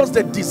and just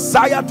the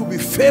desire to be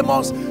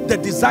famous, the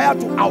desire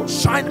to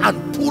outshine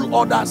and pull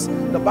others,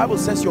 the Bible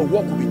says your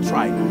work will be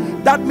tried.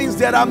 That means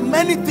there are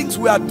many things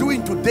we are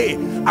doing today,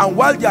 and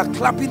while they are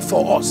clapping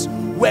for us,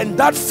 when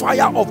that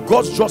fire of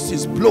God's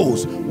justice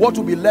blows, what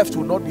will be left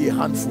will not be a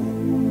handful.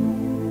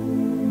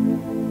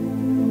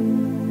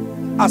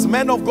 As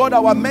men of God,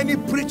 our many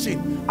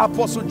preaching,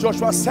 Apostle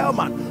Joshua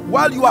Selman,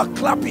 while you are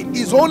clapping,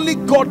 it's only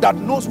God that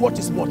knows what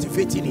is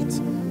motivating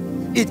it.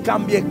 It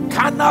can be a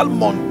carnal,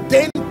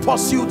 mundane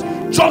pursuit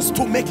just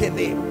to make a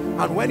name,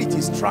 and when it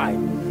is tried,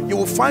 you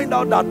will find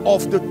out that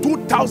of the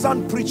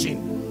 2,000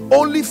 preaching,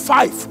 only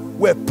 5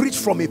 were preached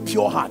from a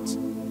pure heart.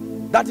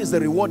 That is the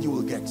reward you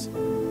will get.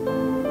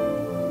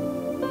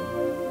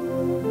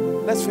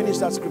 Let's finish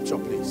that scripture,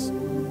 please.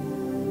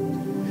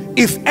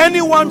 If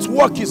anyone's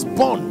work is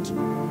burned,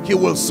 he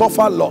will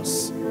suffer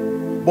loss,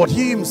 but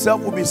he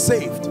himself will be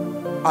saved,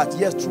 as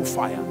yet through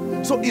fire.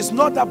 So it's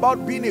not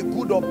about being a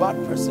good or bad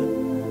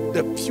person.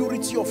 The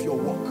purity of your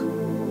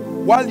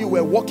work. While you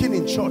were walking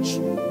in church,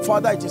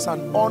 Father, it is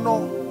an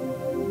honor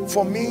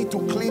for me to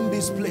clean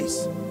this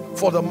place,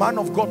 for the man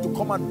of God to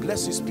come and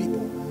bless his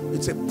people.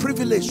 It's a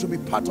privilege to be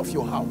part of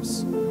your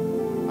house,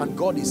 and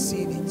God is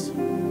seeing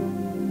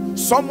it.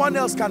 Someone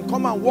else can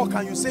come and walk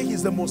and you say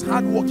he's the most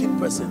hardworking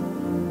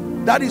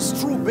person. That is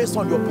true based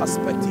on your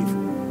perspective.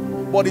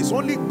 But it's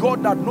only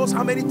God that knows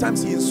how many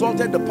times he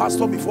insulted the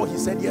pastor before he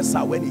said yes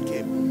sir when he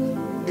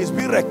came. It's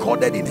been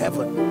recorded in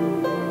heaven.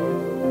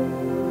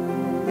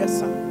 Yes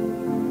sir.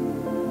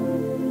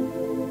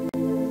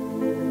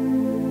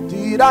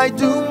 Did I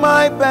do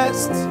my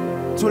best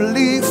to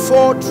live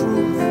for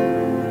truth?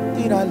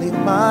 Did I live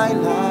my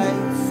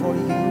life for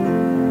you?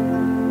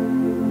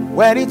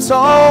 When it's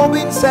all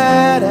been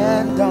said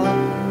and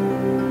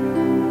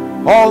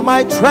done, all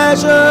my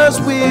treasures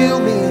will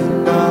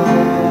mean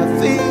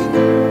nothing.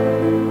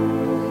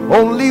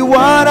 Only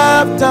what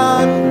I've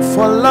done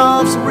for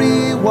love's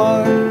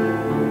reward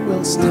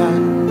will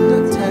stand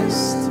the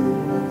test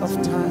of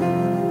time.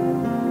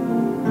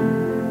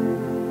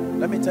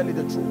 Let me tell you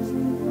the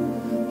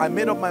truth. I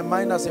made up my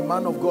mind as a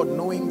man of God,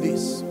 knowing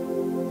this,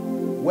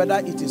 whether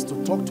it is to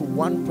talk to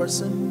one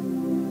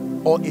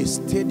person or a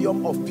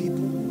stadium of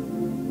people,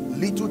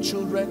 little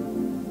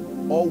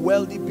children or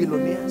wealthy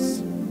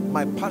billionaires,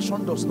 my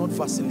passion does not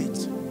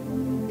vacillate.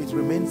 It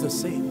remains the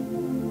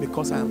same,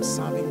 because I am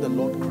serving the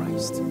Lord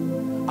Christ.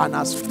 And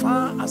as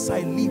far as I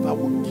live, I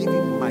will give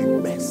him my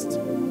best.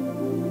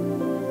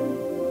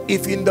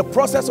 If in the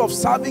process of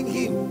serving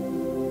him,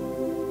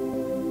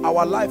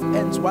 our life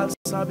ends while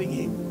serving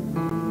him,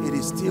 it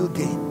is still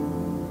gain.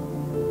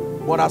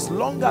 But as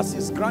long as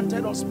he's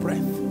granted us breath,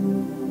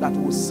 that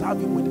will serve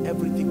him with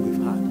everything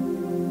we've had.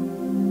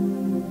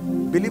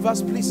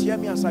 Believers, please hear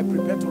me as I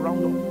prepare to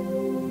round up.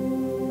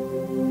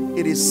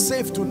 It is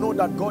safe to know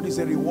that God is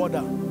a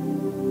rewarder.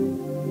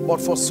 But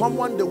for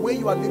someone, the way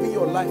you are living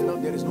your life now,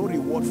 there is no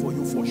reward for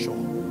you for sure.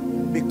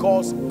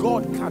 Because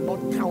God cannot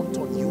count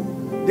on you.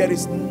 There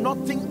is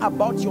nothing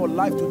about your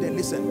life today.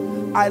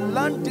 Listen, I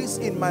learned this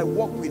in my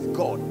walk with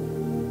God.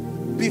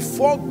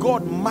 Before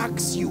God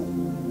marks you,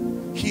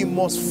 he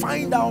must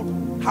find out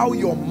how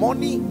your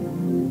money,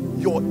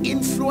 your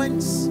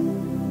influence,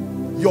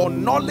 your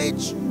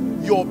knowledge,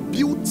 your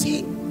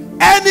beauty,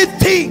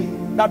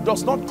 anything that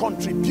does not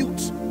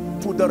contribute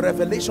to the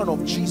revelation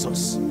of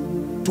Jesus,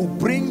 to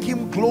bring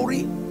him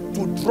glory,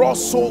 to draw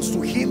souls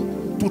to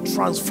him, to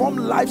transform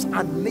lives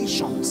and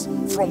nations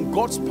from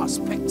God's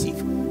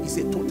perspective, is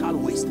a total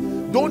waste.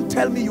 Don't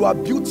tell me you are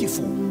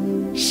beautiful.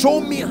 Show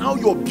me how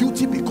your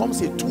beauty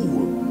becomes a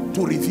tool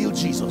to reveal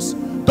Jesus.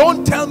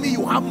 Don't tell me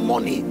you have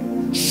money.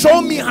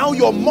 Show me how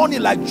your money,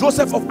 like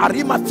Joseph of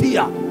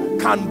Arimathea,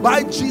 can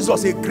buy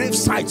Jesus a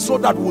gravesite so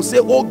that we'll say,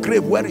 oh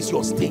grave, where is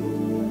your sting?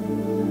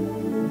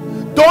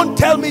 Don't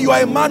tell me you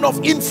are a man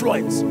of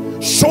influence.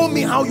 Show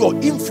me how your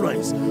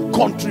influence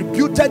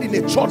contributed in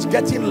a church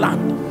getting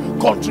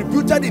land,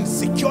 contributed in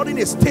securing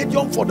a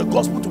stadium for the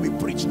gospel to be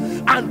preached,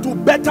 and to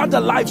better the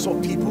lives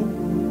of people.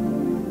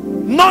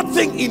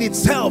 Nothing in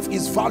itself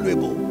is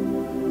valuable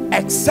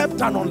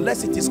except and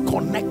unless it is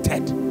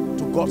connected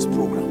to God's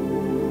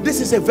program. This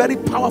is a very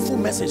powerful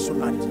message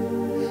tonight.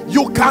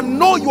 You can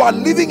know you are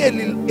living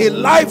a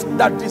life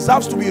that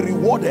deserves to be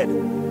rewarded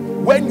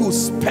when you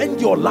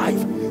spend your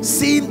life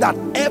seeing that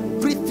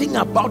everything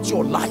about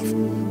your life,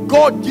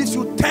 God gives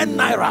you 10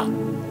 naira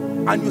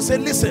and you say,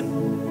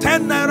 listen,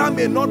 10 naira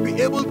may not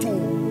be able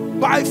to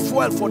buy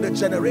fuel for the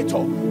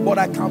generator, but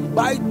I can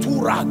buy 2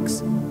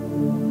 rags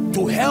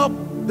to help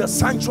the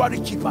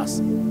sanctuary keepers.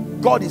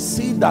 God is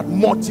seeing that,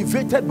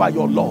 motivated by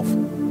your love.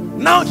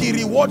 Now he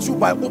rewards you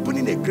by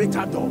opening a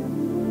greater door.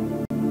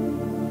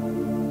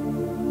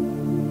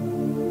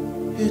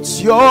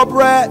 It's your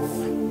breath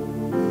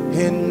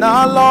in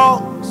our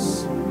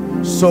lungs,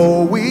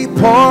 so we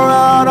pour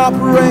out our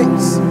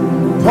praise,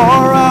 pour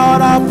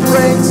out our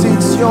praise.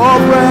 It's your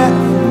breath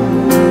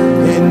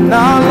in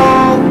our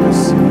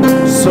lungs,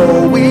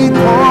 so we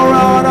pour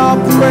out our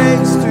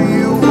praise to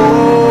you,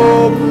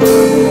 oh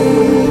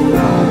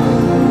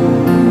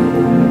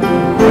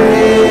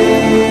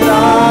great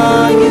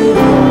are you.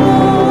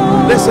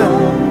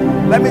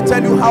 Listen, let me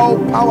tell you how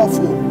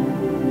powerful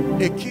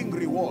a king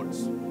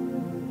rewards.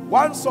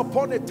 Once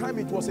upon a time,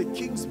 it was a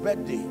king's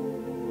birthday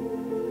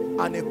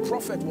and a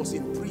prophet was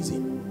in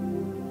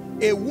prison.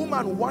 A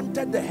woman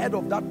wanted the head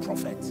of that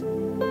prophet,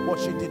 but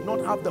she did not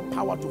have the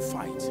power to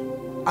fight.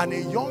 And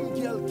a young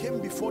girl came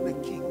before the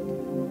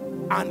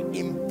king and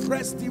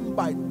impressed him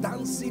by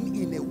dancing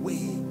in a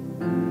way.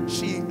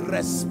 She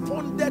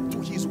responded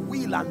to his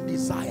will and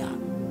desire.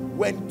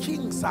 When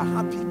kings are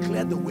happy,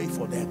 clear the way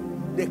for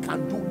them. They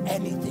can do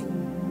anything.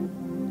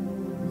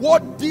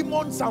 What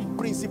demons and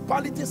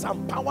principalities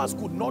and powers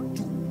could not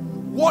do,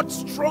 what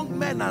strong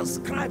men and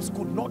scribes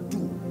could not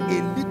do,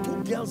 a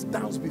little girl's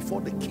dance before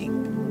the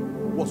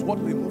king was what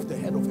removed the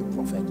head of a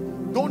prophet.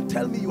 Don't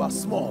tell me you are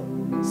small.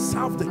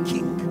 Serve the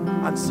king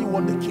and see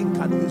what the king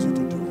can use you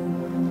to do.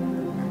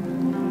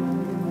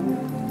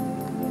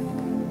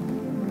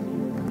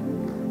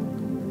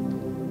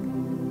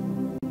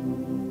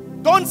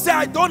 Don't say,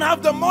 I don't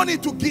have the money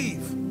to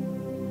give.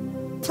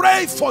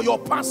 Pray for your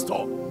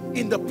pastor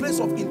in the place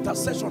of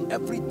intercession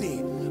every day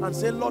and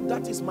say, Lord,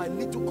 that is my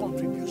little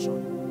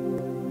contribution.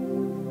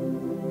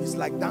 It's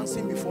like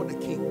dancing before the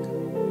king.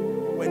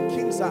 When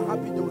kings are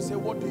happy, they will say,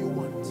 what do you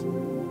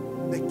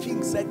want? The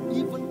king said,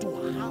 even to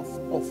half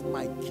of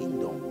my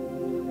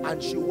kingdom,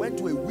 And she went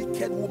to a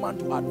wicked woman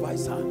to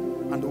advise her.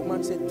 And the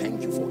woman said,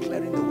 thank you for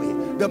clearing the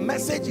way. The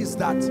message is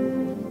that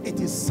it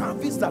is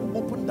service that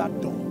opened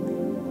that door.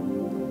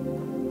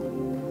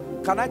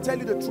 Can I tell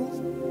you the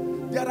truth?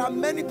 There are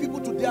many people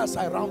today, as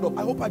I round up,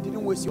 I hope I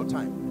didn't waste your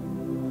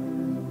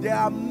time. There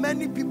are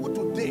many people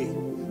today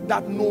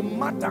that no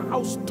matter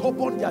how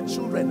stubborn their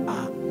children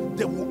are,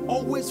 they will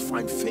always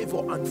find favor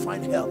and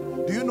find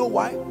help. Do you know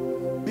why?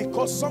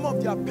 Because some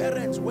of their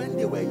parents, when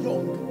they were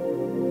young,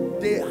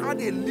 they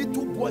had a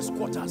little boys'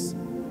 quarters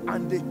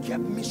and they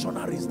kept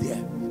missionaries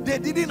there. They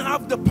didn't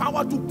have the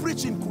power to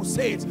preach in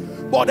crusades,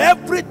 but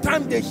every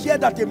time they hear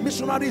that a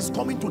missionary is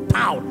coming to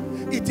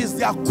town, it is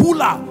their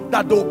cooler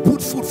that they'll put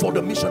food for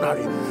the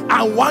missionary.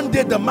 And one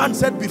day the man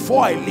said,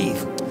 before I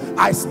leave,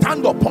 I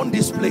stand upon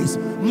this place,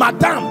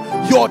 madam,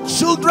 your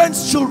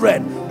children's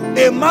children,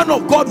 a man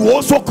of God will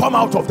also come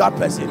out of that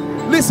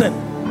person. Listen,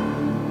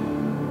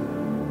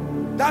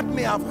 that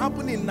may have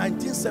happened in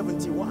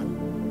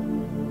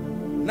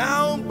 1971.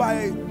 Now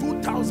by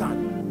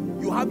 2000,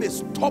 you have a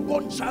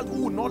stubborn child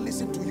who will not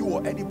listen to you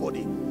or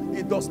anybody.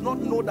 He does not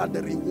know that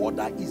the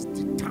rewarder is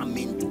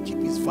determined to keep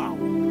his vow.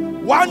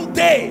 One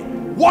day,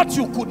 what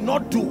you could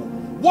not do,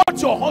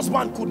 what your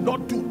husband could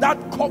not do,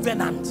 that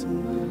covenant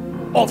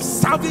of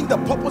serving the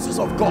purposes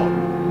of God,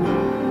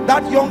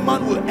 that young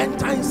man will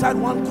enter inside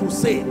one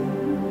crusade,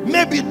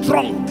 maybe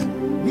drunk,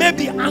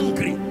 maybe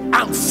angry,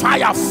 and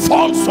fire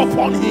falls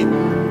upon him,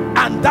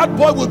 and that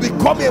boy will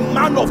become a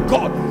man of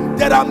God.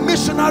 There are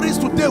missionaries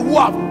today who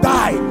have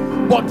died,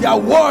 but their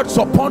words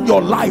upon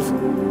your life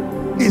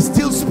is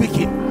still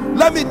speaking.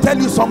 Let me tell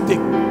you something.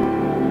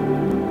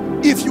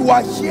 If you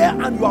are here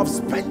and you have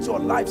spent your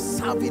life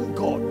serving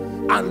God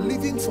and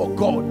living for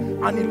God,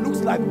 and it looks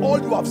like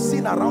all you have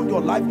seen around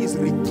your life is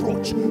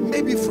reproach,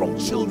 maybe from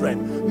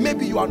children,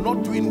 maybe you are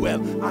not doing well,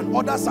 and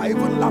others are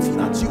even laughing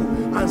at you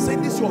and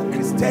saying this, your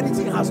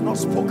Christianity has not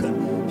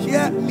spoken.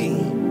 Hear me,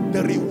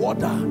 the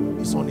rewarder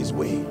is on his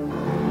way.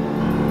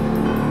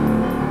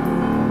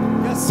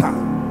 Yes, sir.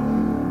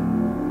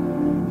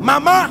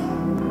 Mama,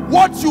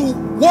 what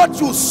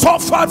you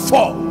suffered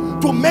for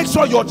to make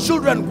sure your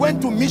children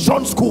went to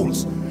mission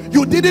schools,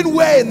 you didn't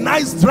wear a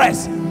nice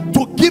dress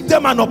to give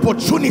them an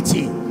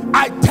opportunity.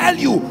 I tell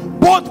you,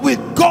 both with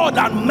God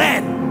and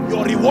men,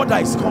 your rewarder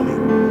is coming.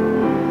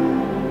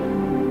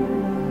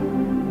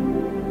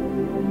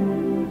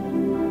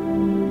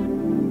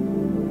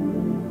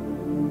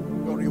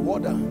 Your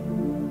rewarder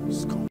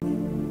is coming.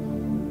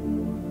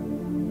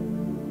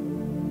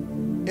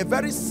 A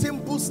very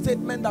simple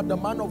statement that the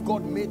man of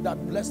God made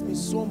that blessed me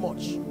so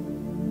much.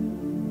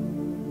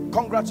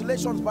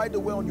 Congratulations, by the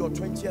way, on your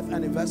 20th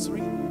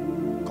anniversary.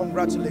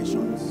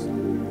 Congratulations.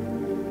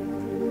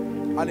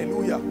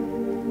 Hallelujah.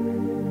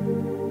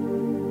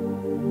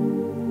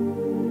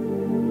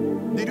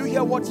 Did you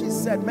hear what he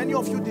said? Many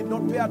of you did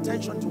not pay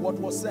attention to what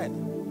was said.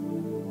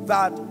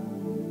 That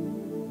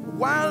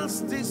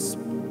whilst this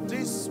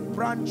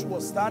branch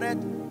was started,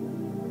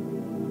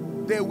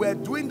 they were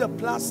doing the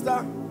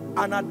plaster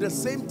and at the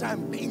same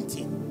time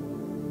painting.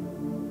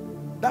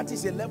 That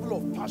is a level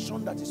of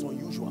passion that is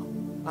unusual.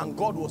 And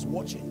God was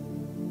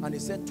watching. And he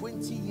said,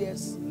 20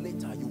 years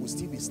later, you will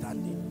still be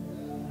standing.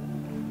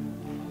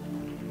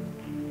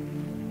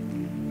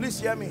 Please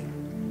hear me.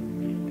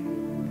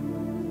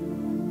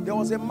 There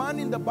was a man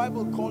in the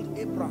Bible called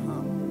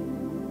Abraham.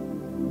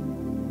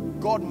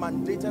 God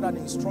mandated and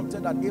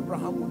instructed that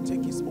Abraham would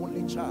take his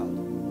only child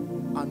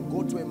and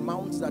go to a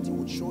mount that he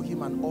would show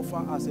him and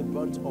offer as a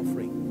burnt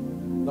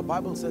offering. The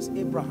Bible says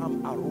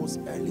Abraham arose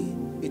early.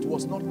 It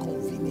was not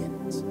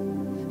convenient.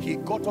 He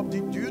got up.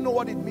 Do you know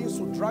what it means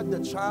to drag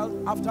the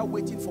child after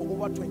waiting for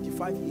over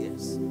 25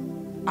 years?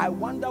 I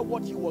wonder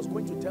what he was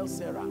going to tell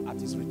Sarah at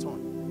his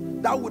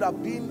return. That would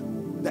have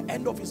been the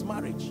end of his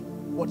marriage,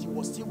 but he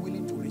was still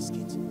willing to risk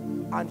it.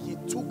 And he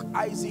took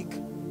Isaac.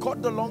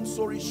 Cut the long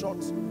story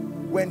short,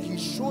 when he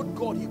showed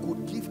God he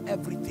could give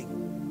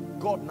everything,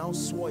 God now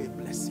swore a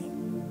blessing.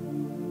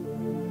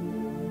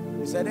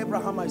 He said,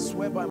 Abraham, I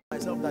swear by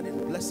myself that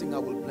in blessing I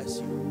will bless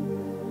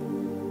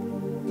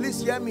you.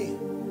 Please hear me.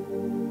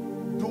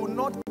 Do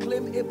not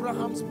claim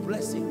Abraham's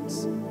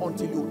blessings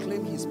until you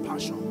claim his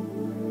passion.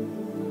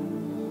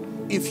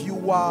 If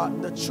you are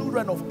the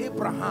children of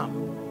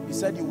Abraham, he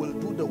said you will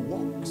do the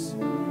works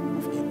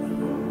of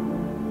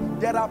Abraham.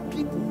 There are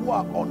people who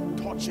are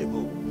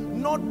untouchable,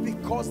 not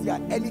because they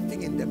are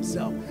anything in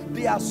themselves.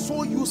 They are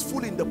so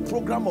useful in the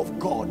program of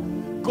God.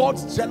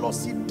 God's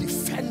jealousy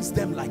defends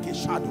them like a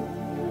shadow.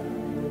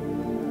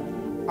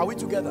 Are we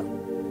together?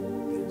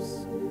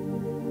 Yes.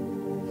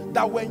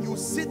 That when you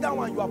sit down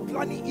and you are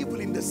planning evil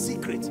in the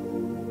secret,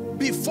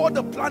 before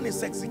the plan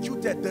is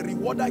executed, the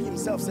rewarder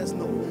himself says,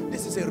 no,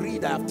 this is a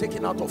reed I have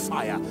taken out of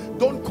fire.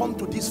 Don't come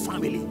to this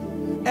family.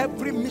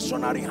 Every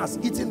missionary has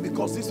eaten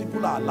because these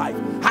people are alive.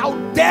 How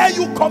dare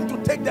you come to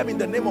take them in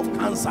the name of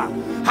cancer?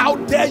 How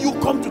dare you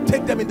come to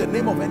take them in the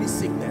name of any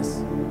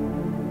sickness?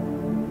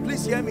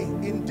 Please hear me.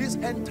 In this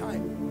end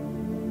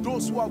time,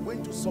 those who are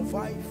going to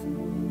survive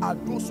are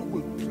those who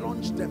will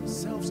plunge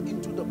themselves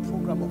into the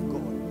program of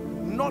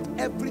God. Not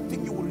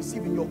everything you will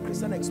receive in your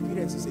Christian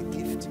experience is a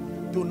gift.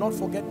 Do not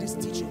forget this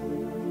teaching.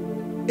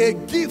 A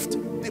gift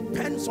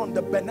depends on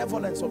the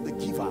benevolence of the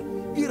giver,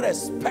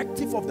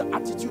 irrespective of the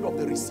attitude of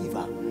the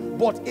receiver.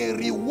 But a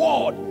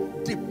reward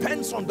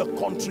depends on the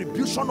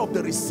contribution of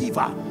the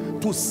receiver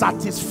to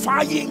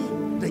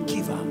satisfying the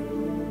giver.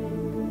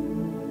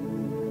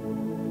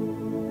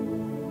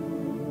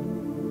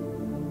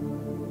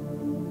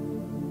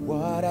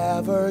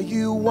 Whatever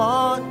you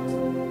want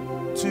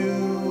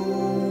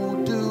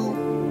to do,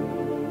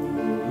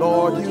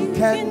 Lord, you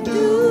can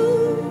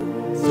do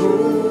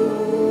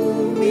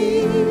through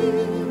me.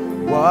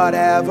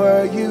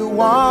 Whatever you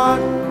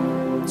want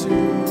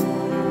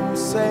to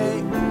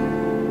say,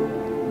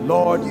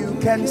 Lord, you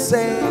can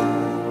say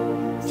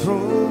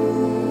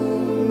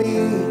through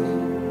me.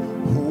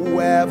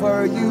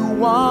 Whoever you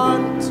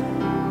want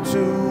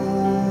to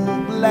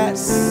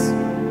bless,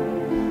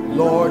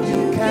 Lord,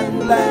 you can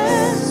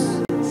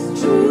bless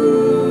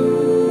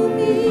through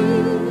me.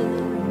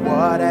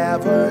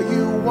 Whatever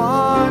you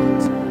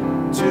want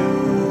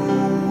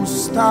to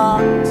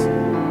start,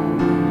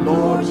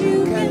 Lord,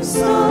 you can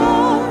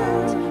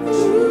start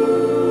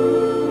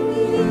through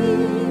me.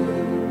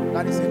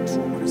 That is a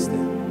true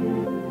Christian.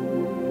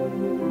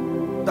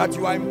 That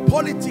you are in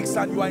politics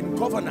and you are in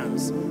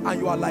governance and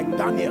you are like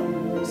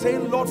Daniel,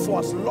 saying, Lord, for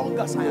as long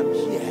as I am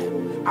here,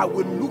 I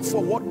will look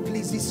for what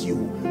pleases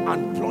you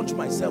and plunge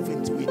myself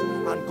into it.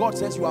 And God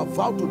says, you have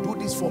vowed to do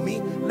this for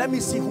me. Let me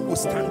see who will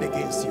stand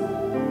against you.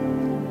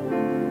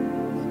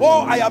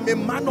 Oh, I am a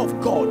man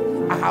of God.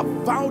 I have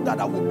vowed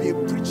that I will be a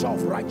preacher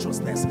of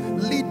righteousness,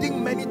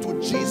 leading many to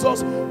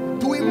Jesus,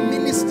 doing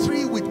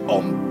ministry with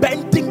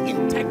unbending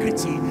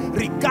integrity,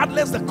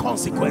 regardless the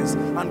consequence.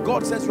 And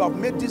God says, you have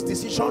made this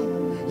decision.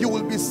 You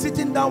will be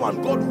sitting down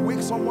and God will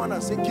wake someone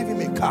and say, give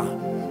him a car.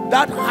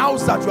 That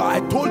house that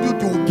I told you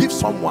to give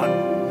someone.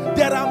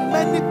 There are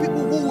many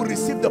people who will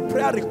receive the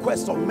prayer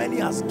requests of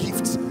many as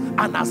gifts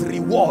and as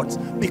rewards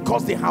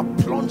because they have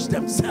plunged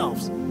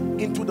themselves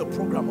into the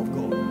program of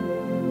God.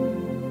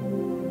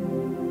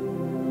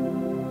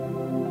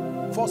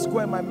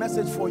 Foursquare, my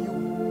message for you,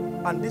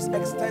 and this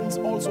extends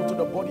also to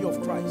the body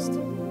of Christ.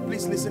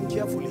 Please listen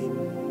carefully.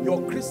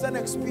 Your Christian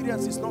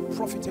experience is not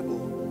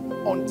profitable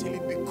until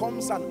it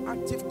becomes an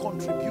active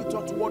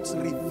contributor towards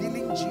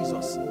revealing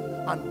Jesus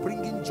and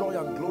bringing joy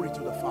and glory to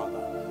the Father.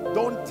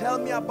 Don't tell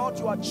me about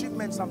your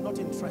achievements, I'm not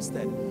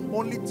interested.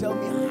 Only tell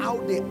me how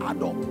they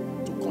add up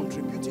to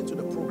contributing to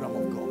the program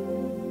of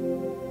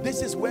God.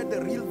 This is where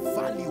the real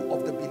value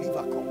of the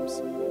believer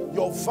comes.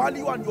 Your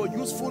value and your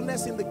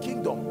usefulness in the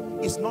kingdom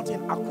is not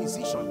in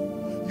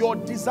acquisition. Your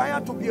desire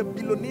to be a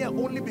billionaire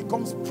only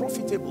becomes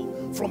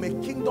profitable from a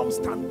kingdom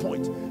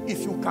standpoint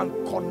if you can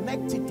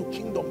connect it to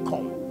kingdom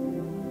come.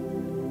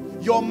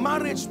 Your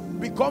marriage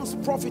becomes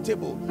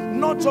profitable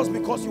not just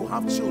because you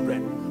have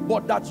children,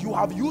 but that you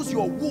have used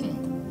your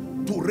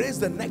womb to raise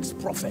the next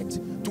prophet,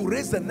 to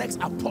raise the next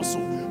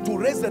apostle, to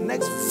raise the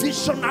next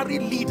visionary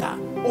leader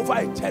over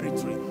a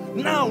territory.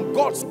 Now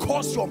God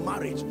scores your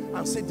marriage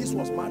and say, this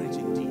was marriage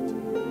indeed.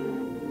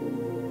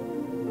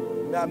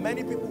 There are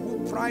many people who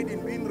pride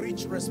in being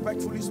rich,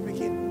 respectfully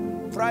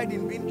speaking, pride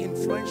in being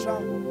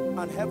influential,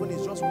 and heaven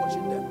is just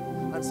watching them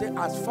and say,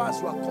 as far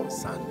as you are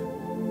concerned,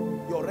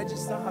 your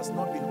register has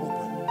not been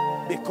opened,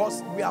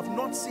 because we have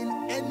not seen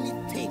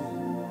anything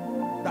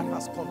that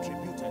has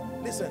contributed.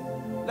 Listen,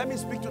 let me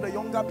speak to the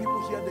younger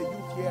people here, the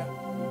youth here.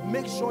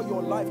 Make sure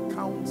your life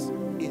counts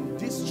in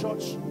this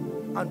church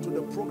and to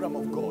the program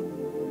of God.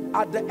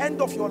 At the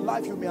end of your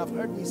life, you may have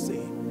heard me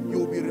say, you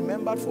will be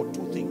remembered for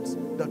two things: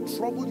 the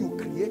trouble you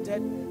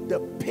created, the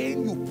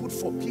pain you put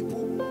for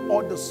people,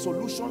 or the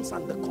solutions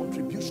and the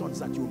contributions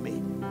that you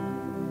made.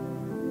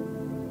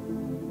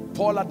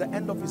 Paul at the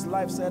end of his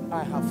life said,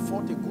 I have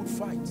fought a good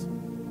fight.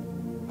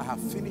 I have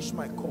finished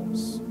my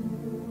course.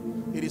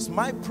 It is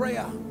my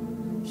prayer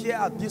here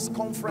at this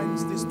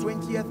conference, this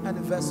 20th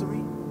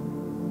anniversary,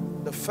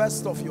 the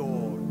first of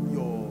your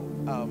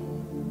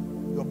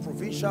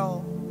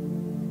provincial,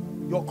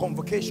 your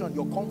convocation,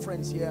 your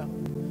conference here.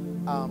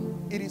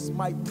 It is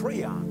my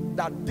prayer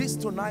that this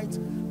tonight,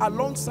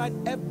 alongside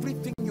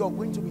everything you're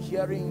going to be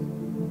hearing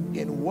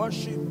in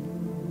worship,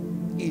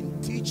 in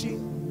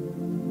teaching,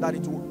 that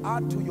it will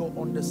add to your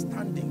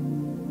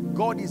understanding.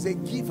 God is a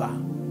giver,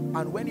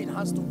 and when it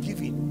has to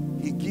give it,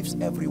 he gives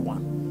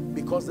everyone,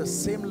 because the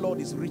same Lord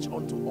is rich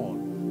unto all.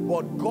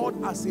 But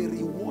God as a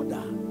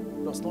rewarder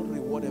does not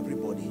reward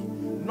everybody.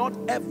 Not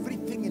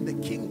everything in the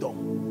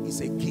kingdom is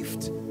a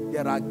gift.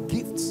 There are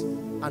gifts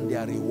and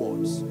there are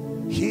rewards.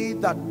 He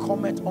that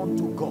cometh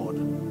unto God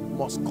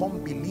must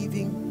come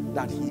believing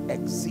that he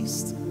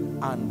exists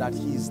and that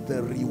he is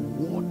the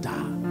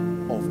rewarder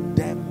of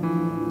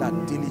them that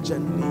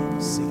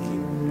diligently seek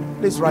him.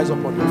 Please rise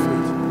up on your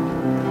feet.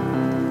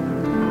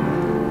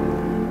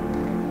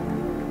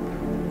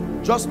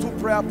 Just 2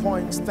 prayer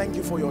points. Thank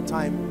you for your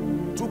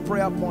time. 2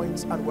 prayer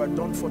points and we're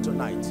done for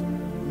tonight.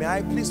 May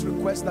I please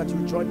request that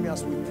you join me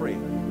as we pray.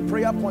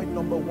 Prayer point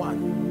number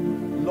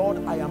 1.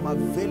 Lord, I am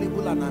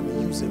available and I'm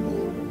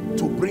usable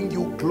to bring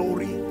you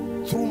glory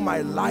through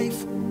my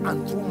life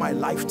and through my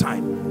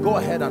lifetime. Go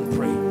ahead and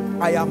pray.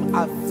 I am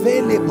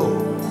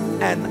available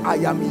and I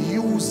am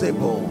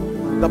usable.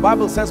 The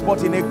Bible says,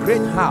 but in a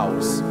great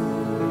house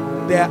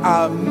there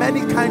are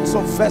many kinds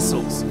of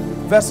vessels.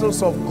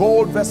 Vessels of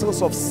gold,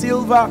 vessels of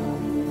silver,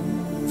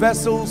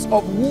 vessels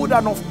of wood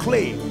and of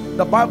clay.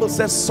 The Bible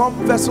says some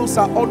vessels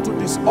are unto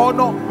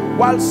dishonor,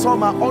 while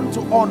some are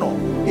unto honor.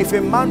 If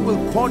a man will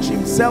purge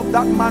himself,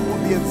 that man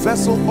will be a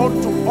vessel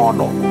unto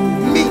honor,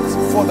 meet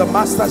for the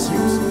master's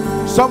use.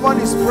 Someone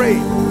is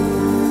praying,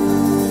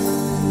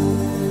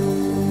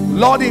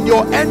 Lord, in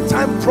your end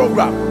time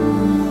program,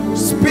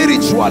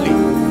 spiritually,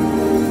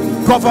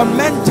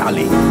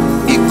 governmentally,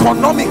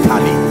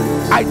 economically,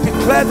 I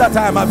declare that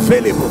I am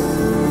available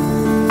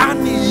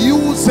and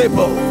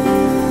usable.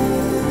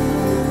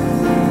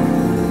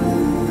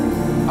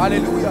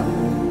 Hallelujah.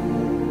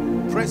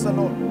 Praise the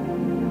Lord.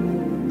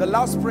 The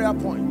last prayer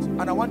point,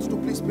 and I want you to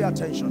please pay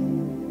attention.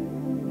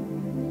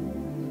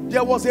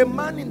 There was a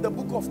man in the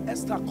book of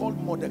Esther called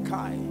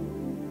Mordecai.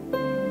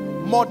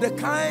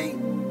 Mordecai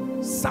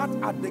sat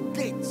at the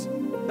gate.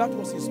 That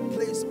was his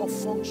place of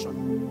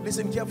function.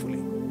 Listen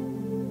carefully.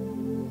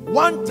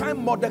 One time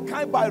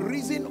Mordecai, by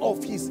reason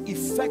of his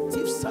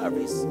effective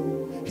service,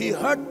 he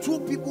heard two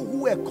people who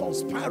were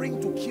conspiring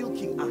to kill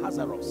King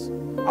Ahasuerus.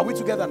 Are we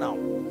together now?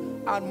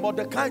 And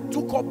Mordecai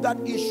took up that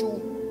issue,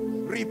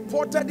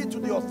 reported it to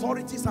the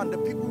authorities, and the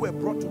people were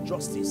brought to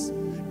justice.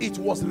 It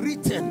was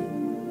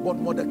written, but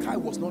Mordecai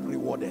was not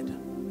rewarded.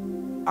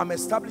 I'm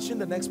establishing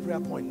the next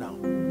prayer point now.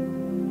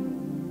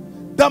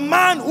 The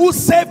man who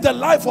saved the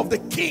life of the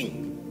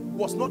king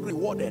was not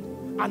rewarded,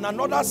 and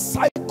another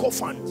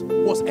sycophant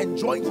was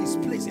enjoying his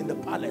place in the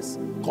palace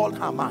called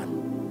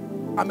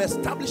Haman. I'm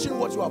establishing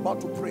what you're about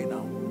to pray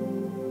now.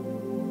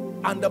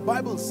 And the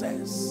Bible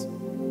says,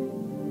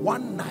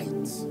 one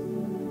night,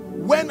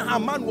 when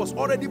Haman was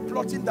already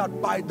plotting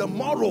that by the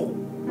morrow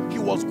he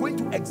was going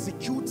to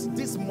execute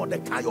this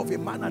Mordecai of a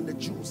man and the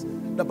Jews,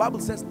 the Bible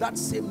says that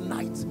same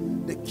night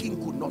the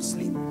king could not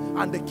sleep,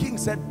 and the king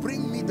said,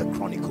 bring me the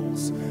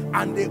chronicles.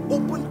 And they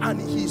opened, and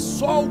he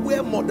saw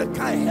where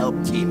Mordecai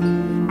helped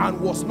him and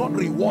was not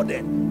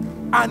rewarded.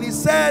 And he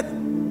said,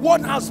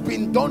 what has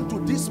been done to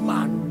this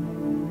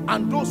man?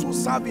 And those who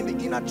serve in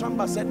the inner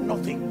chamber said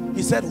nothing.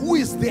 He said, who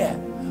is there?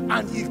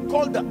 And he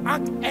called the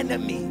arch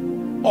enemy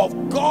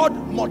of God,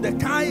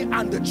 Mordecai,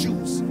 and the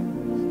Jews.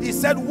 He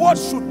said, what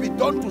should be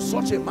done to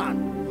such a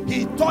man?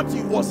 He thought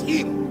it was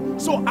him.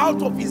 So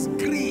out of his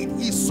greed,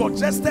 he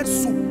suggested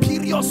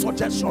superior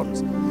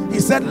suggestions. He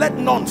said, let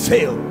none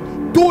fail.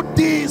 Do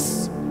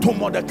this to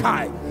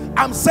Mordecai.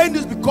 I'm saying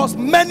this because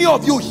many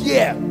of you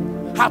here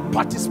have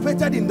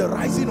participated in the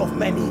rising of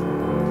many,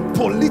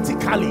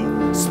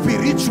 politically,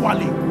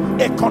 spiritually,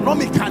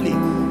 economically,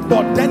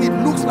 but then it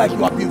looks like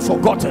you have been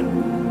forgotten.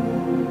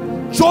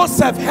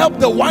 Joseph helped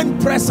the wine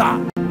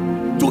presser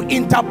to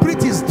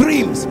interpret his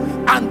dreams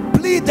and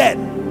pleaded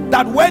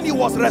that when he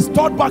was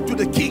restored back to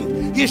the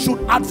king, he should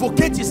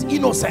advocate his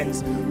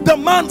innocence. The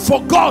man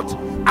forgot,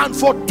 and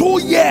for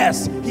 2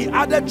 years he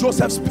added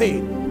Joseph's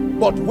pay.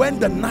 But when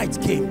the night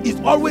came,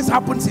 it always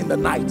happens in the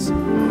night,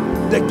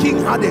 the king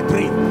had a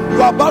dream.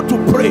 You are about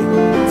to pray,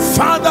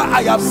 Father,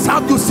 I have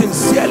served you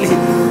sincerely.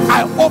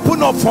 I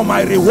open up for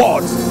my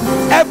rewards.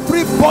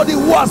 Everybody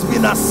who has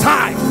been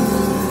assigned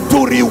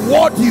to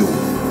reward you,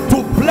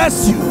 to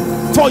bless you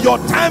for your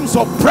times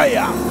of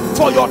prayer,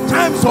 for your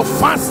times of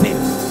fasting,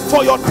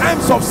 for your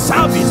times of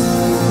service,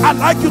 I'd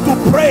like you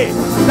to pray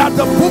that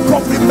the book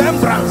of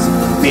remembrance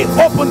be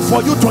open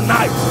for you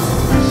tonight.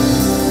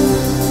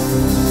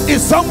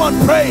 Is someone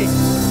praying?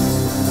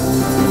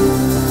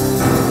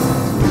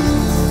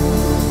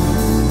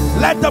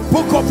 Let the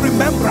book of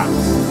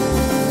remembrance,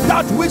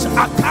 that which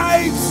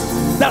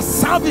archives the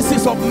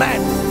services of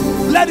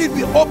men, let it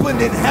be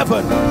opened in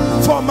heaven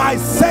for my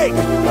sake,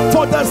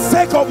 for the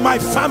sake of my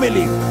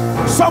family.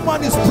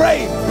 Someone is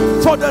praying,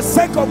 for the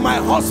sake of my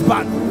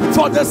husband,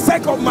 for the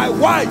sake of my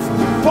wife,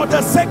 for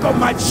the sake of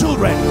my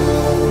children.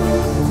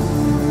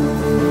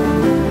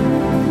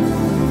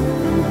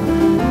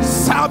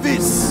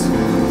 Service.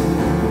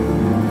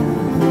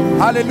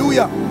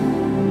 Hallelujah.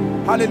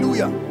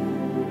 Hallelujah.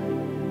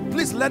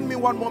 Please lend me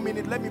 1 more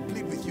minute. Let me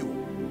plead with you.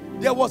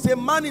 There was a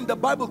man in the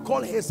Bible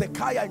called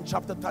Hezekiah in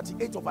chapter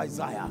 38 of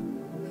Isaiah.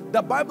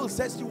 The Bible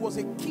says he was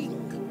a king,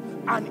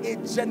 and a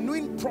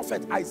genuine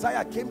prophet,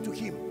 Isaiah, came to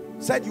him,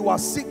 said, you are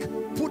sick,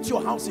 put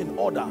your house in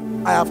order.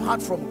 I have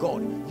heard from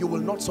God, you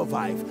will not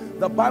survive.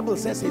 The Bible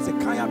says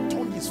Hezekiah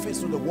turned his face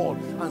to the wall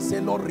and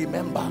said, Lord,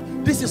 remember,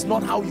 this is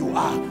not how you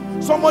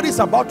are. Somebody is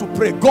about to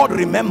pray, God,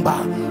 remember.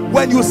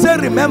 When you say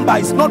remember,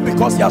 it's not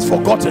because he has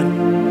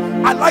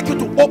forgotten. I'd like you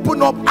to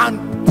open up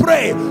and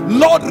pray,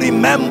 Lord,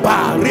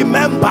 remember,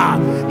 remember,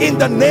 in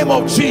the name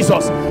of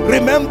Jesus.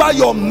 Remember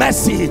your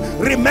mercy,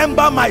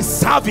 remember my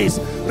service,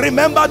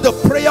 remember the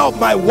prayer of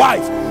my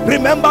wife,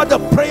 remember the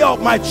prayer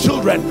of my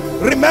children,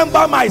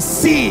 remember my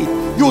seed.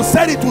 You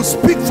said it will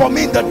speak for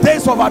me in the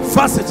days of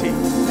adversity.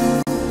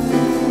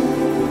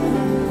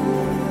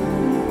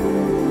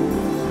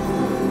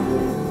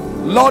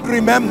 Lord,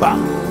 remember,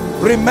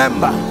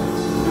 remember,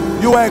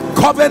 You are a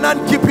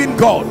covenant keeping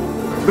God.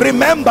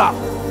 Remember,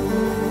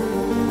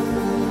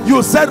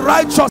 you said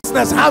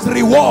righteousness has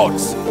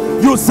rewards.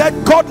 You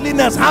said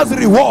godliness has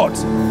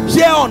rewards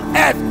here on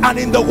earth and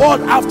in the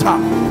world after.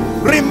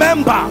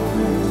 Remember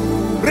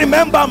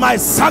my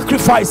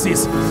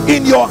sacrifices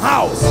in your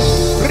house.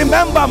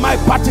 Remember my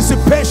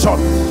participation.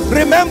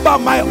 Remember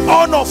my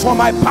honor for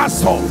my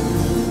pastor.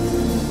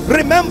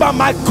 Remember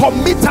my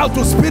committal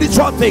to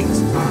spiritual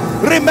things.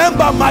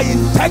 Remember my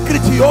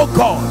integrity, oh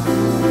God.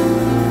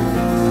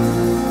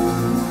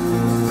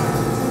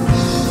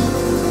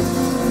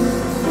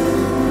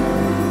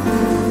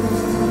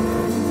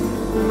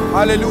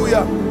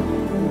 Hallelujah.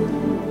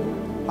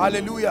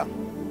 Hallelujah.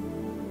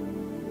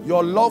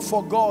 Your love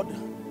for God,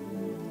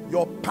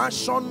 your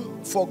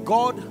passion for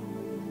God,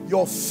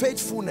 your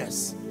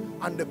faithfulness,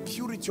 and the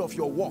purity of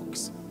your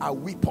works are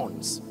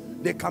weapons.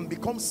 They can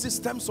become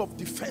systems of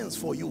defense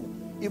for you,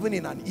 even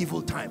in an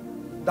evil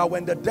time. That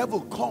when the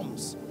devil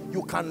comes,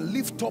 you can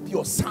lift up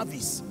your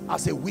service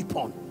as a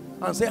weapon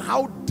and say,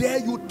 how dare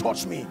you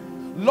touch me?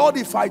 Lord,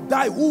 if I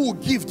die, who will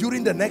give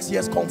during the next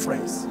year's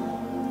conference?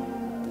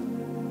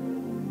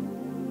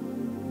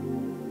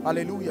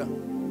 Hallelujah.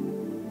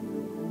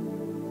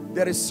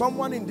 There is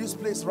someone in this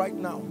place right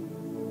now.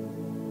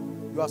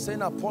 You are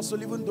saying,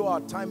 Apostle, even though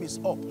our time is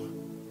up,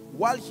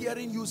 while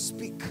hearing you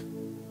speak,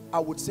 I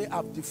would say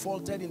I've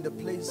defaulted in the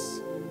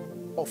place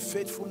of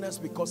faithfulness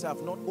because I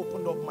have not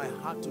opened up my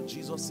heart to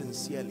Jesus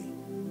sincerely.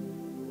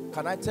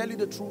 Can I tell you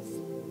the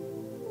truth?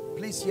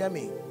 Please hear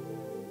me.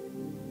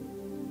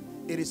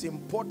 It is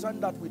important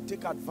that we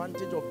take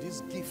advantage of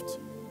this gift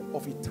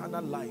of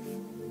eternal life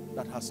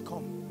that has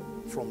come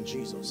from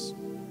Jesus.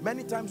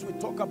 Many times we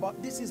talk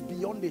about this is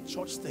beyond a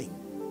church thing.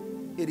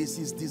 It is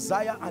his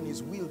desire and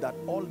his will that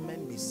all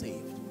men be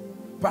saved.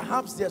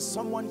 Perhaps there's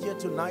someone here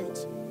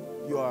tonight,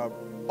 you are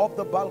up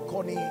the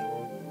balcony,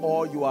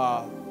 or you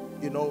are,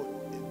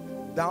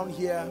 down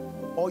here,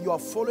 or you are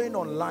following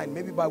online,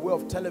 maybe by way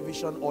of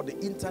television or the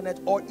internet,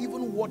 or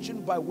even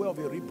watching by way of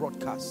a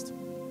rebroadcast.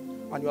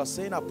 And you are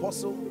saying,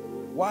 Apostle,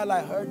 while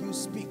I heard you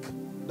speak,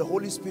 the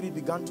Holy Spirit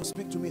began to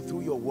speak to me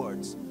through your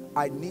words.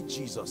 I need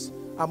Jesus.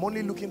 I'm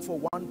only looking for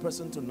one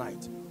person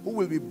tonight who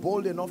will be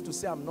bold enough to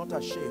say, I'm not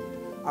ashamed.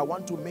 I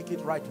want to make it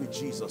right with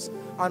Jesus.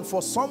 And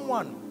for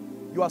someone,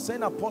 you are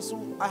saying,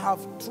 Apostle, I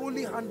have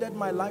truly handed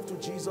my life to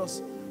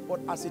Jesus,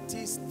 but as it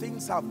is,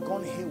 things have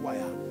gone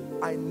haywire.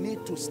 I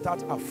need to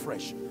start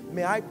afresh.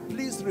 May I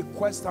please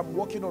request, I'm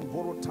working on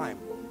borrowed time,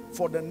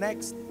 for the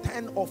next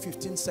 10 or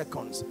 15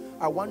 seconds,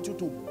 I want you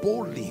to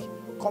boldly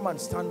come and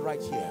stand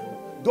right here.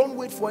 Don't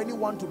wait for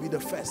anyone to be the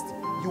first.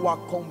 You are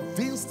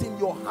convinced in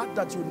your heart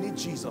that you need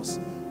Jesus.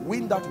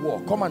 Win that war.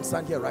 Come and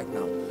stand here right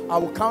now. I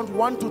will count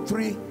 1 to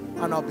 3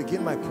 and I'll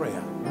begin my prayer.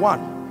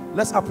 1.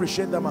 Let's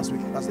appreciate them as they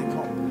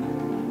come.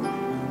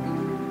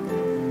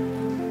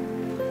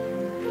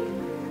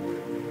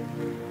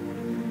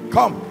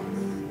 Come.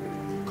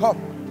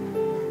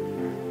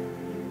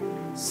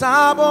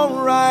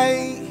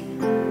 Saborai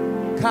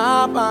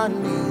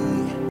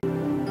kabani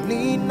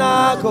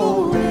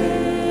ninago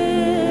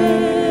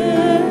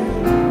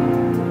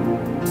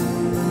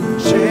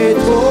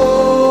cheto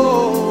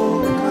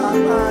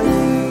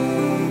kabani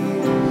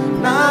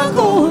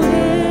nago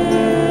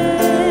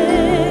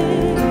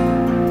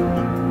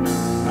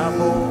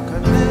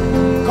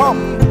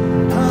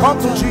come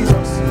to Jesus.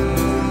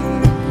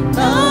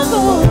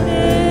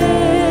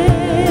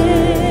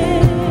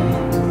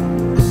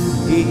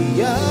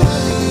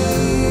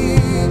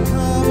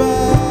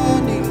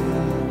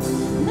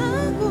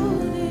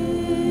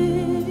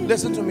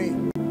 Listen to me.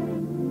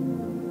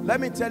 Let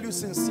me tell you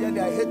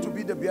sincerely, I hate to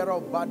be the bearer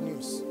of bad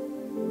news,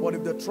 but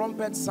if the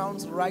trumpet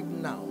sounds right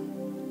now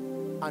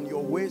and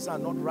your ways are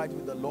not right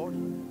with the Lord,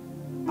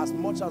 as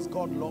much as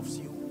God loves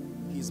you,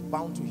 he's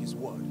bound to his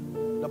word.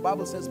 The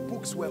Bible says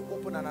books were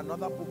opened and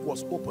another book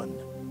was opened,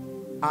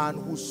 and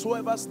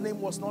whosoever's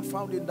name was not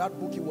found in that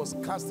book, he was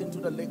cast into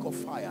the lake of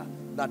fire.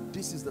 That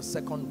this is the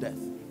second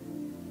death.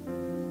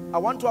 I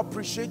want to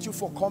appreciate you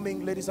for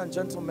coming, ladies and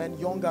gentlemen,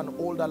 young and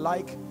old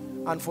alike.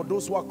 And for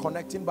those who are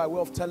connecting by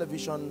way of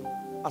television,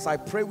 as I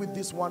pray with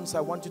these ones, I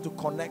want you to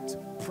connect,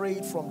 pray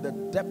it from the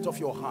depth of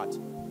your heart.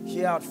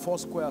 Here at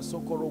Foursquare,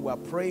 Sokoro, we are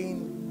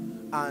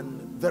praying,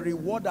 and the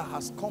rewarder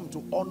has come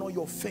to honor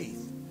your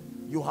faith.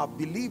 You have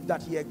believed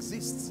that he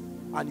exists,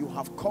 and you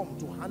have come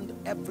to hand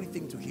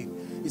everything to him.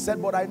 He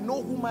said, but I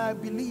know whom I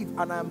believe,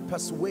 and I am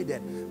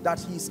persuaded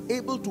that he is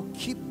able to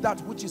keep that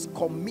which is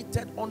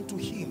committed unto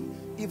him,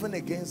 even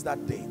against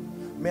that day.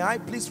 May I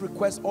please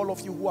request all of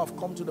you who have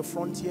come to the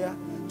front here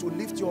to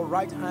lift your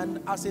right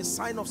hand as a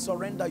sign of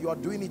surrender. You are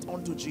doing it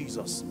unto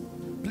Jesus.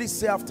 Please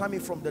say after me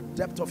from the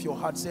depth of your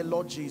heart, say,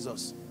 Lord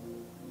Jesus,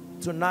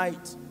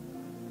 tonight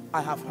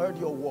I have heard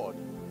your word.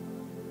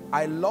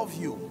 I love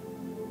you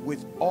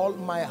with all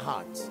my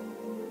heart.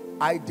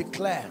 I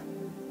declare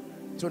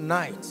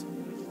tonight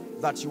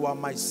that you are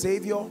my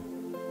Savior.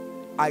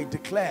 I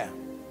declare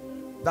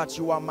that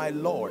you are my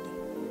Lord.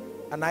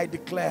 And I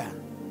declare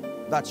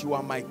that you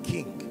are my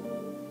King.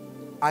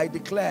 I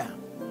declare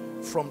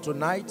from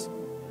tonight,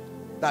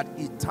 that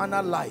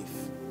eternal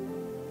life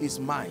is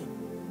mine.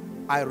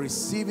 I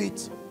receive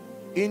it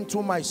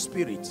into my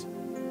spirit,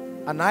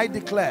 and I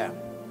declare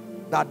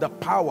that the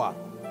power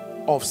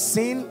of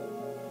sin,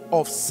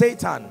 of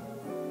Satan,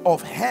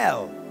 of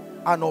hell,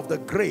 and of the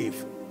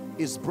grave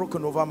is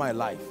broken over my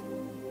life.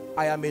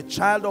 I am a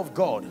child of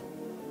God.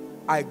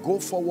 I go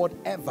forward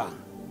ever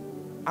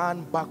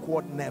and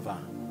backward never.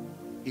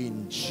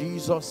 In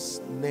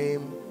Jesus'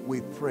 name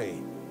we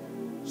pray.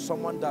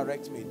 Someone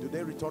direct me. Do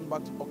they return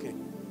back to, okay,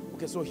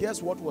 so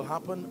here's what will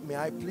happen. May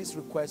I please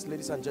request,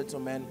 ladies and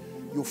gentlemen,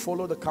 you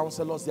follow the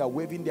counselors. They are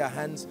waving their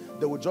hands.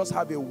 They will just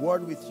have a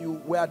word with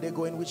you. Where are they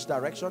going? Which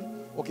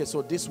direction? Okay,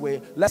 so this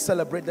way. Let's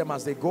celebrate them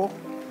as they go.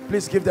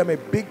 Please give them a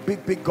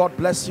big God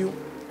bless you.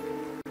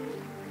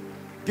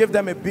 Give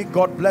them a big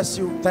God bless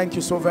you. Thank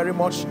you so very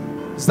much.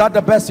 Is that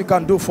the best you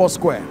can do,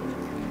 Foursquare?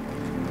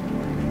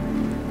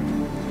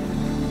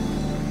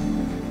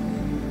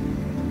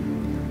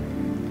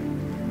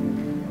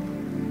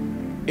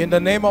 In the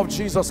name of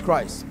Jesus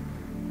Christ.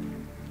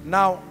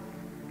 Now,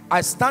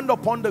 I stand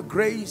upon the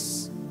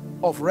grace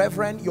of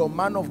Reverend, your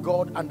man of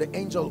God, and the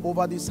angel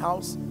over this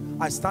house.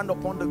 I stand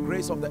upon the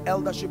grace of the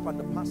eldership and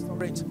the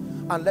pastorate,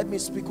 and let me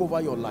speak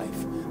over your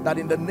life, that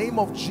in the name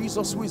of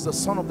Jesus, who is the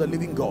Son of the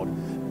living God,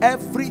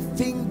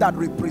 everything that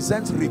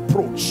represents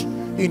reproach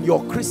in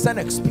your Christian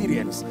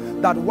experience,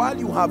 that while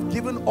you have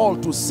given all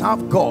to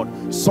serve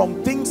God,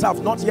 some things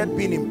have not yet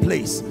been in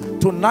place.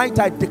 Tonight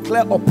I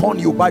declare upon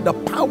you, by the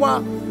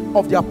power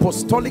of the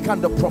apostolic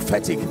and the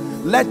prophetic,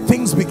 let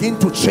things begin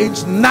to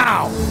change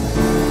now.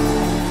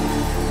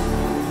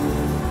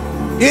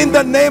 In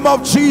the name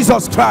of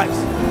Jesus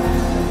Christ.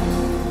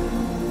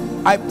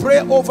 I pray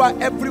over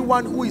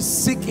everyone who is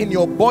sick in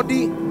your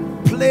body,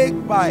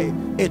 plagued by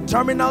a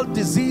terminal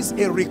disease,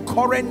 a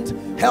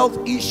recurrent health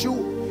issue.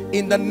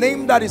 In the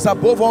name that is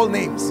above all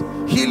names,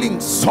 healing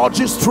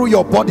surges through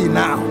your body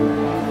now.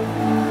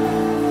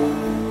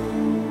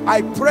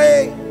 I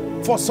pray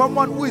for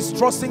someone who is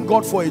trusting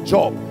God for a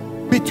job.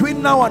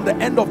 Between now and the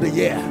end of the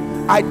year,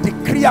 I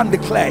decree and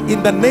declare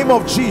in the name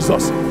of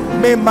Jesus,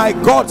 may my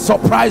God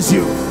surprise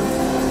you.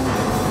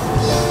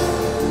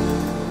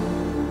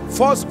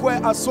 Foursquare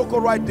and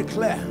Sokorite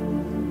declare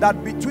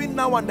that between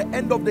now and the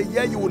end of the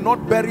year, you will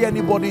not bury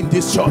anybody in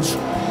this church.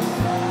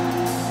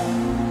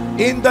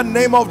 In the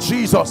name of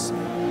Jesus,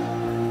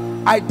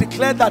 I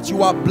declare that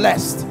you are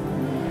blessed.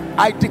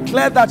 I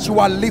declare that you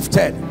are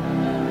lifted.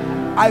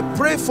 I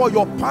pray for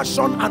your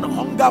passion and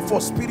hunger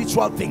for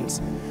spiritual things.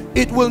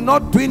 It will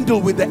not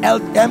dwindle with the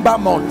ember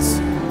months.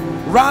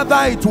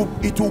 Rather, it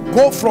will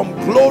go from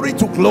glory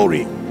to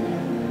glory.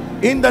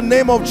 In the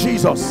name of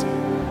Jesus.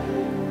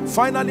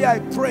 Finally, I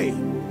pray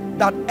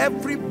that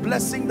every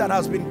blessing that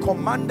has been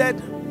commanded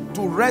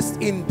to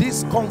rest in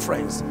this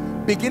conference,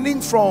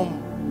 beginning from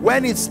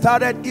when it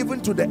started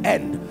even to the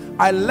end,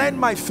 I lend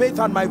my faith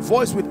and my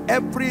voice with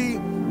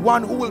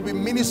everyone who will be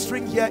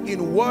ministering here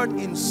in word,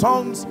 in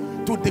songs,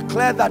 to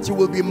declare that you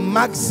will be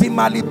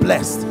maximally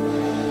blessed.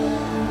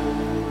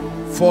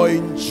 For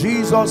in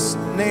Jesus'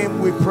 name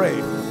we pray.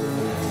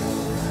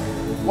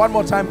 One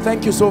more time,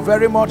 thank you so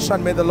very much,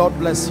 and may the Lord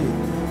bless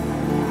you.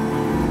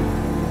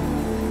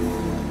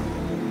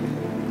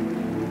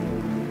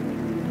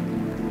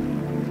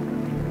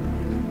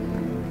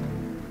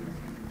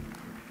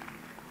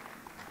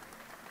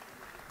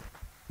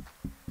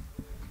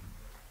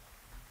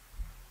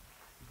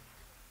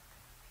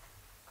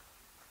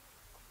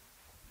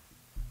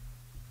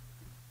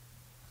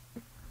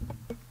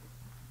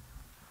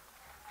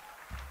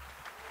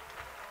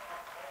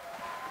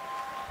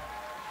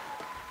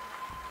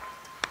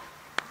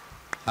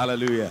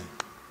 Hallelujah.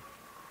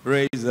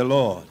 Praise the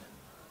Lord.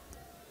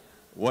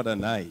 What a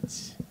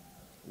night.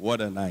 What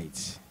a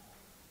night.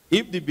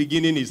 If the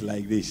beginning is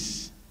like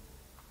this,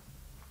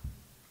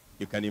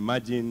 you can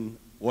imagine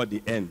what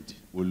the end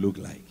will look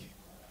like.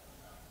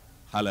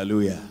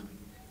 Hallelujah.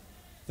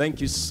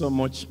 Thank you so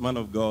much, man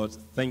of God.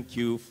 Thank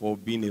you for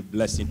being a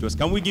blessing to us.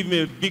 Can we give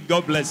me a big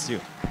God bless you?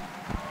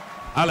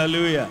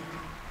 Hallelujah.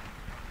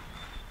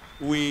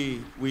 We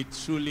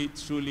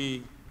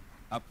truly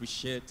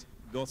appreciate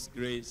God's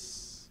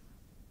grace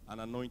and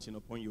anointing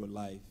upon your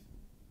life.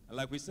 And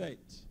like we said,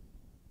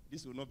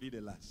 this will not be the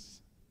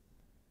last.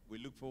 We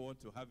look forward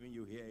to having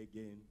you here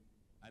again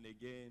and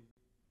again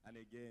and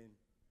again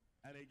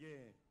and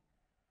again.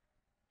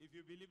 If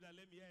you believe that,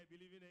 let me hear you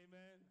believe in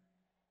amen.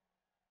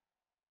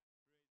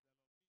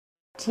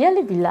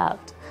 Dearly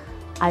beloved,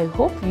 I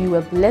hope you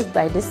were blessed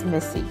by this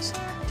message.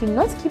 Do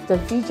not keep the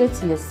video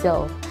to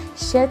yourself.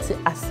 Share to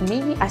as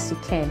many as you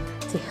can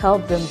to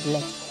help them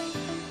bless.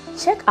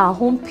 Check our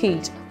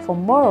homepage for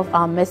more of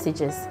our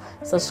messages.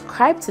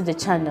 Subscribe to the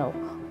channel,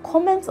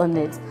 comment on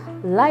it,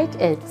 like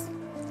it.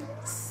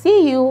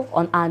 See you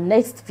on our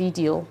next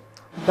video.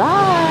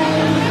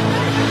 Bye.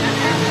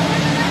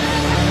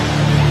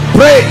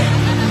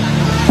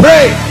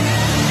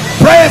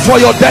 Pray for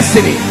your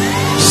destiny.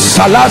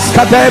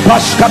 Salaskade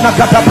bashkana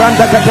kata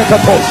branda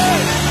katekatos.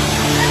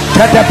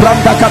 Kete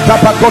branda kata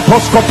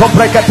pakotos koto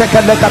brekete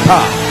kelekata.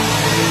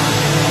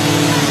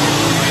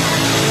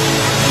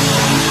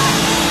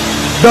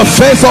 the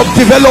phase of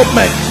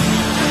development.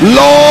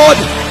 Lord,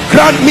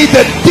 grant me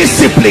the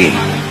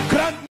discipline